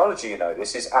good technology, you know,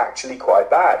 this is actually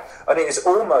quite bad. And it is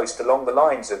almost along the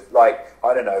lines of, like,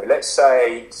 I don't know, let's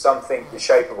say something the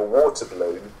shape of a water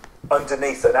balloon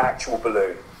underneath an actual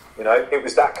balloon, you know, it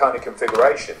was that kind of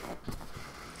configuration.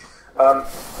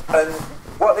 And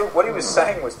what he was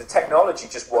saying was the technology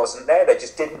just wasn't there. They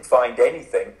just didn't find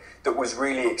anything that was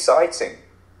really exciting,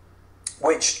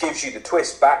 which gives you the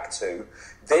twist back to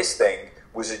this thing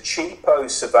was a cheapo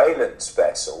surveillance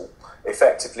vessel,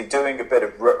 effectively doing a bit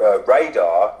of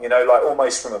radar, you know, like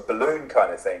almost from a balloon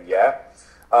kind of thing, yeah,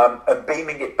 and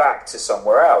beaming it back to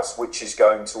somewhere else, which is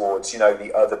going towards, you know,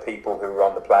 the other people who are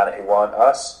on the planet who aren't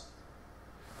us.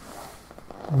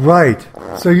 Right.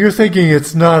 So you're thinking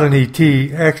it's not an ET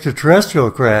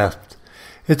extraterrestrial craft.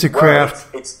 It's a craft.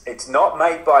 It's not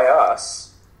made by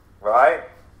us, right?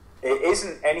 It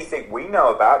isn't anything we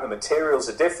know about. The materials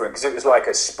are different because it was like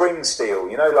a spring steel,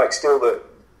 you know, like steel that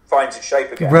finds its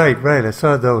shape again. Right. I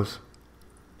saw those.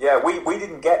 Yeah, we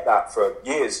didn't get that for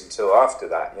years until after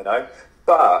that, you know.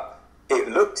 But it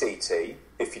looked ET.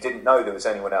 If you didn't know there was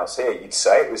anyone else here, you'd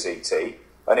say it was ET.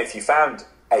 And if you found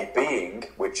a being,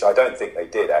 which I don't think they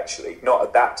did actually, not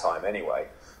at that time anyway,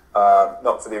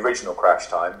 not for the original crash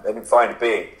time, they didn't find a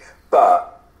being,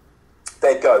 but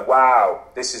they'd go, wow,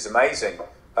 this is amazing.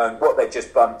 And what they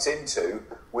just bumped into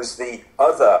was the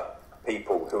other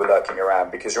people who were lurking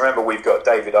around, because remember, we've got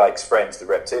David Icke's friends, the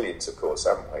reptilians, of course,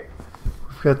 haven't we?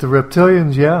 We've got the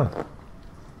reptilians, yeah.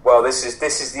 Well, this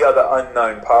is the other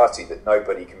unknown party that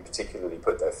nobody can particularly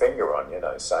put their finger on, you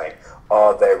know, saying,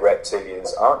 are there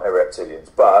reptilians, aren't there reptilians?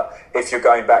 But if you're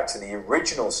going back to the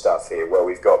original stuff here, where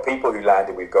we've got people who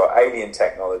landed, we've got alien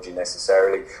technology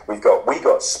necessarily, we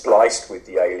got spliced with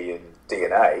the alien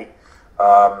DNA.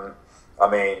 All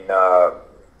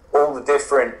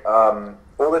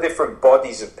the different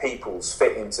bodies of peoples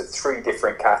fit into 3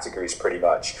 different categories pretty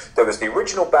much. There was the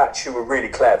original batch who were really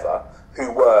clever,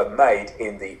 who were made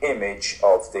in the image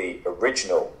of the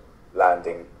original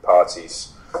landing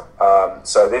parties.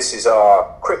 So this is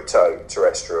our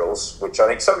crypto-terrestrials, which I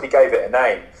think somebody gave it a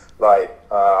name, like,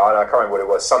 I can't remember what it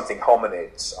was, something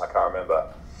hominids, I can't remember.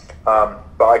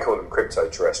 But I call them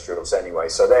crypto-terrestrials anyway,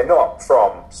 so they're not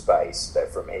from space, they're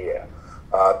from here.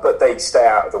 but they stay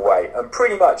out of the way. And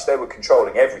pretty much they were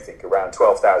controlling everything around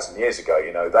 12,000 years ago.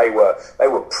 You know, they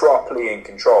were properly in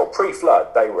control.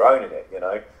 Pre-flood, they were owning it. You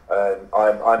know,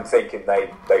 and I'm thinking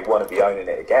they want to be owning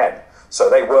it again. So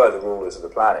they were the rulers of the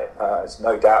planet. There's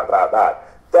no doubt about that.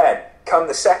 Then come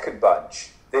the second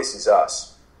bunch. This is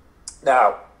us.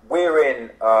 Now we're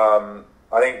in.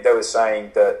 I think they were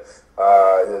saying that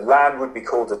the land would be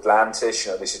called Atlantis.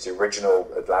 You know, this is the original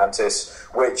Atlantis,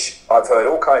 which I've heard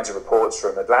all kinds of reports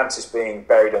from. Atlantis being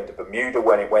buried under Bermuda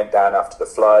when it went down after the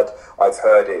flood. I've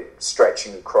heard it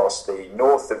stretching across the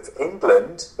north of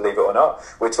England, believe it or not.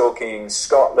 We're talking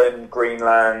Scotland,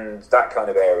 Greenland, that kind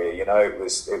of area. You know, it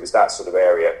was that sort of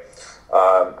area.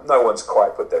 No one's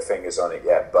quite put their fingers on it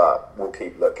yet, but we'll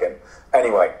keep looking.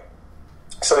 Anyway,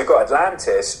 so we've got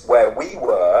Atlantis, where we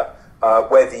were,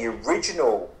 where the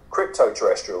original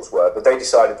crypto-terrestrials were, but they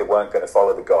decided they weren't going to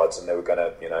follow the gods, and they were going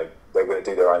to, you know, they were going to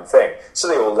do their own thing. So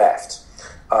they all left.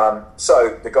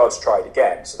 So the gods tried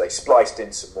again. So they spliced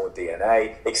in some more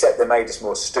DNA, except they made us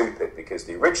more stupid because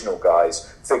the original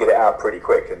guys figured it out pretty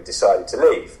quick and decided to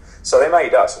leave. So they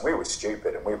made us, and we were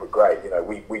stupid, and we were great. You know,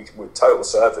 we were total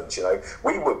servants. You know,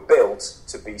 we were built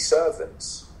to be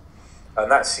servants,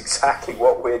 and that's exactly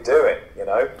what we're doing. You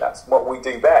know, that's what we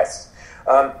do best.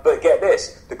 But get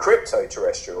this, the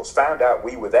crypto-terrestrials found out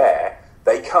we were there.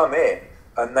 They come in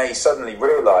and they suddenly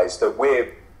realise that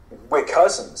we're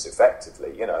cousins,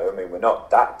 effectively. You know, I mean, we're not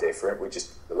that different. We're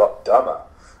just a lot dumber.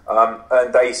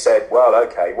 And they said, well,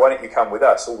 okay, why don't you come with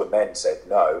us? All the men said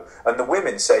no. And the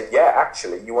women said, yeah,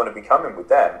 actually, you want to be coming with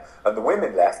them. And the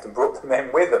women left and brought the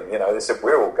men with them. You know, they said,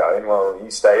 we're all going. Well,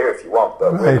 you stay here if you want,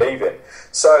 but we're leaving.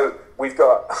 So we've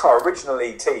got our original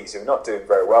ETs who are not doing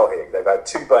very well here. They've had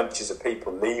 2 bunches of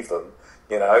people leave them,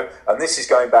 you know, and this is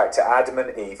going back to Adam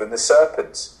and Eve and the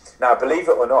serpents. Now, believe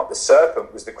it or not, the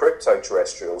serpent was the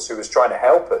crypto-terrestrials who was trying to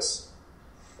help us.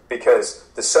 Because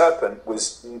the serpent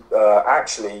was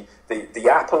actually, the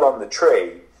apple on the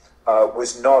tree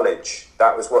was knowledge.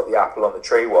 That was what the apple on the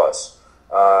tree was.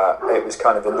 It was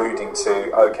kind of alluding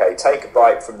to, okay, take a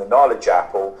bite from the knowledge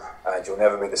apple and you'll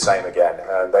never be the same again.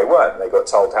 And they weren't. They got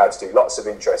told how to do lots of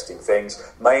interesting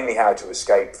things, mainly how to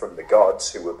escape from the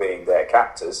gods who were being their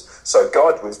captors. So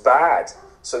God was bad.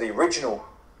 So the original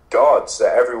gods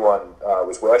that everyone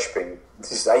was worshipping,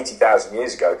 this is 80,000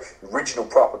 years ago, the original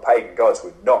proper pagan gods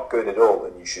were not good at all,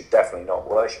 and you should definitely not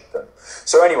worship them.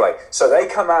 So anyway, so they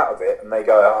come out of it and they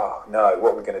go, oh no,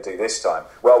 what are we going to do this time?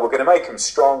 Well, we're going to make them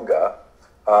stronger,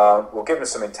 we'll give them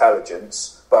some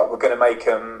intelligence, but we're going to make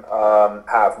them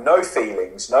have no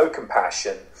feelings, no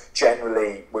compassion.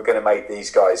 Generally, we're going to make these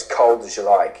guys cold as you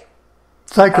like.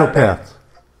 Psychopaths.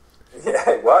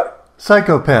 Yeah, what?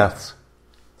 Psychopaths.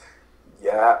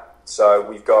 Yeah, so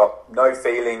we've got no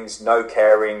feelings, no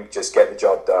caring, just get the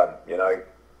job done, you know.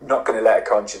 Not going to let a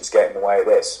conscience get in the way of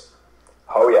this.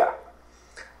 Oh yeah.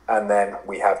 And then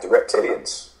we have the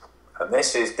reptilians. And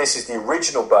this is the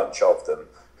original bunch of them,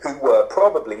 who were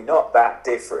probably not that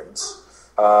different,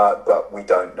 but we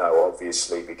don't know,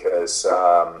 obviously, because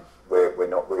we're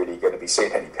not really going to be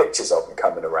seeing any pictures of them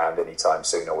coming around anytime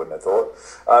soon, I wouldn't have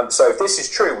thought. So if this is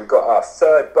true, we've got our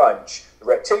third bunch. The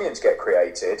reptilians get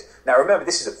created. Now remember,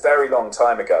 this is a very long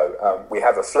time ago. We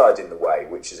have a flood in the way,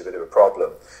 which is a bit of a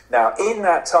problem. Now in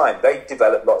that time, they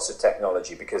developed lots of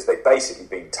technology because they've basically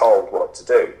been told what to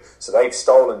do. So they've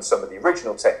stolen some of the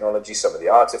original technology, some of the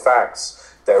artifacts.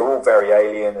 They're all very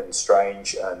alien and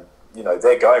strange, and you know,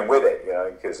 they're going with it, you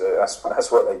know, because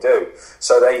that's what they do.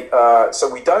 So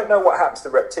we don't know what happened to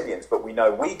the reptilians, but we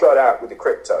know we got out with the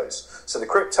cryptos. So the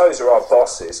cryptos are our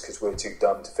bosses because we're too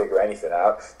dumb to figure anything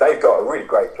out. They've got a really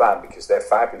great plan because they're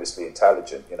fabulously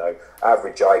intelligent, you know,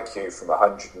 average IQ from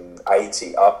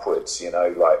 180 upwards, you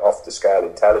know, like off the scale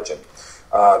intelligent.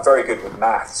 Very good with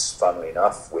maths, funnily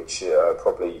enough, which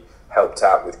probably helped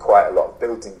out with quite a lot of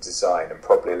building design and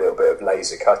probably a little bit of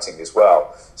laser cutting as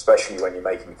well, especially when you're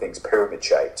making things pyramid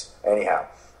shaped. Anyhow,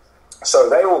 so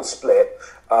they all split.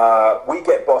 We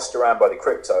get bossed around by the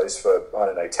cryptos for, I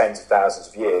don't know, tens of thousands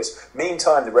of years.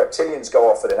 Meantime, the reptilians go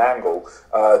off at an angle.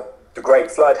 The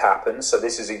Great Flood happens, so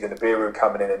this is either Nibiru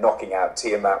coming in and knocking out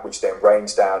Tiamat, which then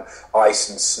rains down ice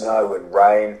and snow and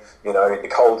rain. You know, in the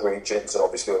cold regions,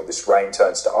 obviously all this rain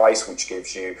turns to ice, which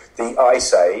gives you the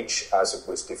Ice Age, as it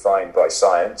was defined by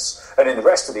science. And in the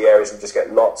rest of the areas, we just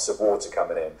get lots of water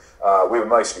coming in. We were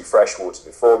mostly fresh water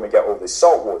before, and we get all this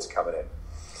salt water coming in.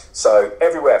 So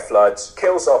everywhere floods,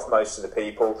 kills off most of the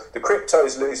people. The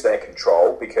cryptos lose their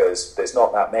control because there's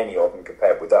not that many of them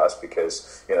compared with us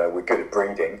because, we're good at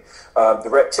breeding. The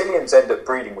reptilians end up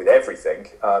breeding with everything,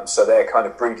 so they're kind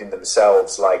of breeding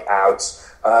themselves out.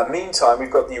 Meantime,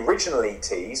 we've got the original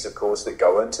ETs, of course, that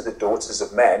go into the daughters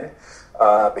of men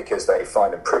because they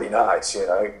find them pretty nice,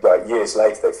 But years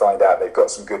later, they find out they've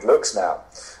got some good looks now.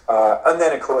 And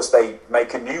then, of course, they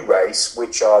make a new race,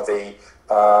 which are the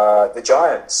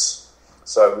giants.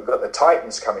 So we've got the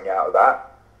titans coming out of that.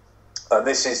 And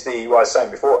this is what I was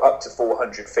saying before, up to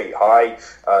 400 feet high,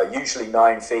 usually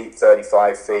 9 feet,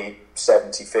 35 feet,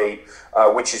 70 feet,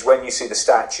 which is when you see the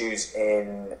statues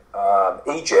in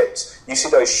Egypt. You see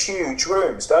those huge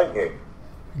rooms, don't you?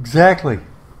 Exactly.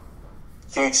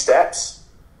 Huge steps.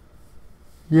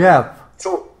 Yeah. It's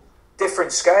all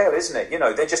different scale, isn't it?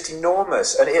 They're just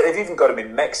enormous. And they've even got them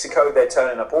in Mexico. They're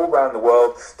turning up all around the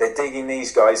world. They're digging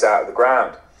these guys out of the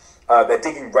ground. They're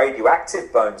digging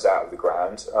radioactive bones out of the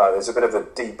ground. There's a bit of a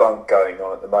debunk going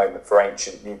on at the moment for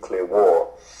ancient nuclear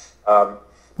war. But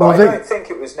I don't think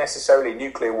it was necessarily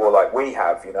nuclear war like we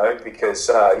have, because,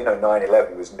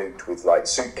 9/11 was nuked with,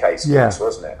 suitcase nukes,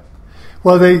 wasn't it?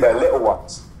 Well, they're little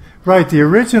ones. Right, the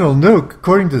original nuke,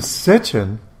 according to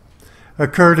Sitchin,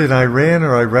 occurred in Iran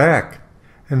or Iraq,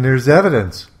 and there's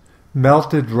evidence.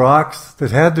 Melted rocks that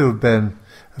had to have been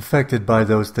affected by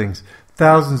those things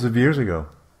thousands of years ago.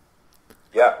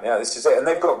 Yeah, this is it. And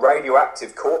they've got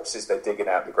radioactive corpses they're digging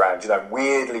out of the ground,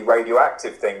 weirdly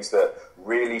radioactive things that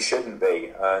really shouldn't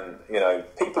be. And,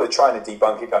 people are trying to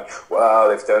debunk it, going,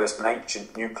 well, if there was an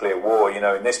ancient nuclear war,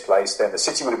 in this place, then the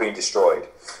city would have been destroyed.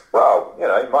 Well,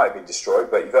 it might have been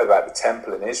destroyed, but you've heard about the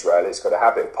temple in Israel. It's got a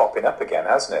habit of popping up again,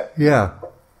 hasn't it? Yeah.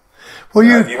 Well,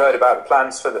 have you heard about the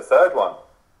plans for the third one?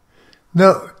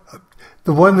 No,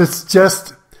 the one that's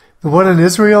the one in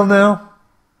Israel now?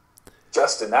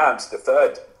 Just announced the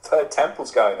third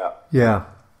temple's going up. Yeah,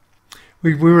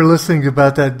 we were listening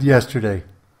about that yesterday.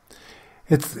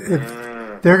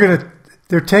 They're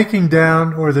taking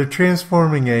down or they're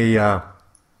transforming a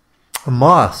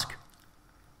mosque.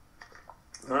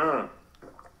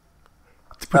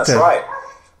 That's right.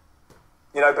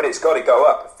 But it's got to go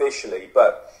up officially.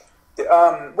 But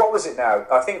what was it now?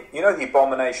 I think the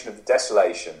abomination of the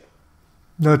desolation.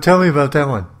 No, tell me about that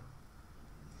one.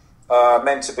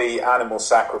 Meant to be animal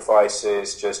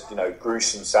sacrifices, just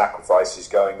gruesome sacrifices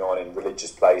going on in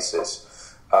religious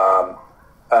places,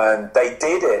 and they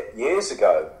did it years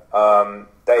ago.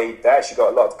 They actually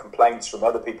got a lot of complaints from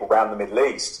other people around the Middle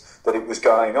East that it was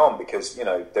going on because they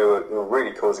were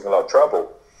really causing a lot of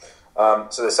trouble.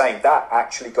 So they're saying that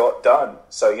actually got done.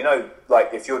 So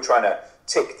if you're trying to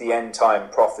tick the end time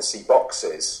prophecy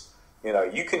boxes,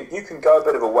 you can go a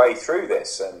bit of a way through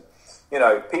this, and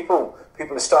people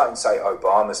are starting to say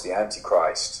Obama's the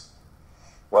Antichrist.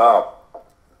 Well,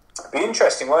 it'd be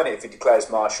interesting, won't it, if he declares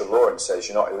martial law and says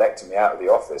you're not electing me out of the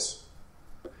office?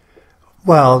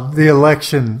 Well, the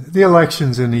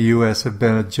elections in the U.S. have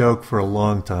been a joke for a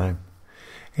long time,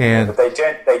 and but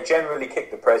they generally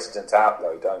kick the president out,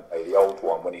 though, don't they? The old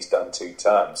one when he's done 2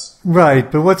 terms. Right,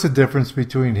 but what's the difference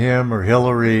between him or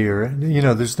Hillary? Or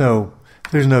there's no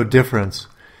difference.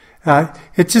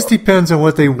 It just depends on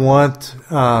what they want,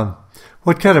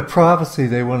 what kind of prophecy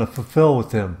they want to fulfill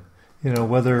with him.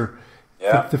 Whether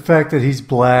the fact that he's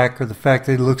black or the fact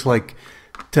that he looks like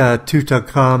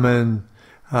Tutankhamun.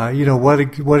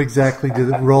 What exactly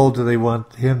role do they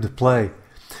want him to play?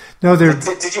 No, they're.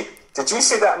 Did you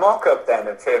see that mock-up then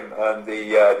of him and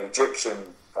the Egyptian?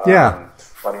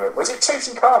 Was it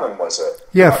Tutankhamun? Was it?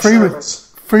 Yeah,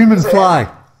 Freeman Fly.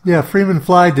 Yeah, Freeman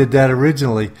Fly did that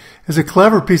originally. It's a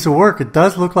clever piece of work. It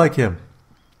does look like him.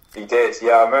 He did.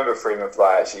 Yeah, I remember Freeman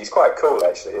Fly. Actually, he's quite cool.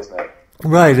 Actually, isn't he?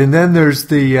 Right, and then there's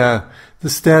the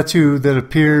statue that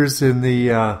appears in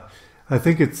the. I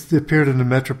think it appeared in the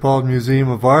Metropolitan Museum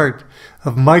of Art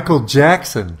of Michael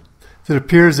Jackson that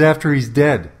appears after he's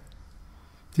dead.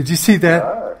 Did you see that?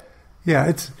 No. Yeah,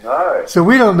 it's no. So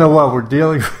we don't know what we're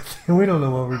dealing with. We don't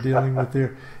know what we're dealing with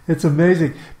here. It's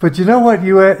amazing. But you know what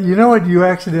you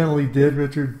accidentally did,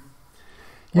 Richard?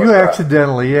 You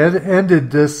accidentally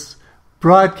ended this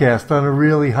broadcast on a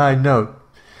really high note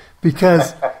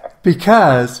because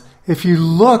if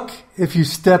you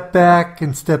step back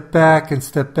and step back and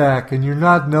step back, and you're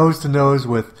not nose to nose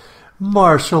with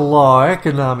martial law,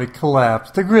 economic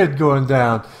collapse, the grid going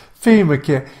down,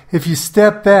 FEMA, if you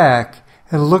step back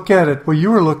and look at it, well,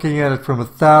 you were looking at it from a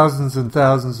thousands and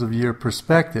thousands of year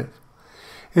perspective.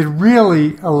 It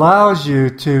really allows you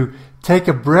to take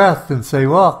a breath and say,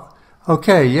 well,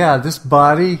 okay, yeah, this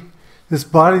body this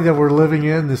body that we're living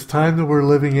in, this time that we're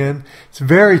living in, it's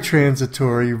very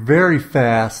transitory, very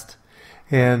fast,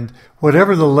 and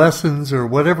whatever the lessons or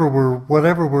whatever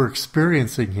we're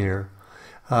experiencing here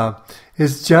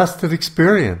is just an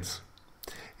experience.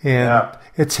 And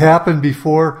it's happened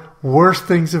before. Worse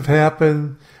things have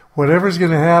happened. Whatever's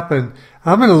going to happen,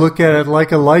 I'm going to look at it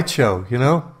like a light show, you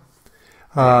know?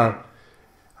 I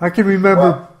can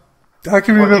remember...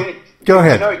 Go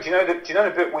ahead. Do you know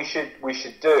the bit we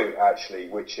should do, actually,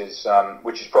 which is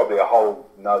probably a whole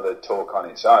nother talk on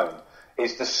its own,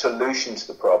 is the solution to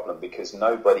the problem, because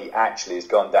nobody actually has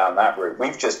gone down that route.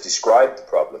 We've just described the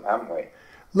problem, haven't we?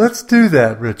 Let's do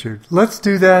that, Richard. Let's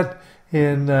do that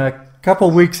in a couple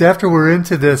of weeks after we're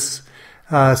into this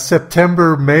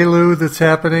September Melu that's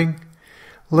happening.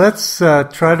 Let's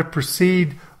try to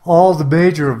precede all the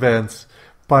major events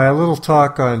by a little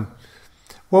talk on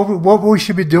what we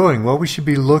should be doing, what we should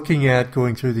be looking at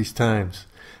going through these times,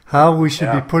 how we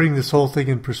should be putting this whole thing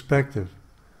in perspective.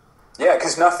 Yeah,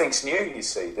 because nothing's new, you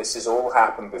see. This has all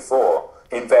happened before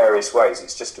in various ways.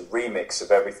 It's just a remix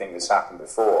of everything that's happened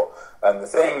before. And the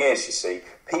thing is, you see,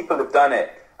 people have done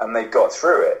it and they've got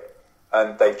through it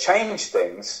and they've changed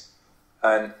things.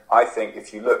 And I think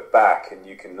if you look back and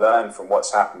you can learn from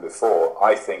what's happened before,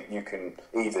 I think you can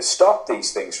either stop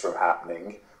these things from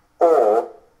happening or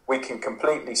we can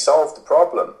completely solve the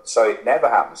problem so it never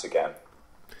happens again.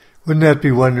 Wouldn't that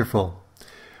be wonderful?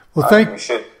 Well, I think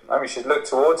we should look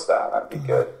towards that. That'd be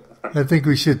good. I think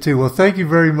we should too. Well, thank you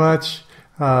very much,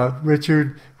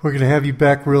 Richard. We're going to have you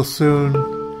back real soon,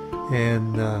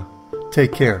 and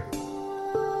take care.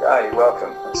 Yeah, you're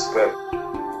welcome. That's good.